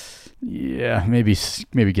 yeah, maybe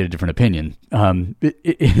get a different opinion.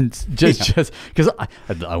 It's just because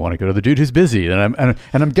I want to go to the dude who's busy, and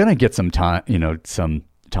I'm going to get some time, some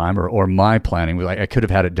time, or my planning. I could have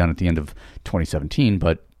had it done at the end of 2017,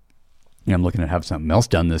 but I'm looking to have something else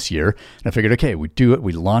done this year. And I figured, okay, we do it,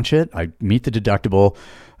 we launch it, I meet the deductible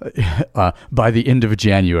by the end of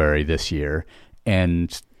January this year,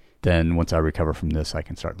 and then once I recover from this, I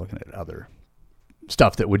can start looking at other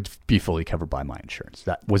stuff that would be fully covered by my insurance.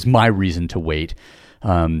 That was my reason to wait.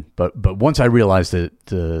 But once I realized that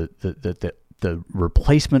the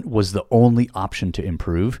replacement was the only option to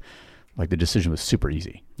improve, the decision was super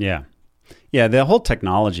easy. Yeah. Yeah, the whole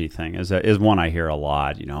technology thing is one I hear a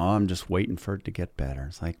lot. I'm just waiting for it to get better.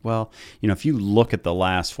 It's like, well, if you look at the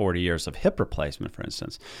last 40 years of hip replacement, for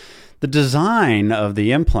instance, the design of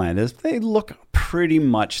the implant they look pretty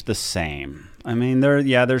much the same.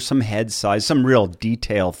 There's some head size, some real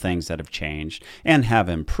detail things that have changed and have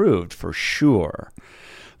improved for sure.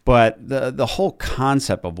 But the whole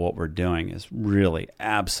concept of what we're doing is really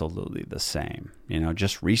absolutely the same.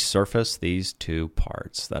 Just resurface these two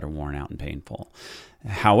parts that are worn out and painful.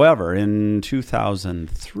 However, in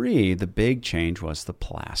 2003, the big change was the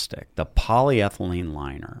plastic, the polyethylene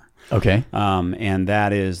liner. Okay. And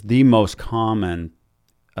that is the most common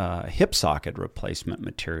hip socket replacement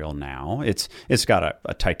material now. It's got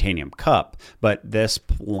a titanium cup, but this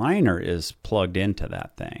liner is plugged into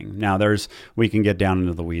that thing. Now we can get down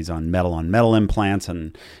into the weeds on metal implants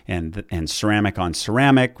and ceramic on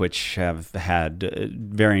ceramic, which have had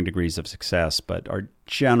varying degrees of success, but are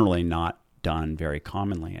generally not done very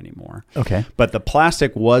commonly anymore. Okay. But the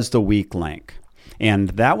plastic was the weak link. And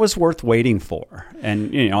that was worth waiting for.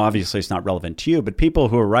 And, obviously it's not relevant to you, but people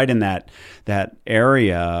who are right in that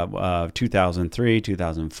area of 2003,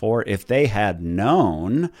 2004, if they had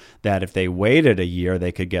known that if they waited a year,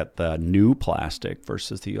 they could get the new plastic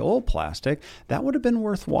versus the old plastic, that would have been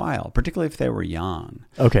worthwhile, particularly if they were young.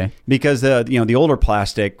 Okay. Because the older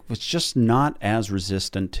plastic was just not as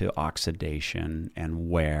resistant to oxidation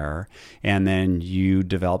and wear. And then you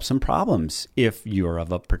develop some problems if you're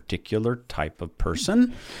of a particular type of person,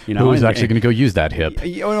 who's actually going to go use that hip.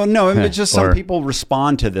 No, it's just some people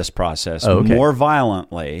respond to this process more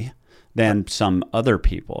violently than some other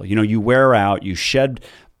people. You wear out, you shed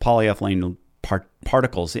polyethylene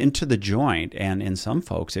particles into the joint, and in some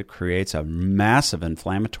folks it creates a massive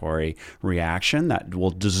inflammatory reaction that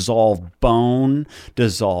will dissolve bone,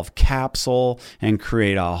 dissolve capsule, and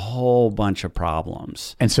create a whole bunch of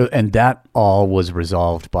problems. And that all was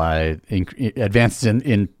resolved by advances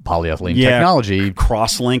in polyethylene technology,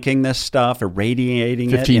 cross-linking this stuff,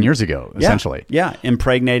 irradiating 15 years ago, essentially. Yeah,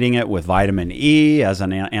 impregnating it with vitamin E as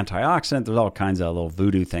an antioxidant. There's all kinds of little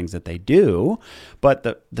voodoo things that they do, but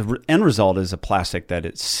the end result is a plastic that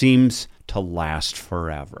it seems to last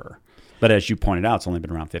forever. But as you pointed out, it's only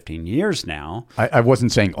been around 15 years now. I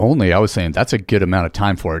wasn't saying only. I was saying that's a good amount of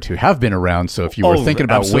time for it to have been around. So if you were thinking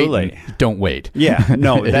about waiting, don't wait. Yeah,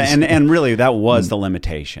 no. and really, that was the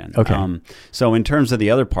limitation. Okay. So in terms of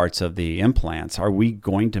the other parts of the implants, are we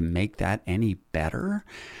going to make that any better?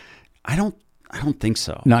 I don't think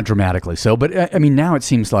so. Not dramatically so. But now it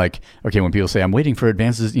seems like, okay, when people say, I'm waiting for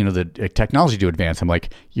advances, the technology to advance, I'm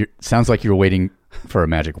like, sounds like you're waiting for a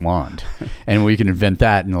magic wand. And we can invent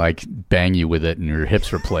that and bang you with it and your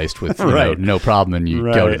hips replaced with no problem. And you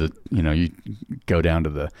go to the, you go down to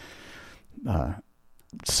the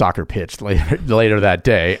soccer pitch later that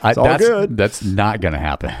day. all good. That's not going to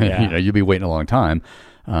happen. Yeah. You'll be waiting a long time.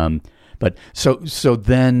 But so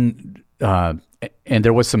then, and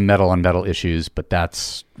there was some metal on metal issues, but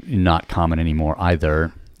that's not common anymore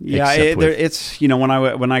either. Yeah, except with- it's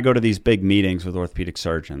when I go to these big meetings with orthopedic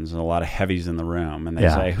surgeons and a lot of heavies in the room, and they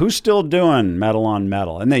say, "Who's still doing metal on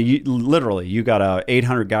metal?" And literally you got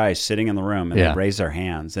 800 guys sitting in the room, and they raise their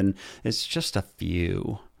hands, and it's just a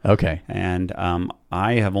few. Okay, and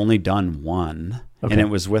I have only done one, and it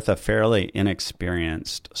was with a fairly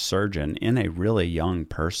inexperienced surgeon in a really young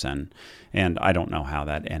person, and I don't know how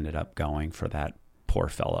that ended up going for that poor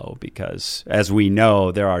fellow, because as we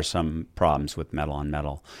know, there are some problems with metal on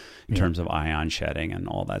metal in terms of ion shedding and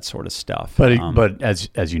all that sort of stuff. But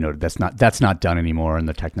as you noted, that's not done anymore, and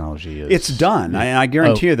the technology is. It's done. I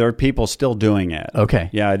guarantee you, there are people still doing it. Okay.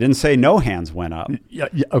 Yeah, I didn't say no hands went up. Yeah.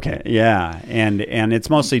 Okay. Yeah, and it's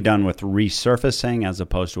mostly done with resurfacing as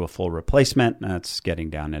opposed to a full replacement. That's getting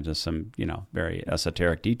down into some very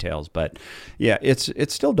esoteric details, but yeah, it's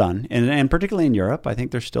still done, and particularly in Europe, I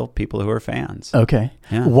think there's still people who are fans. Okay.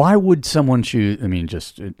 Yeah. Why would someone choose? I mean,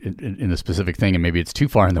 just in the specific thing, and maybe it's too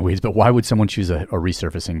far in the weeds, but why would someone choose a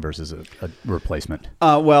resurfacing versus a replacement?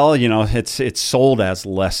 Well, it's sold as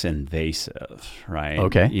less invasive, right?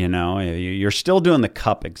 Okay. You're still doing the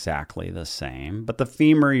cup exactly the same, but the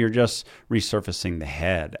femur, you're just resurfacing the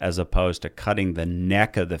head as opposed to cutting the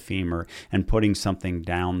neck of the femur and putting something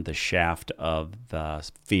down the shaft of the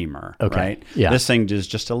femur, right? Yeah. This thing is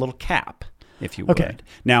just a little cap, if you would. Okay.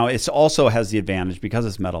 Now, it also has the advantage, because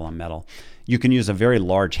it's metal on metal, you can use a very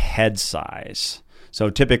large head size. So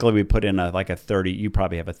typically we put in a 30, you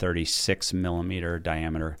probably have a 36 millimeter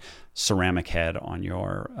diameter ceramic head on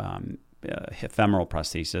your femoral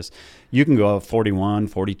prosthesis. You can go 41,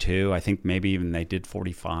 42. I think maybe even they did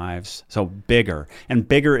 45s. So bigger. And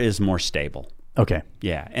bigger is more stable. Okay.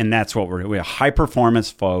 Yeah. And that's what we're high performance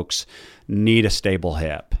folks need a stable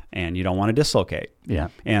hip, and you don't want to dislocate. Yeah.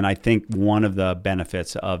 And I think one of the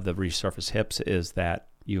benefits of the resurfaced hips is that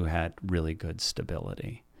you had really good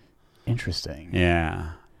stability. Interesting.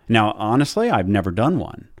 Yeah. Now, honestly, I've never done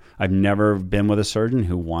one. I've never been with a surgeon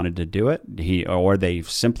who wanted to do it, or they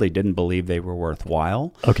simply didn't believe they were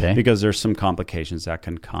worthwhile. Okay. Because there's some complications that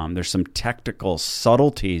can come. There's some technical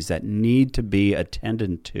subtleties that need to be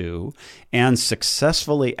attended to and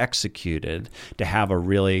successfully executed to have a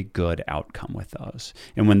really good outcome with those.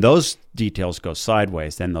 And when those details go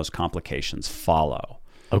sideways, then those complications follow.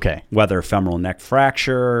 Okay. Whether femoral neck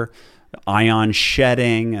fracture, ion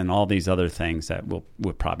shedding, and all these other things that we'll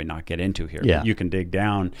probably not get into here. Yeah. But you can dig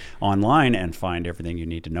down online and find everything you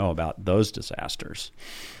need to know about those disasters.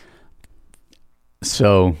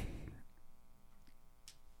 So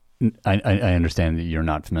I understand that you're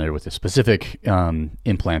not familiar with the specific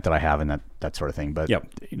implant that I have and that sort of thing, but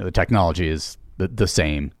the technology is the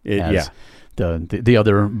same as the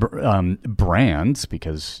other brands,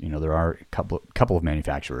 because there are a couple of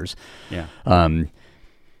manufacturers. Yeah.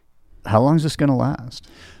 How long is this going to last?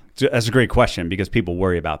 That's a great question, because people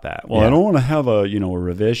worry about that. Well, I don't want to have a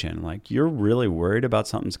revision. Like, you're really worried about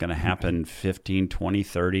something's going to happen 15, 20,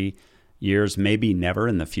 30 years, maybe never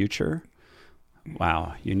in the future?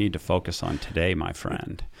 Wow, you need to focus on today, my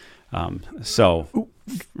friend. So,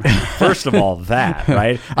 first of all, that,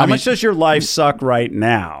 right? How much does your life suck right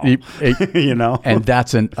now? And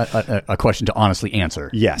that's a question to honestly answer.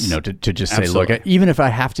 Yes. To just say, Absolutely. look, even if I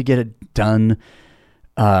have to get it done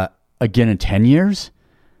again in 10 years,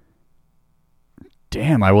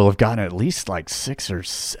 damn, I will have gotten at least like 6 or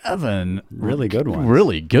 7 really good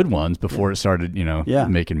ones before it started,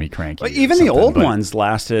 making me cranky. Well, even the old ones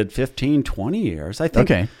lasted 15, 20 years. I think.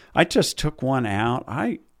 Okay. I just took one out.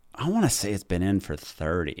 I want to say it's been in for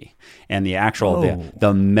 30, and the actual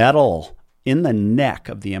the metal in the neck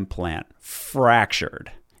of the implant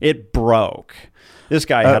fractured. It broke. This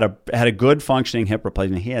guy had a good functioning hip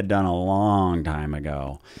replacement he had done a long time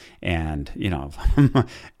ago. And,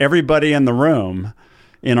 everybody in the room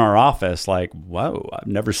in our office, like, whoa, I've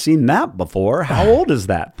never seen that before. How old is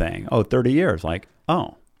that thing? 30 years. Like,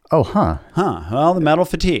 oh, huh. Well, the metal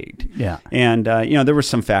fatigued. Yeah. And, there were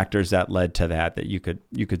some factors that led to that you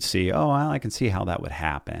could see, I can see how that would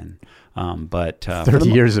happen. But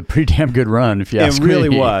 30 years is a pretty damn good run, if you ask me. It really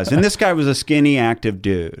was. And this guy was a skinny, active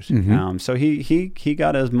dude. Mm-hmm. So he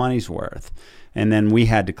got his money's worth. And then we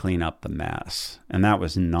had to clean up the mess. And that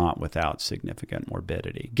was not without significant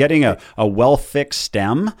morbidity. Getting a well-fixed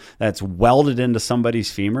stem that's welded into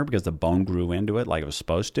somebody's femur because the bone grew into it like it was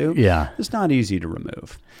supposed to, it's not easy to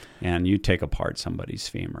remove. And you take apart somebody's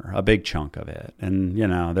femur, a big chunk of it. And,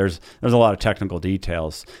 there's a lot of technical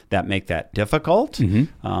details that make that difficult.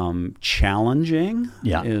 Challenging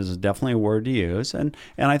is definitely a word to use. And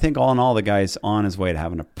I think all in all, the guy's on his way to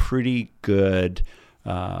having a pretty good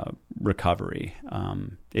recovery.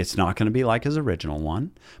 It's not going to be like his original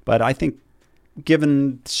one, but I think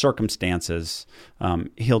given circumstances,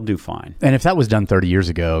 he'll do fine. And if that was done 30 years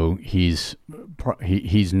ago, he's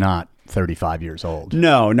not 35 years old.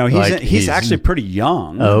 No, he's actually pretty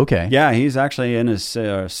young. Oh, okay. Yeah, he's actually in his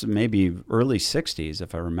maybe early 60s,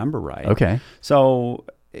 if I remember right. Okay. So,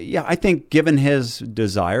 yeah, I think given his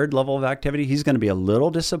desired level of activity, he's going to be a little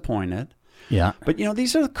disappointed. Yeah. But,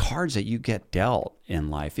 these are the cards that you get dealt in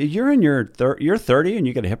life. If you're in you're 30 and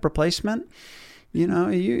you get a hip replacement,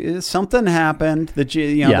 something happened that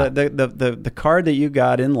the card that you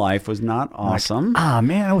got in life was not awesome.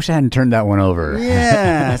 Man, I wish I hadn't turned that one over.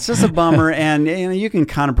 Yeah, it's just a bummer. And you can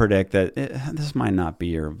kind of predict that this might not be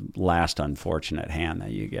your last unfortunate hand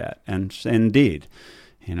that you get. And indeed,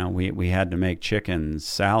 we had to make chicken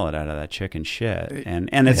salad out of that chicken shit, and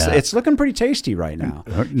it's looking pretty tasty right now.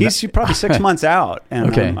 He's probably 6 months out,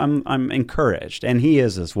 and okay. I'm encouraged, and he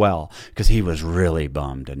is as well, because he was really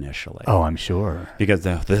bummed initially. Oh, I'm sure, because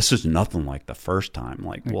this is nothing like the first time.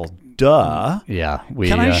 Like, well, duh. Yeah.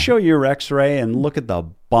 Can I show you your X-ray and look at the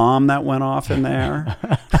bomb that went off in there?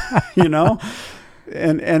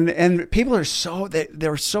 And people are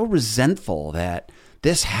they're so resentful that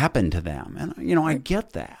this happened to them. And, I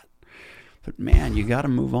get that. But, man, you got to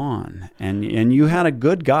move on. And you had a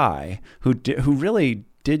good guy who really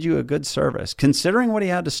did you a good service, considering what he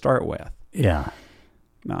had to start with. Yeah.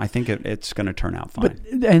 I think it's going to turn out fine.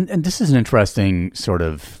 But, and this is an interesting sort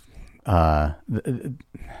of, and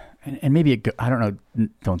maybe I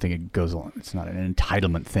don't think it goes along. It's not an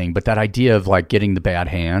entitlement thing, but that idea of like getting the bad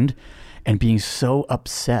hand and being so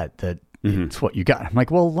upset that it's what you got. I'm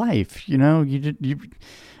like, well, life, and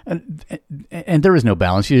there is no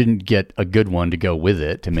balance. You didn't get a good one to go with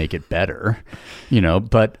it to make it better,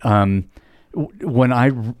 But when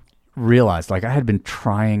I realized, like, I had been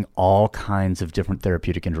trying all kinds of different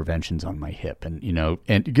therapeutic interventions on my hip, and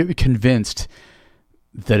and convinced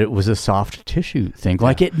that it was a soft tissue thing.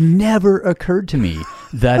 Like, it never occurred to me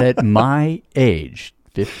that at my age,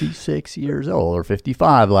 56 years old or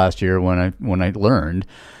 55 last year, when I learned.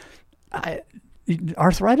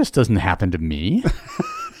 Arthritis doesn't happen to me.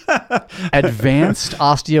 Advanced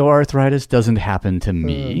osteoarthritis doesn't happen to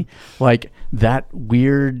me. Like that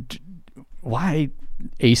weird, why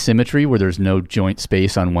asymmetry where there's no joint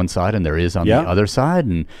space on one side and there is on the other side,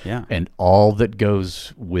 and all that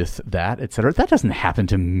goes with that, et cetera. That doesn't happen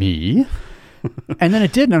to me. And then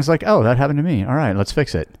it did, and I was like, "Oh, that happened to me. All right, let's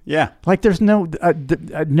fix it." Yeah, like there's no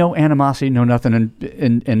animosity, no nothing,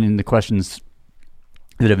 and in the questions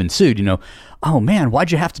that have ensued, oh man,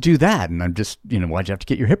 why'd you have to do that? And I'm just, why'd you have to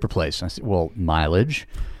get your hip replaced? And I said, well, mileage.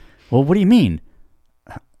 Well, what do you mean?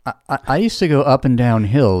 I used to go up and down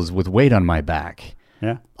hills with weight on my back,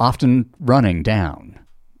 often running down.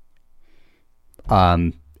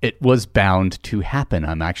 It was bound to happen.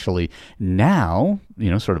 I'm actually now,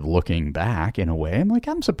 sort of looking back in a way, I'm like,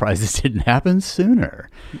 I'm surprised this didn't happen sooner.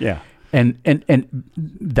 Yeah. And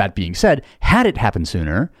that being said, had it happened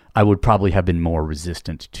sooner, I would probably have been more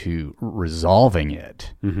resistant to resolving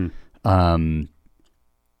it, at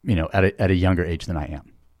a younger age than I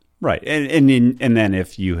am. Right. And then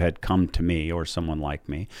if you had come to me or someone like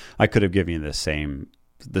me, I could have given you the same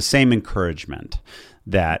encouragement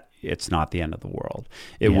that it's not the end of the world.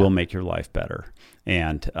 It will make your life better.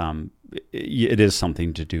 And it is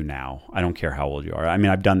something to do now. I don't care how old you are. I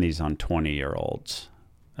mean, I've done these on 20-year-olds.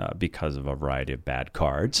 Because of a variety of bad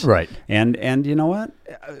cards. Right. And you know what?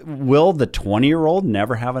 Will the 20-year-old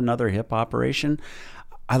never have another hip operation?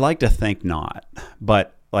 I like to think not.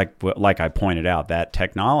 But like I pointed out, that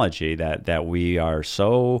technology that we are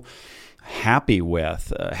so happy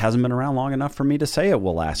with hasn't been around long enough for me to say it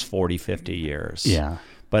will last 40, 50 years. Yeah.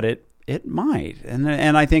 But it might.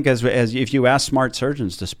 And I think as if you ask smart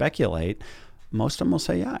surgeons to speculate, most of them will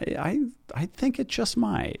say, yeah, I think it just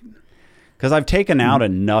might. Because I've taken out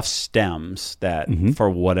enough stems that, for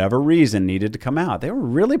whatever reason, needed to come out. They were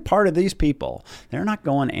really part of these people. They're not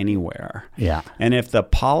going anywhere. Yeah. And if the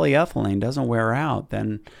polyethylene doesn't wear out,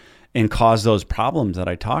 then and cause those problems that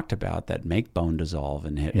I talked about that make bone dissolve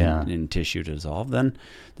and tissue dissolve, then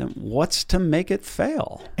what's to make it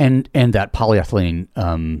fail? And that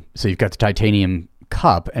polyethylene. So you've got the titanium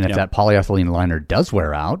cup, and if that polyethylene liner does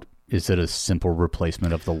wear out, is it a simple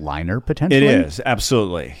replacement of the liner potentially? It is,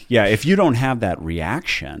 absolutely. Yeah, if you don't have that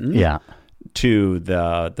reaction to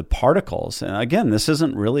the particles, and again, this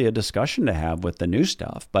isn't really a discussion to have with the new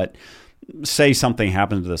stuff, but say something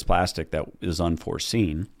happens to this plastic that is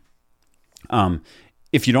unforeseen.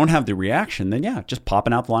 If you don't have the reaction, then just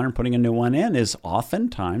popping out the liner and putting a new one in is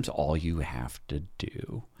oftentimes all you have to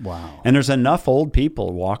do. Wow. And there's enough old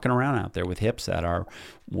people walking around out there with hips that are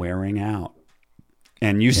wearing out.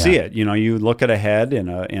 And you see it. You know, you look at a head in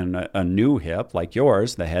a new hip like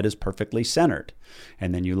yours, the head is perfectly centered.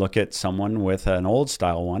 And then you look at someone with an old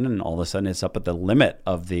style one, and all of a sudden it's up at the limit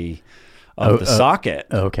of the socket.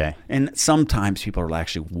 Okay. And sometimes people are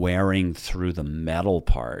actually wearing through the metal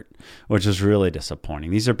part, which is really disappointing.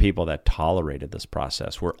 These are people that tolerated this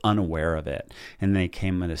process, were unaware of it, and they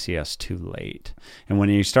came in to see us too late. And when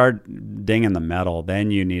you start dinging the metal, then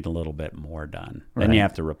you need a little bit more done. Then Right. you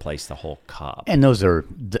have to replace the whole cup. And those are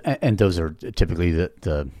typically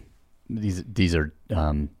these are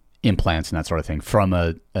implants and that sort of thing from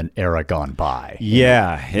an era gone by.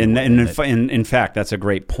 Yeah, and in fact, that's a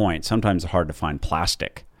great point. Sometimes it's hard to find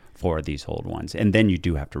plastic for these old ones, and then you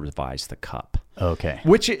do have to revise the cup. Okay.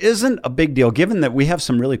 Which isn't a big deal, given that we have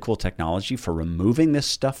some really cool technology for removing this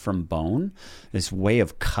stuff from bone, this way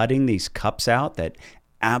of cutting these cups out that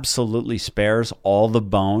absolutely spares all the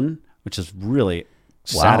bone, which is really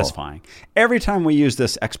satisfying. Every time we use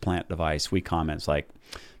this explant device, we comment, it's like,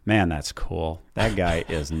 man, that's cool. That guy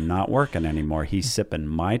is not working anymore. He's sipping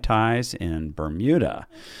Mai Tais in Bermuda.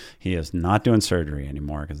 He is not doing surgery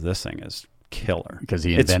anymore because this thing is killer. Because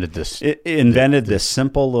he invented this. This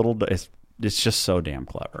simple little. It's just so damn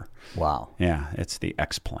clever. Wow. Yeah, it's the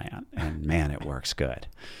explant, and man, it works good.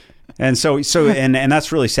 And so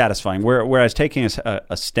that's really satisfying. Whereas taking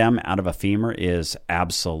a stem out of a femur is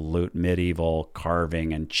absolute medieval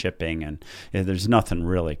carving and chipping, and there's nothing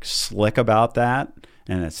really slick about that.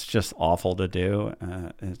 And it's just awful to do.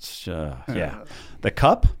 The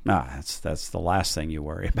cup, that's the last thing you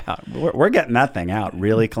worry about. We're getting that thing out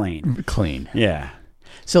really clean. Clean. Yeah.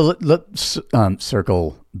 So let's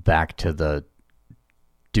circle back to the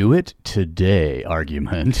do it today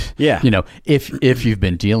argument. Yeah. You know, if you've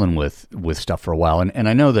been dealing with stuff for a while, and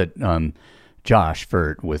I know that Josh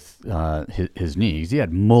Furt with his knees, he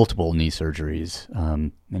had multiple knee surgeries.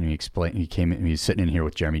 And he's sitting in here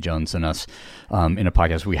with Jeremy Jones and us in a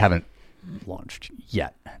podcast we haven't launched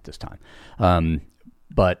yet at this time.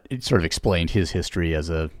 But it sort of explained his history as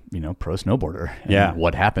a, pro snowboarder and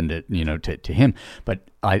what happened to him. But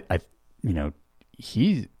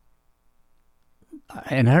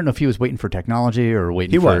and I don't know if he was waiting for technology or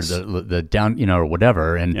waiting for the down, or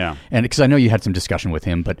whatever. And because I know you had some discussion with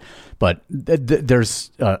him, but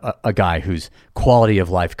there's a guy whose quality of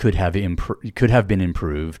life could have been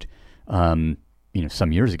improved, some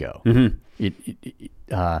years ago.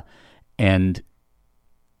 Mm-hmm.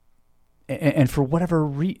 And for whatever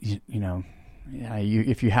reason,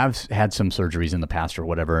 if you have had some surgeries in the past or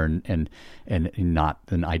whatever, and not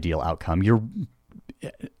an ideal outcome, you're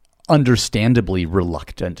understandably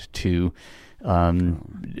reluctant to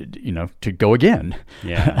go again.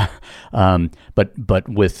 Yeah. But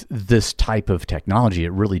with this type of technology,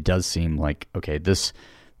 it really does seem like, okay,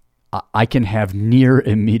 I can have near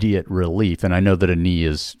immediate relief, and I know that a knee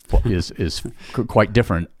is quite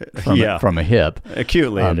different from a hip.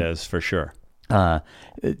 Acutely, it is for sure. So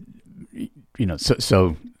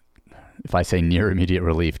if I say near immediate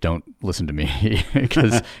relief, don't listen to me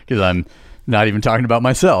because I'm not even talking about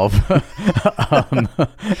myself.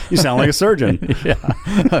 You sound like a surgeon. Yeah.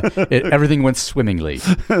 Everything went swimmingly.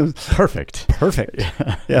 Perfect.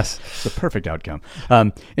 Yes. It's a perfect outcome.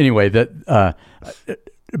 Anyway,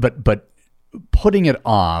 but putting it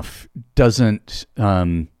off doesn't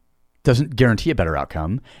guarantee a better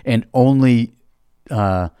outcome, and only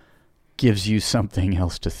gives you something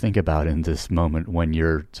else to think about in this moment when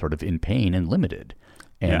you're sort of in pain and limited.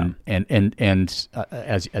 And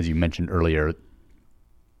as you mentioned earlier,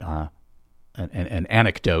 an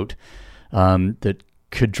anecdote that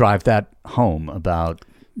could drive that home about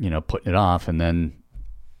putting it off and then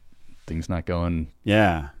things not going.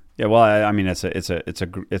 Yeah. Well, I mean,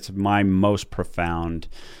 it's my most profound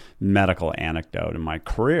medical anecdote in my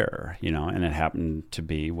career, and it happened to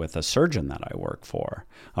be with a surgeon that I work for,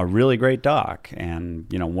 a really great doc, and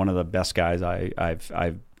one of the best guys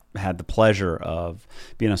I've had the pleasure of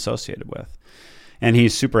being associated with. And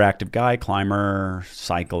he's a super active guy, climber,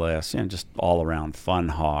 cyclist, just all around fun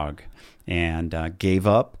hog, and gave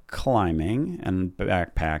up climbing and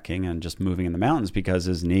backpacking and just moving in the mountains because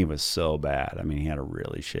his knee was so bad. I mean, he had a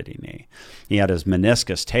really shitty knee. He had his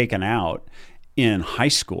meniscus taken out in high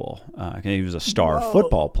school. He was a star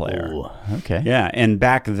football player. Oh, okay. Yeah, and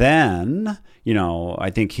back then, I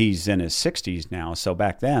think he's in his 60s now. So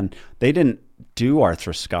back then, they didn't do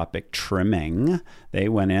arthroscopic trimming. They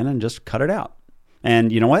went in and just cut it out.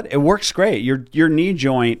 And you know what? It works great. Your knee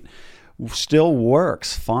joint still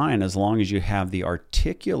works fine as long as you have the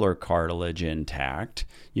articular cartilage intact.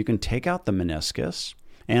 You can take out the meniscus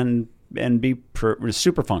and be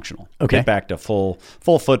super functional. Okay. Get back to full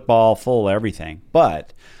football, full everything.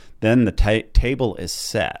 But then the table is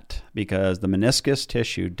set because the meniscus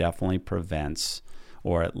tissue definitely prevents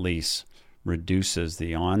or at least reduces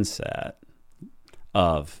the onset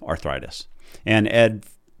of arthritis. And Ed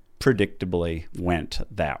predictably went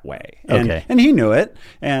that way. And he knew it.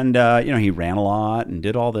 And, he ran a lot and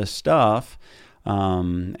did all this stuff.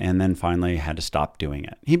 And then finally had to stop doing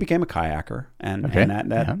it. He became a kayaker, and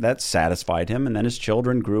that satisfied him. And then his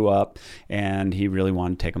children grew up, and he really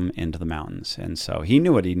wanted to take them into the mountains. And so he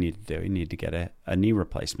knew what he needed to do. He needed to get a knee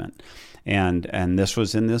replacement. And this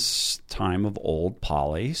was in this time of old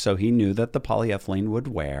poly, so he knew that the polyethylene would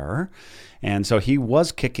wear. And so he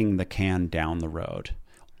was kicking the can down the road,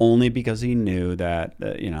 only because he knew that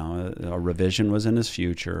a revision was in his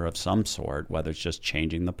future of some sort, whether it's just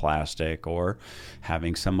changing the plastic or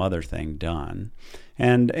having some other thing done.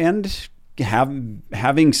 And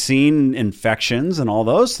having seen infections and all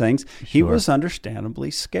those things, he was understandably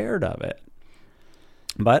scared of it.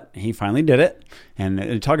 But he finally did it.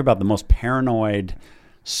 And talk about the most paranoid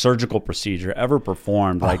surgical procedure ever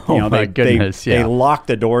performed. Like, they lock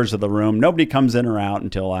the doors of the room. Nobody comes in or out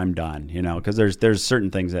until I'm done, because there's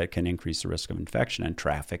certain things that can increase the risk of infection and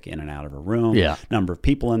traffic in and out of a room, number of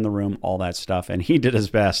people in the room, all that stuff. And he did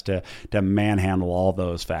his best to manhandle all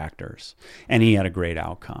those factors. And he had a great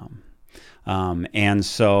outcome. And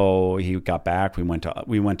so he got back. We went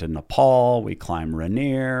to Nepal. We climbed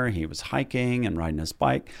Rainier. He was hiking and riding his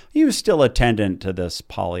bike. He was still attendant to this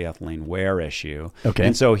polyethylene wear issue. Okay.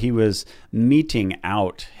 And so he was meting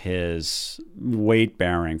out his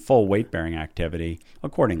full weight bearing activity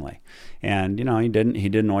accordingly. And he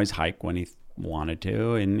didn't always hike when he wanted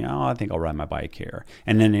to, and I think I'll ride my bike here.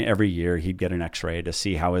 And then every year he'd get an X-ray to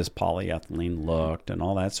see how his polyethylene looked and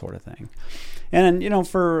all that sort of thing. And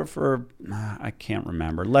for I can't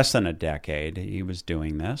remember, less than a decade, he was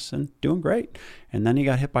doing this and doing great. And then he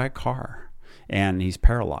got hit by a car, and he's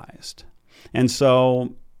paralyzed. And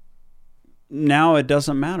so now it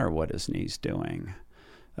doesn't matter what his knee's doing.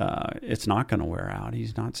 It's not going to wear out.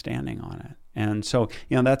 He's not standing on it. And so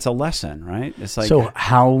that's a lesson, right? It's like, so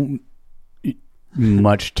how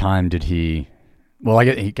much time did he? Well, I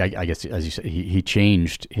guess as you said, he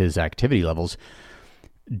changed his activity levels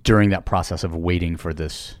during that process of waiting for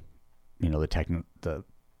this,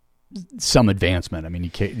 some advancement. I mean,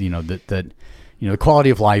 the quality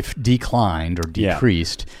of life declined or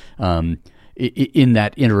decreased in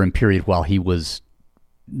that interim period while he was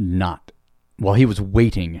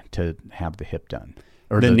waiting to have the hip done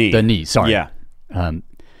or the knee. Sorry. Yeah.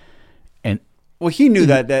 Well, he knew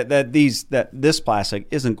that this plastic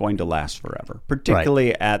isn't going to last forever,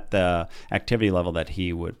 particularly at the activity level that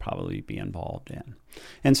he would probably be involved in.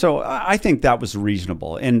 And so I think that was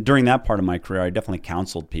reasonable. And during that part of my career, I definitely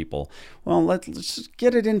counseled people, well, let's just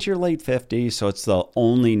get it into your late 50s so it's the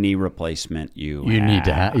only knee replacement you need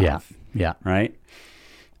to have. Yeah. Right?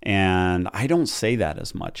 And I don't say that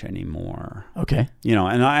as much anymore. Okay.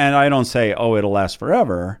 And I don't say, oh, it'll last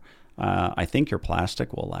forever. I think your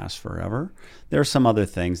plastic will last forever. There are some other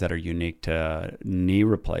things that are unique to knee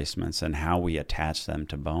replacements and how we attach them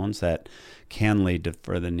to bones that can lead to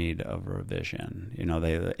further need of revision.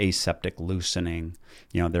 The aseptic loosening,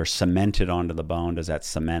 they're cemented onto the bone. Does that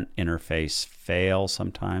cement interface fail?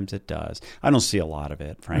 Sometimes it does. I don't see a lot of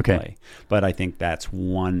it, frankly. Okay. But I think that's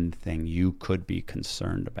one thing you could be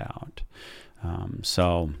concerned about. I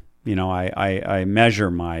measure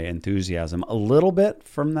my enthusiasm a little bit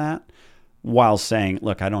from that while saying,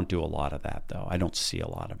 look, I don't do a lot of that, though. I don't see a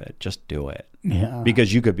lot of it. Just do it. Yeah.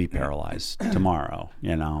 Because you could be paralyzed tomorrow.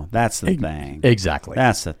 That's the thing. Exactly.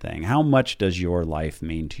 That's the thing. How much does your life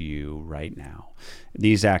mean to you right now?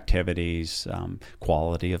 These activities,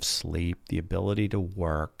 quality of sleep, the ability to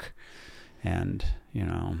work, and,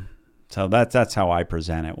 so that's how I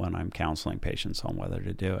present it when I'm counseling patients on whether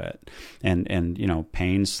to do it. And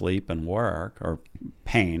pain, sleep, and work, or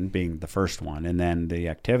pain being the first one, and then the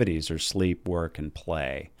activities are sleep, work, and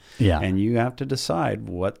play. Yeah. And you have to decide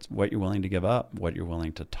what you're willing to give up, what you're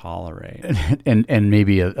willing to tolerate. And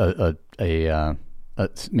maybe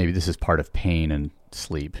maybe this is part of pain and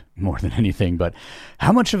sleep more than anything, but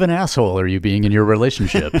how much of an asshole are you being in your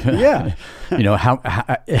relationship? Yeah. How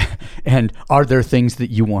and are there things that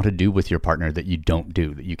you want to do with your partner that you don't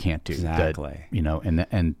do, that you can't do? Exactly.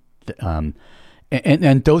 That,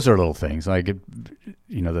 and those are little things like,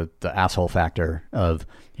 the asshole factor of,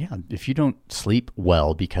 if you don't sleep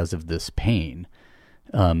well because of this pain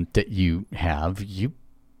that you have, you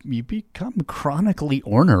become chronically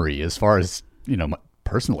ornery as far as, my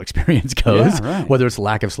personal experience goes, whether it's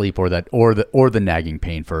lack of sleep or the nagging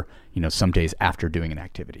pain for, some days after doing an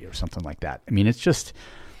activity or something like that. I mean, it's just,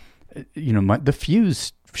 the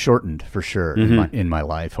fuse shortened for sure in my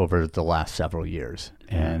life over the last several years.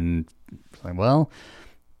 And it's like, well,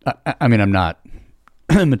 I mean, I'm not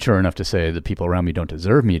mature enough to say that people around me don't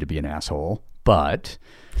deserve me to be an asshole, but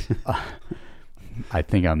I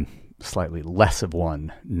think I'm slightly less of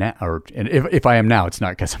one now. And if I am now, it's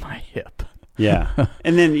not because of my hip. Yeah.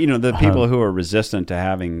 And then, the people who are resistant to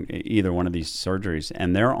having either one of these surgeries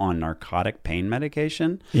and they're on narcotic pain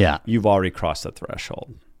medication, you've already crossed the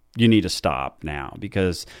threshold. You need to stop now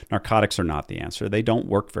because narcotics are not the answer. They don't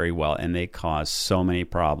work very well, and they cause so many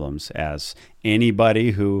problems, as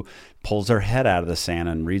anybody who pulls their head out of the sand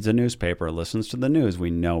and reads a newspaper or listens to the news,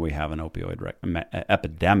 we know we have an opioid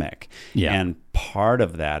epidemic. Yeah. And part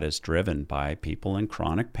of that is driven by people in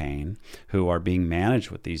chronic pain who are being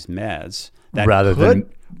managed with these meds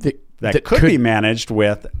that could be managed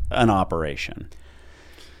with an operation.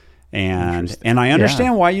 And I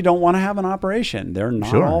understand why you don't want to have an operation. They're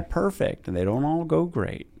not all perfect, and they don't all go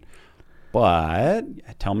great. But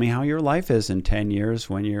tell me how your life is in 10 years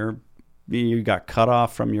when you got cut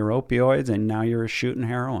off from your opioids and now you're shooting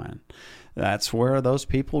heroin. That's where those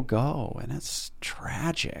people go, and it's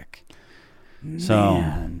tragic.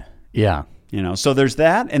 Man. So there's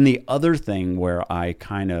that, and the other thing where I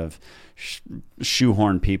kind of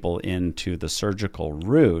shoehorn people into the surgical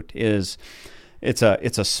route is it's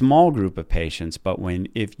a small group of patients, but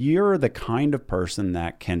if you're the kind of person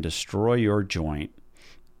that can destroy your joint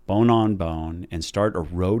bone on bone and start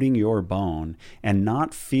eroding your bone and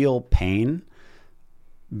not feel pain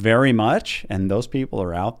very much, and those people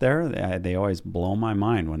are out there, they always blow my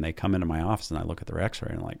mind when they come into my office and I look at their x-ray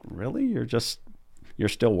and I'm like, really? You're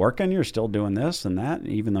still working, you're still doing this and that,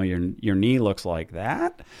 even though your knee looks like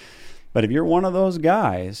that? But if you're one of those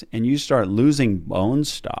guys and you start losing bone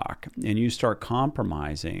stock and you start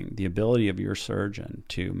compromising the ability of your surgeon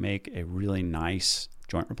to make a really nice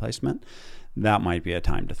joint replacement, that might be a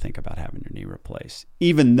time to think about having your knee replaced.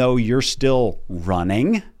 Even though you're still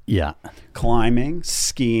running, climbing,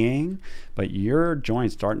 skiing, but your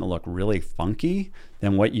joint's starting to look really funky,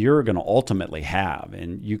 then what you're going to ultimately have,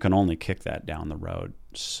 and you can only kick that down the road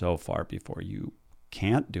so far before you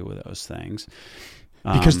can't do those things.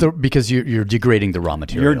 Because you're degrading the raw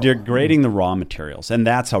material. You're degrading the raw materials, and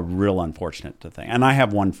that's a real unfortunate thing. And I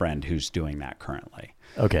have one friend who's doing that currently.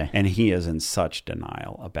 Okay. And he is in such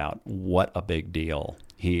denial about what a big deal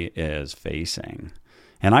he is facing.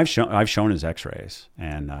 And I've shown his x-rays,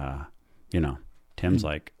 and Tim's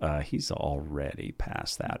like, he's already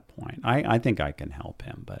past that point. I think I can help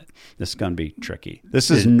him, but this is going to be tricky.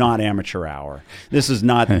 This is not amateur hour. This is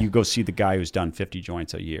not you go see the guy who's done 50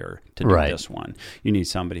 joints a year to do this one. You need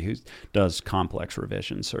somebody who does complex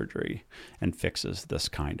revision surgery and fixes this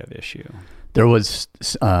kind of issue. There was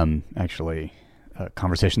actually a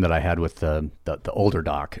conversation that I had with the older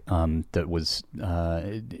doc that was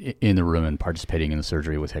in the room and participating in the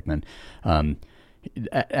surgery with Hickman. Not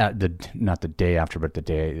the day after, but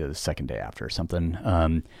the second day after or something.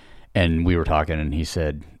 And we were talking, and he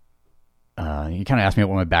said, he kind of asked me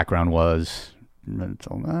what my background was. I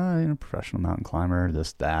told him, professional mountain climber,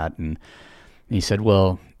 this, that. And he said,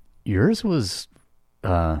 well, yours was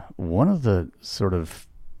one of the sort of,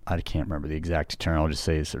 I can't remember the exact term. I'll just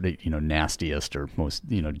say sort of, nastiest or most,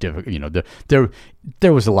 difficult,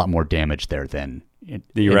 there was a lot more damage there than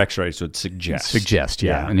your x-rays would suggest.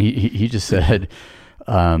 Yeah. And he just said,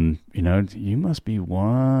 you must be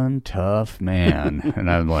one tough man. And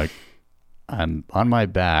I'm like, I'm on my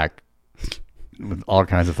back with all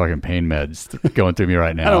kinds of fucking pain meds going through me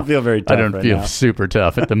right now. I don't feel very tough. I don't feel super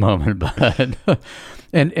tough at the moment, but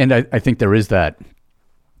and I think there is that.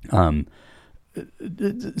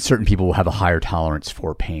 Certain people will have a higher tolerance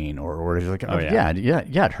for pain, or like,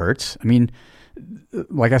 it hurts. I mean,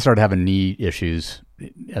 like I started having knee issues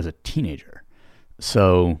as a teenager,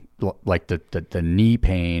 so like the knee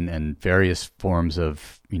pain and various forms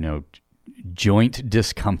of joint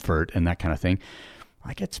discomfort and that kind of thing,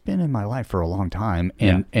 like it's been in my life for a long time,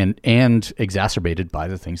 and exacerbated by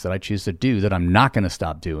the things that I choose to do that I'm not going to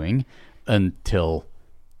stop doing until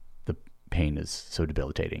the pain is so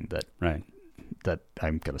debilitating that that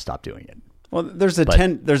I'm going to stop doing it. Well, there's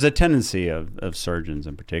a tendency of surgeons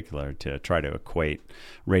in particular to try to equate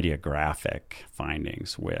radiographic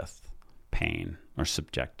findings with pain or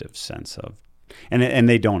subjective sense of, and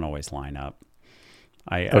they don't always line up.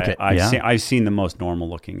 I've seen the most normal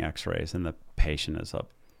looking X-rays, and the patient is a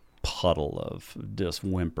puddle of just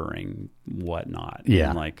whimpering whatnot. Yeah,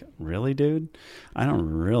 I'm like, really, dude? I don't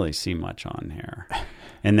really see much on here.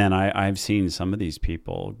 And then I've seen some of these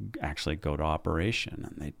people actually go to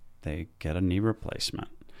operation, and they get a knee replacement,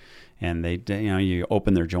 and they you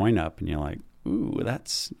open their joint up, and you're like, ooh,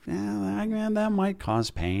 that might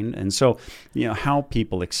cause pain. And so, how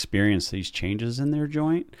people experience these changes in their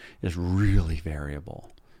joint is really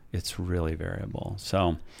variable. It's really variable.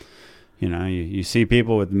 So, you see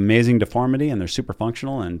people with amazing deformity and they're super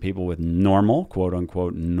functional, and people with normal, quote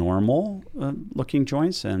unquote, normal looking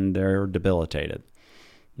joints, and they're debilitated.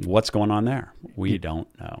 What's going on there? We don't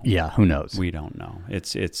know. Yeah, who knows? We don't know. There's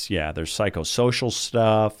psychosocial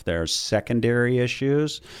stuff. There's secondary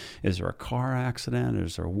issues. Is there a car accident?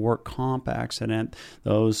 Is there a work comp accident?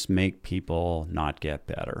 Those make people not get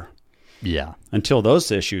better. Yeah. Until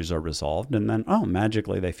those issues are resolved, and then,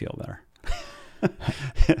 magically they feel better.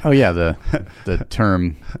 Oh yeah, the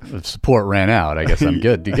term of support ran out. I guess I'm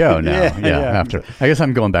good to go now. After, I guess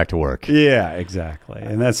I'm going back to work. Yeah, exactly.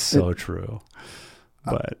 And that's so true.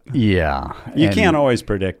 But you can't always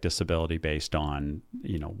predict disability based on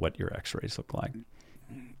what your X-rays look like.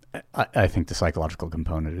 I think the psychological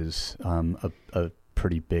component is a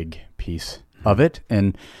pretty big piece of it,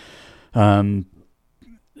 and also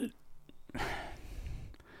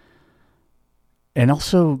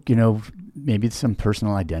maybe some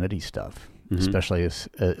personal identity stuff, especially as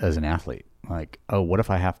an athlete. Like, what if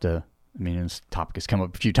I have to? I mean, this topic has come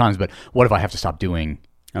up a few times, but what if I have to stop doing?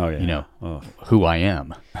 Who I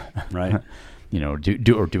am, right?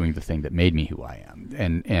 doing the thing that made me who I am,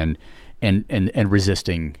 and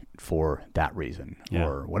resisting for that reason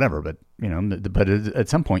or whatever. But but at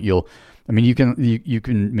some point you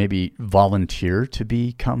can maybe volunteer to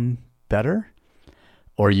become better,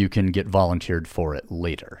 or you can get volunteered for it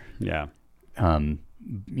later. Yeah,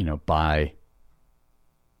 by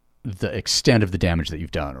the extent of the damage that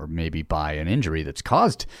you've done, or maybe by an injury that's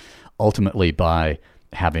caused ultimately by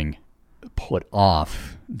having put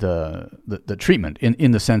off the treatment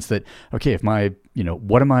in the sense that, okay, if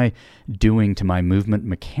what am I doing to my movement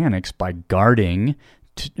mechanics by guarding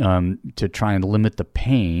to try and limit the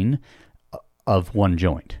pain of one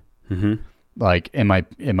joint? Mm-hmm. Like, am I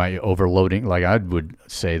overloading? Like, I would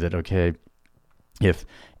say that, okay, if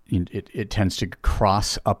it tends to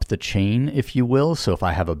cross up the chain, if you will. So if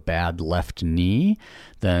I have a bad left knee,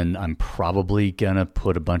 then I'm probably going to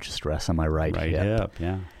put a bunch of stress on my right hip.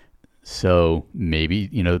 Yeah. So maybe,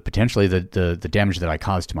 potentially the damage that I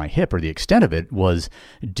caused to my hip, or the extent of it, was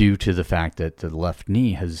due to the fact that the left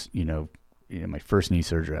knee has, my first knee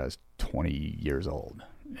surgery, I was 20 years old,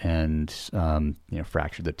 and,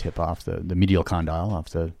 fractured the tip off the medial condyle off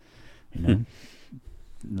the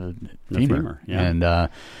femur. Yeah.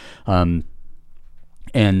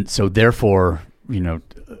 And so therefore,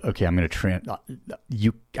 okay, I'm going to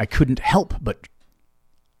I couldn't help but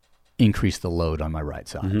increase the load on my right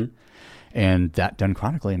side. Mm-hmm. And that done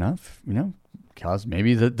chronically enough, caused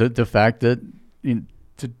maybe the fact that,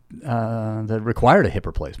 that required a hip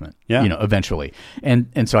replacement, eventually.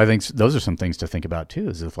 And so I think those are some things to think about too,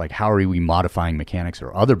 is like, how are we modifying mechanics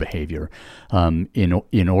or other behavior,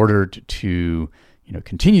 in order to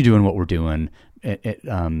continue doing what we're doing,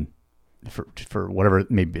 for whatever,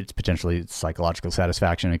 maybe it's potentially psychological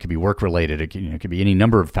satisfaction. It could be work related. It could be any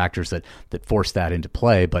number of factors that force that into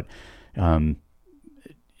play. But,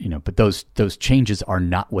 but those changes are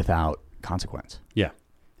not without consequence. Yeah.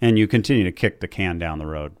 And you continue to kick the can down the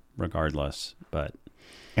road regardless, and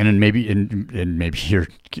then maybe you're,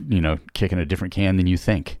 kicking a different can than you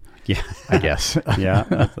think. Yeah. I guess. Yeah,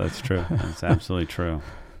 that's true. That's absolutely true.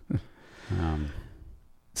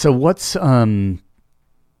 So what's it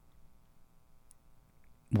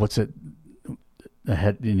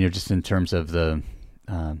ahead, just in terms of the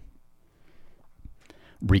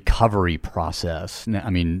recovery process? Now, I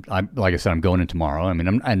mean, like I said, I'm going in tomorrow. I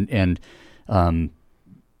mean,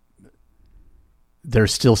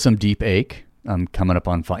 there's still some deep ache. I'm coming up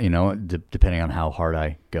on, depending on how hard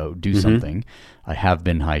I do something. I have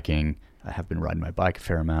been hiking. I have been riding my bike a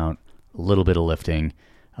fair amount, a little bit of lifting.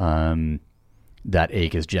 That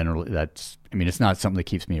ache is generally, it's not something that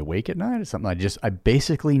keeps me awake at night. It's something I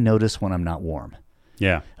basically notice when I'm not warm.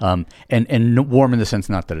 Yeah. And warm in the sense,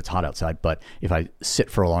 not that it's hot outside, but if I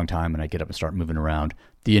sit for a long time and I get up and start moving around,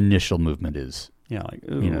 the initial movement is, like,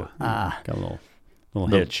 ooh, got a little little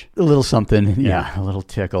hitch. A little something, yeah, a little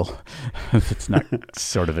tickle. It's not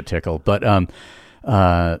sort of a tickle, but I'm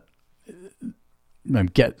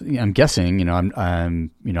guessing, you know,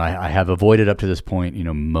 I'm you know, I have avoided up to this point, you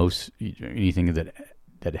know, most anything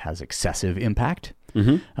that has excessive impact,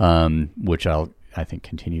 which I think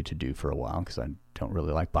continue to do for a while because I don't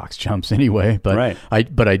really like box jumps anyway. But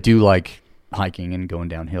I do like hiking and going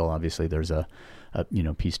downhill. Obviously, there's a you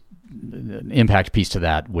know an impact piece to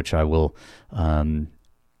that, which I will you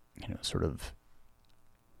know sort of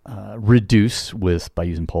reduce by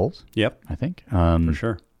using poles. Yep, I think for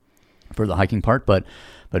sure. For the hiking part, but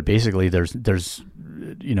basically there's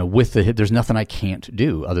you know with the hip there's nothing I can't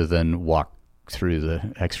do other than walk through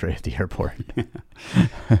the X-ray at the airport.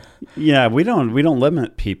 Yeah, we don't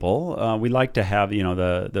limit people. We like to have, you know,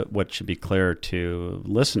 the what should be clear to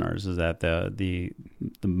listeners is that the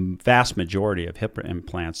vast majority of hip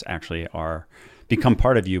implants actually become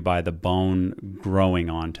part of you by the bone growing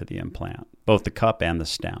onto the implant, both the cup and the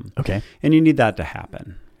stem. Okay, and you need that to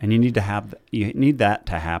happen. And you need that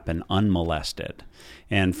to happen unmolested.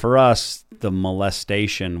 And for us, the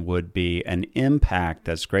molestation would be an impact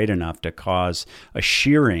that's great enough to cause a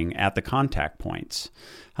shearing at the contact points,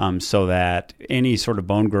 so that any sort of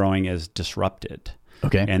bone growing is disrupted.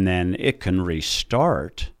 Okay. And then it can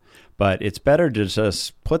restart. But it's better to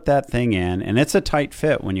just put that thing in, and it's a tight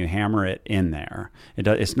fit when you hammer it in there.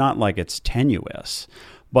 It's not like it's tenuous,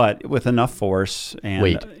 but with enough force and...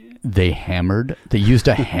 Wait. They used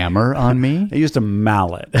a hammer on me? They used a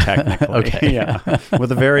mallet, technically. Okay. Yeah.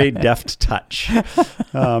 With a very deft touch.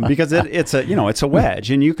 Because it's a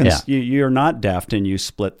wedge, and you're not deft and you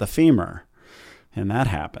split the femur. And that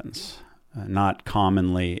happens. Not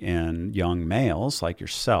commonly in young males like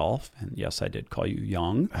yourself. And yes, I did call you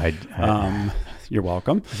young. You're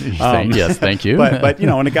welcome. Yes, thank you. but you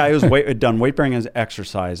know, when a guy who's done weight-bearing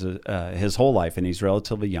exercises his whole life and he's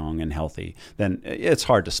relatively young and healthy, then it's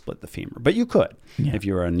hard to split the femur. But you could if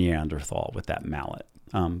you were a Neanderthal with that mallet.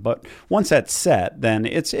 But once that's set, then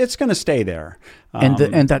it's going to stay there. And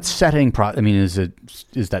that setting, is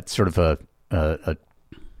that sort of a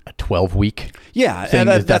 12-week thing?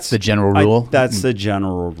 That's the general rule? That's the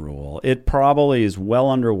general rule. It probably is well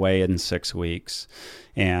underway in 6 weeks,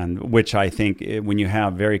 and which I think when you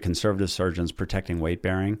have very conservative surgeons protecting weight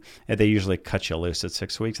bearing, they usually cut you loose at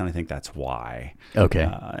 6 weeks, and I think that's why. Okay.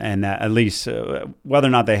 And that, at least whether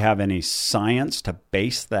or not they have any science to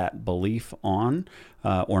base that belief on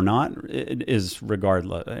or not, it is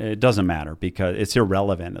regardless. It doesn't matter because it's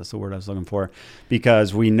irrelevant is the word I was looking for,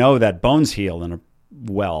 because we know that bones heal in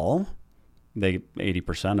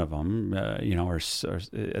 80% of them,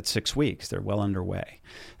 are at 6 weeks. They're well underway.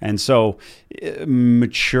 And so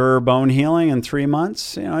mature bone healing in 3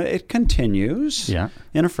 months, it continues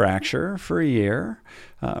in a fracture for a year,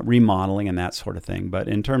 remodeling and that sort of thing. But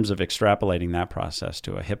in terms of extrapolating that process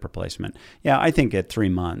to a hip replacement, I think at 3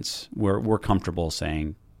 months, we're comfortable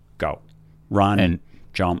saying, go, run, and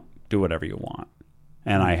jump, do whatever you want.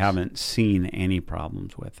 And I haven't seen any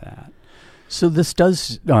problems with that. So this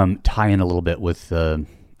does tie in a little bit with the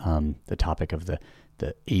topic of the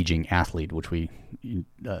aging athlete, which we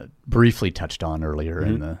briefly touched on earlier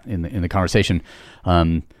in the conversation.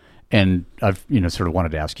 And I've sort of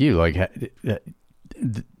wanted to ask you, like,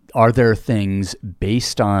 are there things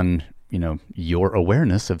based on your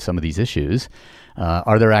awareness of some of these issues?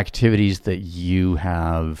 Are there activities that you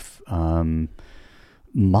have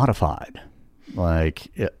modified? Like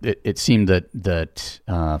it seemed that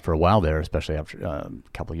for a while there, especially after a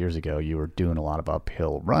couple of years ago, you were doing a lot of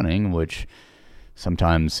uphill running, which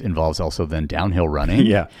sometimes involves also then downhill running.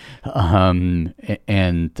 And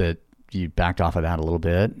that you backed off of that a little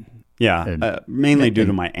bit. Mainly due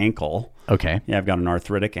to my ankle. Okay. I've got an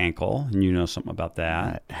arthritic ankle, and you know something about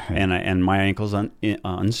that. And my ankle's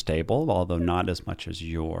unstable, although not as much as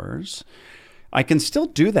yours. I can still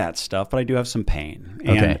do that stuff, but I do have some pain.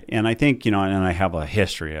 And I think, and I have a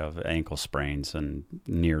history of ankle sprains and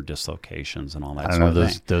near dislocations and all that sort of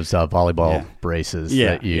thing. Those volleyball braces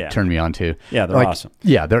that you turned me on to. Yeah, they're awesome.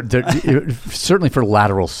 Yeah, they're certainly for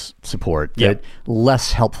lateral support.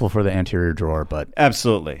 Less helpful for the anterior drawer, but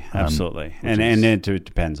absolutely. And it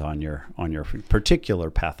depends on your particular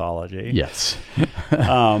pathology. Yes.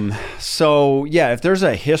 So if there's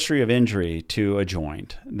a history of injury to a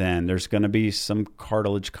joint, then there's going to be some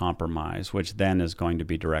cartilage compromise, which then is going to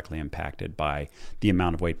be directly impacted by the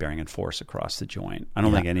amount of weight bearing and force across the joint. I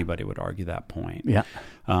don't think anybody would argue that point.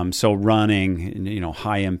 So running,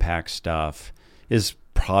 high impact stuff is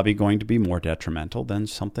probably going to be more detrimental than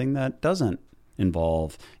something that doesn't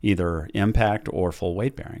involve either impact or full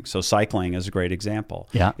weight bearing. So cycling is a great example.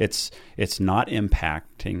 Yeah. It's not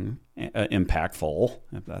impactful,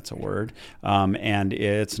 if that's a word, and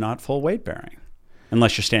it's not full weight bearing.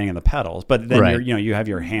 Unless you're standing on the pedals, but then you have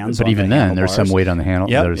your hands. But on even the then, there's some weight on the handle.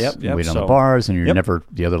 Yep, there's weight on the bars, and you're never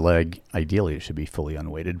the other leg. Ideally, it should be fully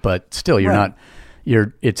unweighted, but still, you're not.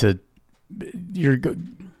 You're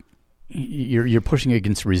pushing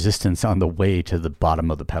against resistance on the way to the bottom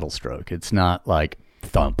of the pedal stroke. It's not like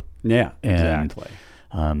thump. Yeah, exactly.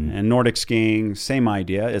 And Nordic skiing, same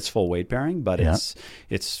idea. It's full weight bearing, but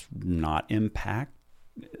it's not impact.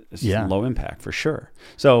 It's low impact for sure.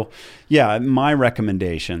 So, my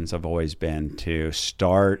recommendations have always been to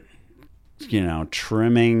start,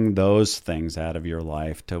 trimming those things out of your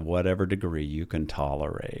life to whatever degree you can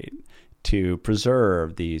tolerate to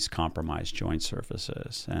preserve these compromised joint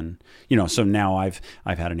surfaces. And, so now I've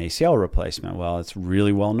had an ACL replacement. Well, it's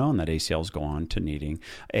really well known that ACLs go on to needing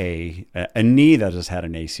a knee that has had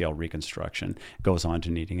an ACL reconstruction goes on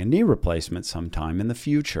to needing a knee replacement sometime in the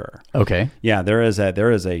future. Okay. Yeah, there is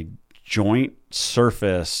a joint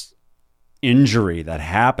surface injury that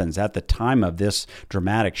happens at the time of this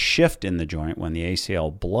dramatic shift in the joint when the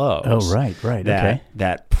ACL blows. Oh, right.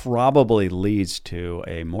 That probably leads to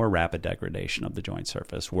a more rapid degradation of the joint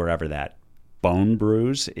surface wherever that bone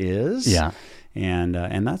bruise is. Yeah. And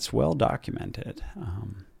that's well documented.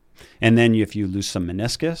 And then if you lose some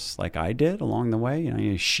meniscus, like I did along the way,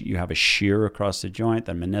 you have a shear across the joint,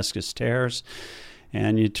 the meniscus tears,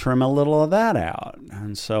 and you trim a little of that out.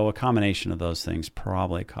 And so a combination of those things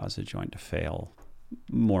probably cause the joint to fail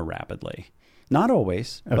more rapidly. Not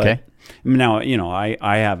always. Okay. But now,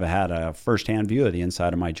 I have had a firsthand view of the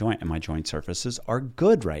inside of my joint, and my joint surfaces are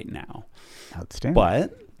good right now. Outstanding.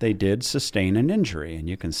 But they did sustain an injury, and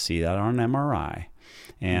you can see that on an MRI.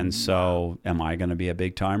 And so am I going to be a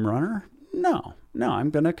big-time runner? No, I'm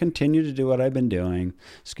going to continue to do what I've been doing,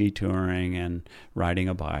 ski touring and riding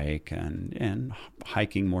a bike and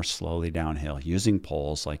hiking more slowly downhill, using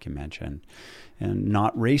poles like you mentioned, and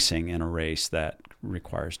not racing in a race that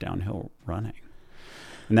requires downhill running.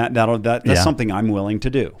 And that's something I'm willing to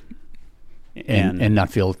do. And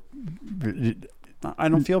not feel... I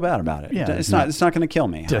don't feel bad about it. Yeah, it's not going to kill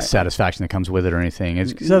me. Dissatisfaction that comes with it or anything. I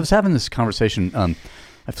was having this conversation.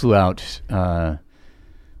 I flew out...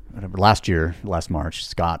 last March,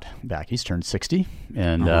 Scott back. He's turned 60,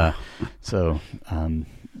 and so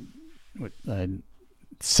I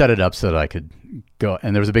set it up so that I could go.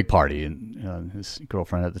 And there was a big party, and his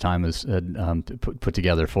girlfriend at the time had put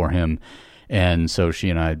together for him, and so she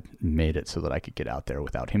and I made it so that I could get out there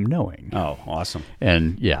without him knowing. Oh, awesome!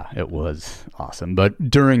 And it was awesome.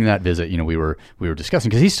 But during that visit, we were discussing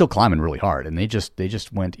because he's still climbing really hard, and they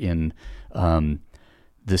just went in.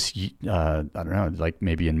 This, I don't know, like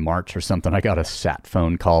maybe in March or something, I got a sat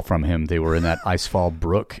phone call from him. They were in that Icefall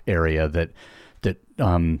Brook area that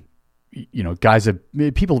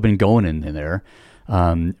people have been going in there.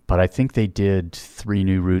 But I think they did 3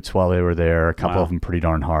 new routes while they were there, a couple of them pretty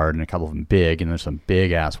darn hard and a couple of them big. And there's some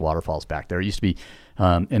big ass waterfalls back there. It used to be,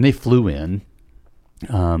 and they flew in.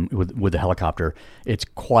 With the helicopter, it's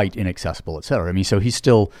quite inaccessible, et cetera. I mean, so he's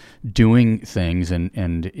still doing things, and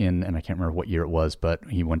I can't remember what year it was, but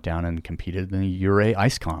he went down and competed in the Uray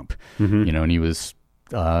Ice Comp, and he was,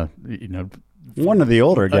 one of the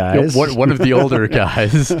older guys. One of the older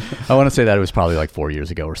guys. I want to say that it was probably like 4 years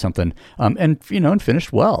ago or something, and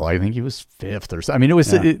finished well. I think he was 5th or so. I mean, it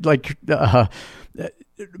was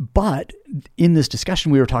but in this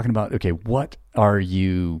discussion, we were talking about, okay, how are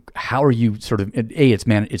you sort of,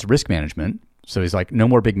 it's risk management. So he's like, no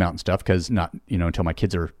more big mountain stuff because not, until my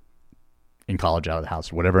kids are in college, out of the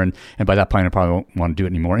house or whatever. And by that point, I probably won't want to do it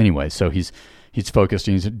anymore anyway. So he's focused.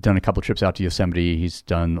 He's done a couple of trips out to Yosemite. He's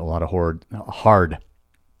done a lot of hard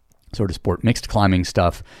sort of sport, mixed climbing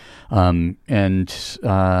stuff. But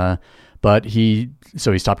he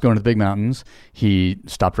stopped going to the big mountains. He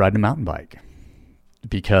stopped riding a mountain bike,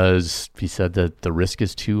 because he said that the risk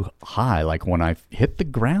is too high. Like when I hit the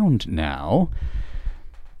ground now,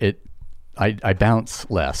 I bounce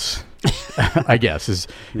less, I guess is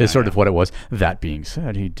sort of what it was. That being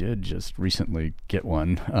said, he did just recently get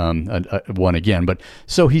one again. But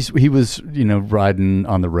so he was, riding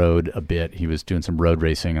on the road a bit. He was doing some road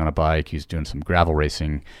racing on a bike. He was doing some gravel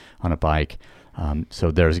racing on a bike. So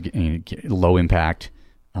there's low impact.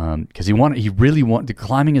 Because he really wanted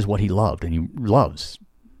climbing is what he loved, and he loves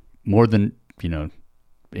more than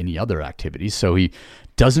any other activities. So he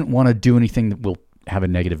doesn't want to do anything that will have a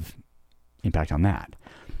negative impact on that.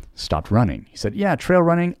 Stopped running. He said, "Yeah, trail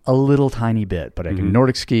running a little tiny bit, but I can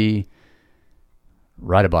Nordic ski,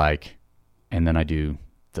 ride a bike, and then I do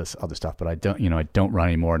this other stuff, but I don't run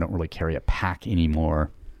anymore. I don't really carry a pack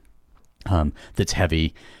anymore that's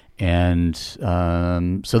heavy. And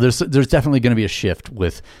so there's definitely going to be a shift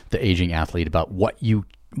with the aging athlete about what you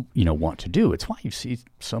want to do. It's why you see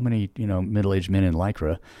so many middle-aged men in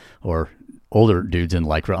Lycra or older dudes in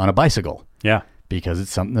Lycra on a bicycle. Yeah, because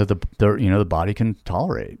it's something that the body can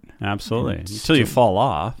tolerate. Absolutely. Until you fall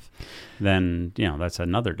off, then that's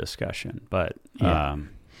another discussion. But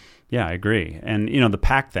yeah, I agree. And the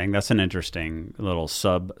pack thing, that's an interesting little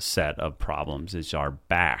subset of problems is our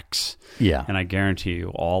backs. Yeah. And I guarantee you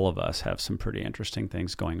all of us have some pretty interesting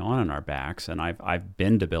things going on in our backs. And I've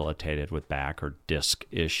been debilitated with back or disc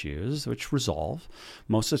issues, which resolve.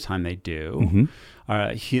 Most of the time they do.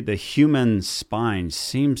 Mm-hmm. The human spine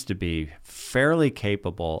seems to be fairly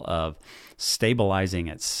capable of stabilizing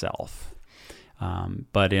itself.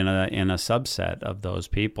 But in a subset of those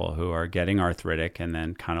people who are getting arthritic and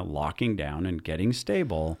then kind of locking down and getting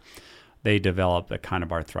stable, they develop the kind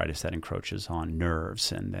of arthritis that encroaches on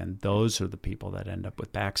nerves. And then those are the people that end up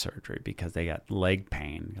with back surgery because they got leg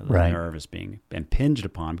pain. The nerve is being impinged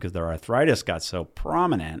upon because their arthritis got so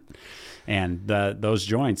prominent. And those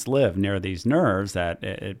joints live near these nerves that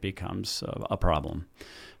it becomes a problem.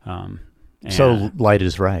 So light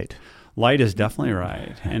is right. Light is definitely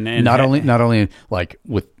right, and not only like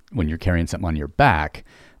when you're carrying something on your back,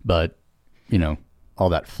 but all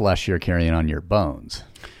that flesh you're carrying on your bones.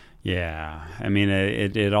 Yeah, I mean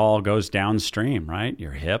it all goes downstream, right?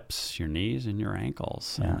 Your hips, your knees, and your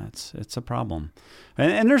ankles. Yeah. And it's a problem.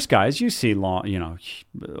 And there's guys you see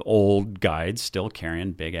old guides still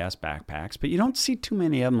carrying big ass backpacks, but you don't see too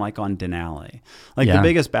many of them like on Denali. The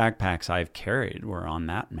biggest backpacks I've carried were on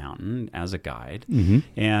that mountain as a guide, mm-hmm.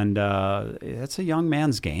 and it's a young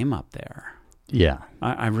man's game up there. Yeah,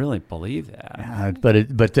 I really believe that. Yeah,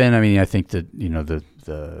 but then I mean I think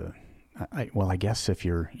that I guess if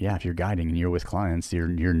you're guiding and you're with clients, you're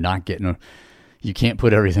not getting you can't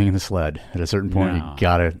put everything in the sled. At a certain point, you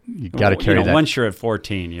gotta carry that. Once you're at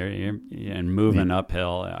 14, you're moving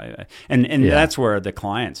uphill, and that's where the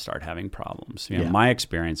clients start having problems. My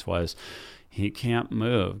experience was, he can't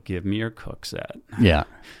move. Give me your cook set. Yeah.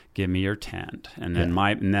 Give me your tent, and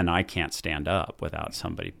then I can't stand up without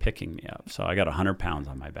somebody picking me up. So I got 100 pounds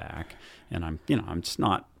on my back, and I'm just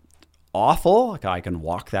not awful. Like I can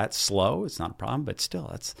walk that slow. It's not a problem, but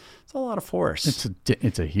still, it's a lot of force.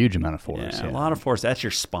 It's a huge amount of force. Yeah, a lot of force. That's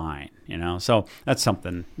your spine, So that's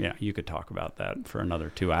something. Yeah, you could talk about that for another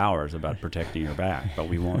 2 hours about protecting your back, but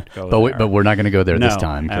we won't go there. But we're not going to go there this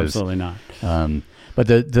time. Absolutely not. But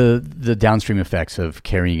the downstream effects of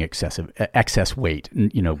carrying excess weight,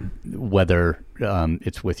 whether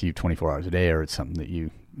it's with you 24 hours a day or it's something that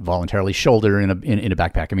you voluntarily shoulder in a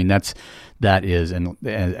backpack. I mean, that is, and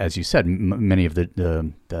as you said, many of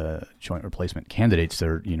the joint replacement candidates,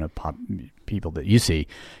 they're people that you see,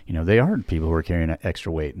 they are people who are carrying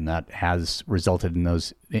extra weight, and that has resulted in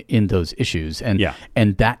those issues. And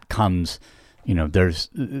and that comes.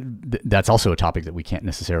 That's also a topic that we can't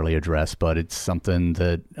necessarily address, but it's something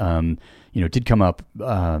that did come up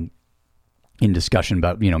in discussion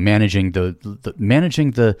about managing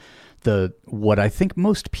the what I think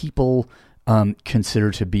most people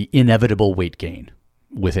consider to be inevitable weight gain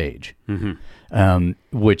with age, mm-hmm.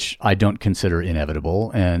 Which I don't consider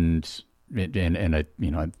inevitable, and I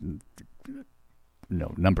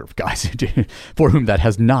know a number of guys for whom that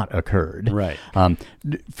has not occurred. Right.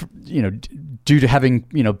 Due to having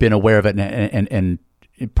been aware of it and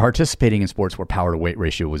participating in sports where power to weight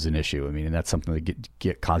ratio was an issue. I mean, and that's something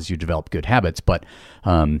that causes you to develop good habits. But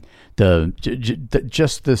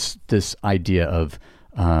just this idea of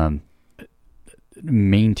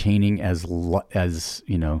maintaining as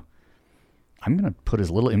I'm going to put as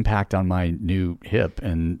little impact on my new hip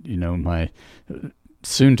and my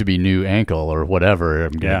soon to be new ankle or whatever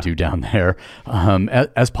I'm going to do down there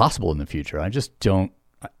as possible in the future. I just don't,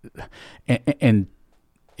 and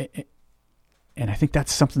I think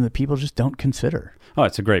that's something that people just don't consider. Oh,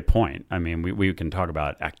 it's a great point. I mean, we can talk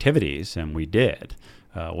about activities, and we did.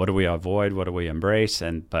 What do we avoid? What do we embrace?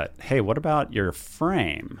 But hey, what about your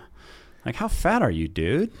frame? Like, how fat are you,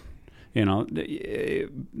 dude?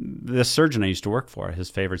 This surgeon I used to work for, his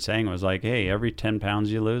favorite saying was like, hey, every 10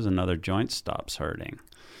 pounds you lose, another joint stops hurting.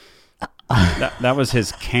 That was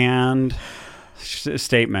his canned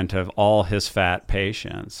statement of all his fat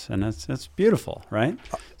patients. And that's beautiful, right?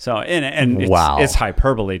 So, and it's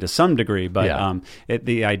hyperbole to some degree, but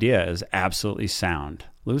the idea is absolutely sound.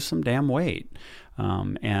 Lose some damn weight.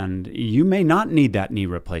 And you may not need that knee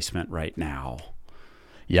replacement right now.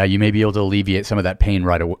 yeah, you may be able to alleviate some of that pain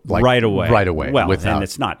right away. Right away. Well, without, and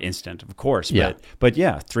it's not instant, of course. Yeah. But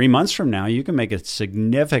yeah, 3 months from now, you can make a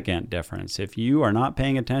significant difference. If you are not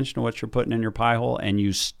paying attention to what you're putting in your pie hole and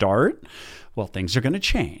you start, well, things are going to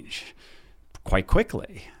change quite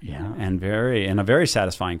quickly. Yeah. And in a very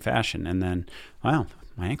satisfying fashion. And then, wow,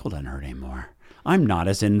 my ankle doesn't hurt anymore. I'm not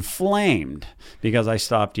as inflamed because I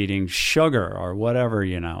stopped eating sugar or whatever,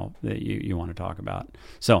 that you want to talk about.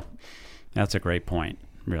 So that's a great point,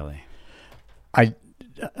 really. I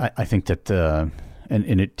think that,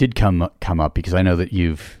 and it did come up because I know that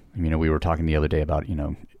we were talking the other day about,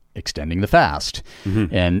 extending the fast,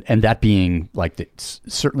 and that being like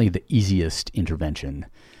certainly the easiest intervention.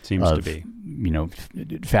 Seems to be,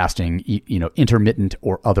 fasting, intermittent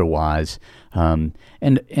or otherwise, and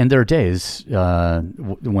there are days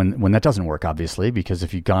when that doesn't work, obviously, because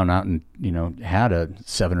if you've gone out and had a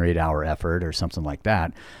 7 or 8 hour effort or something like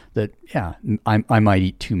that, I might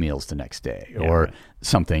eat 2 meals the next day or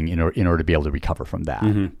something in order to be able to recover from that.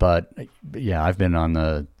 But yeah, I've been on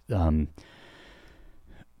the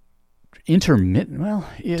intermittent. Well,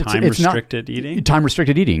 it's time-restricted eating.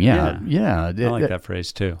 Time-restricted eating. Yeah. I like that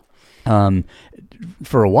phrase too.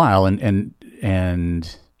 For a while,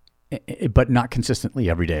 but not consistently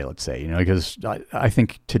every day. Let's say, because I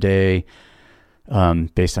think today,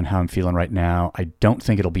 based on how I'm feeling right now, I don't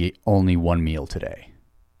think it'll be only 1 meal today.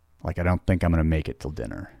 Like I don't think I'm going to make it till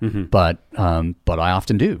dinner, but I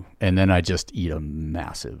often do, and then I just eat a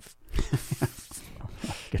massive.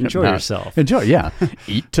 Enjoy yourself. Enjoy, yeah.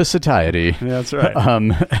 Eat to satiety. That's right.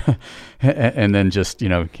 And then just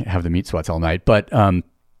have the meat sweats all night. But I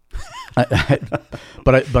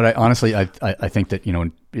honestly I think that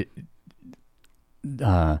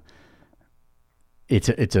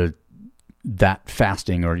that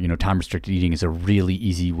fasting or time restricted eating is a really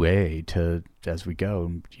easy way to, as we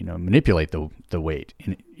go, manipulate the weight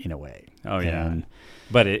in a way. Oh yeah.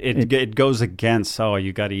 But it goes against,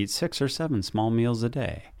 you got to eat 6 or 7 small meals a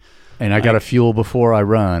day. And I got to fuel before I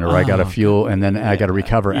run, or I got to fuel and then I got to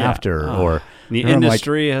recover after. Or the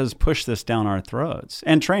industry has pushed this down our throats,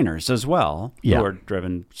 and trainers as well, who are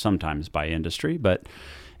driven sometimes by industry.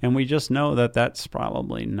 And we just know that that's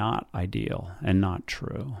probably not ideal and not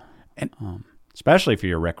true. And especially for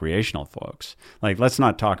your recreational folks. Like, let's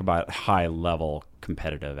not talk about high-level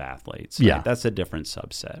competitive athletes. Right? Yeah. That's a different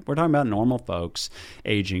subset. We're talking about normal folks,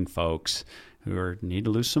 aging folks who need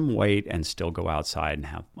to lose some weight and still go outside and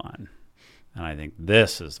have fun. And I think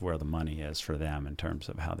this is where the money is for them in terms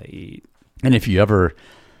of how they eat. And if you ever,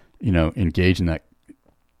 engage in that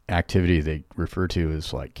activity they refer to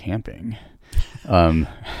as like camping,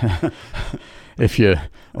 if you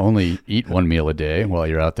only eat 1 meal a day while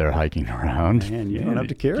you're out there hiking around, you don't have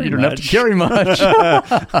to carry much. You don't have to carry much.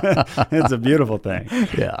 It's a beautiful thing.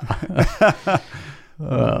 Yeah.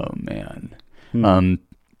 Oh, man.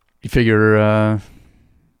 You figure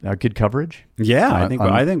good coverage? Yeah,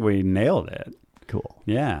 I think we nailed it. Cool.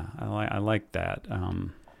 Yeah, I like that.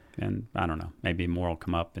 And I don't know, maybe more will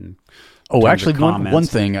come up. And actually, one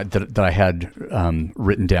thing that I had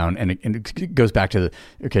written down, and it goes back to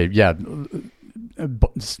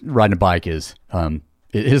riding a bike is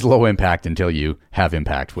it is low impact until you have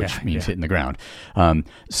impact, which means hitting the ground.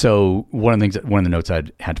 So one of the notes I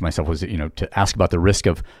had to myself was to ask about the risk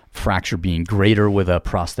of fracture being greater with a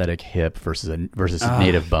prosthetic hip versus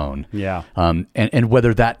native bone. Yeah. And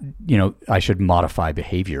whether that I should modify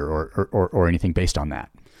behavior or anything based on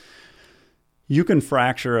that. You can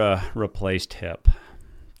fracture a replaced hip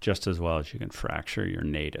just as well as you can fracture your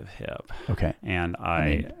native hip. Okay. And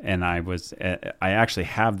I actually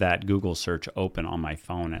have that Google search open on my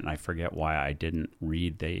phone, and I forget why I didn't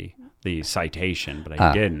read the citation, but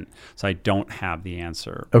I didn't. So I don't have the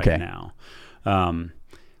answer right now.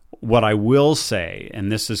 What I will say, and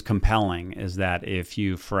this is compelling, is that if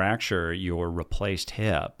you fracture your replaced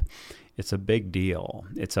hip, it's a big deal.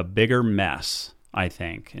 It's a bigger mess, I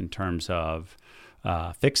think, in terms of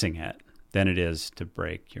fixing it than it is to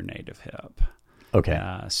break your native hip. Okay.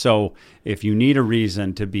 So if you need a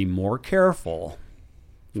reason to be more careful,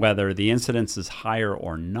 whether the incidence is higher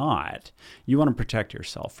or not, you want to protect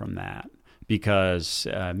yourself from that. Because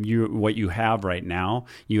what you have right now,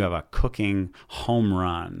 you have a cooking home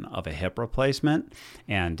run of a hip replacement.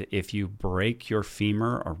 And if you break your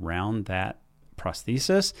femur around that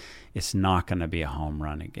prosthesis, it's not going to be a home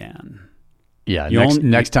run again. Yeah,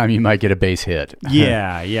 next time you might get a base hit.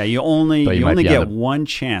 Yeah. You only might get one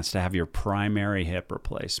chance to have your primary hip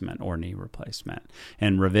replacement or knee replacement,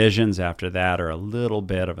 and revisions after that are a little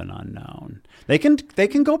bit of an unknown. They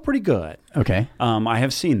can go pretty good. Okay. I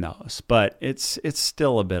have seen those, but it's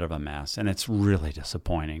still a bit of a mess, and it's really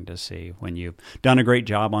disappointing to see when you've done a great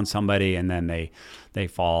job on somebody and then they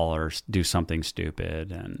fall or do something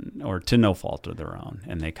stupid or to no fault of their own,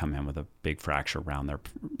 and they come in with a big fracture around their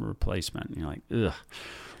replacement. And you're like, ugh,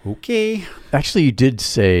 okay. Actually, you did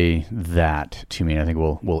say that to me, and I think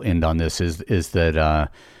we'll end on this. Is that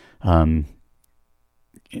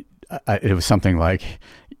it was something like,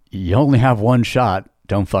 you only have one shot.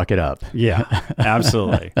 Don't fuck it up. Yeah,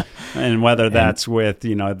 absolutely. And whether that's with,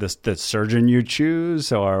 the surgeon you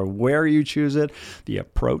choose or where you choose it, the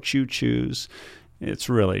approach you choose, it's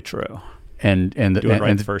really true. And do it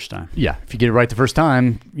right the first time. Yeah, if you get it right the first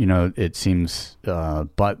time, it seems.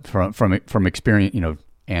 But from experience,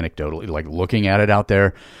 anecdotally, like looking at it out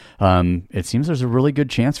there, it seems there's a really good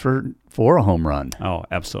chance for a home run. Oh,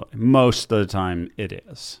 absolutely. Most of the time, it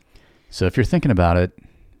is. So if you're thinking about it,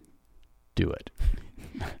 do it.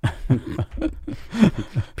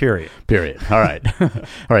 Period. All right. All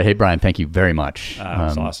right. Hey, Brian, thank you very much.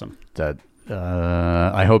 That's awesome.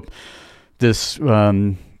 I hope this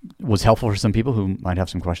was helpful for some people who might have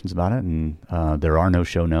some questions about it, and there are no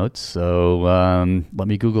show notes. So let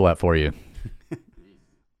me Google that for you.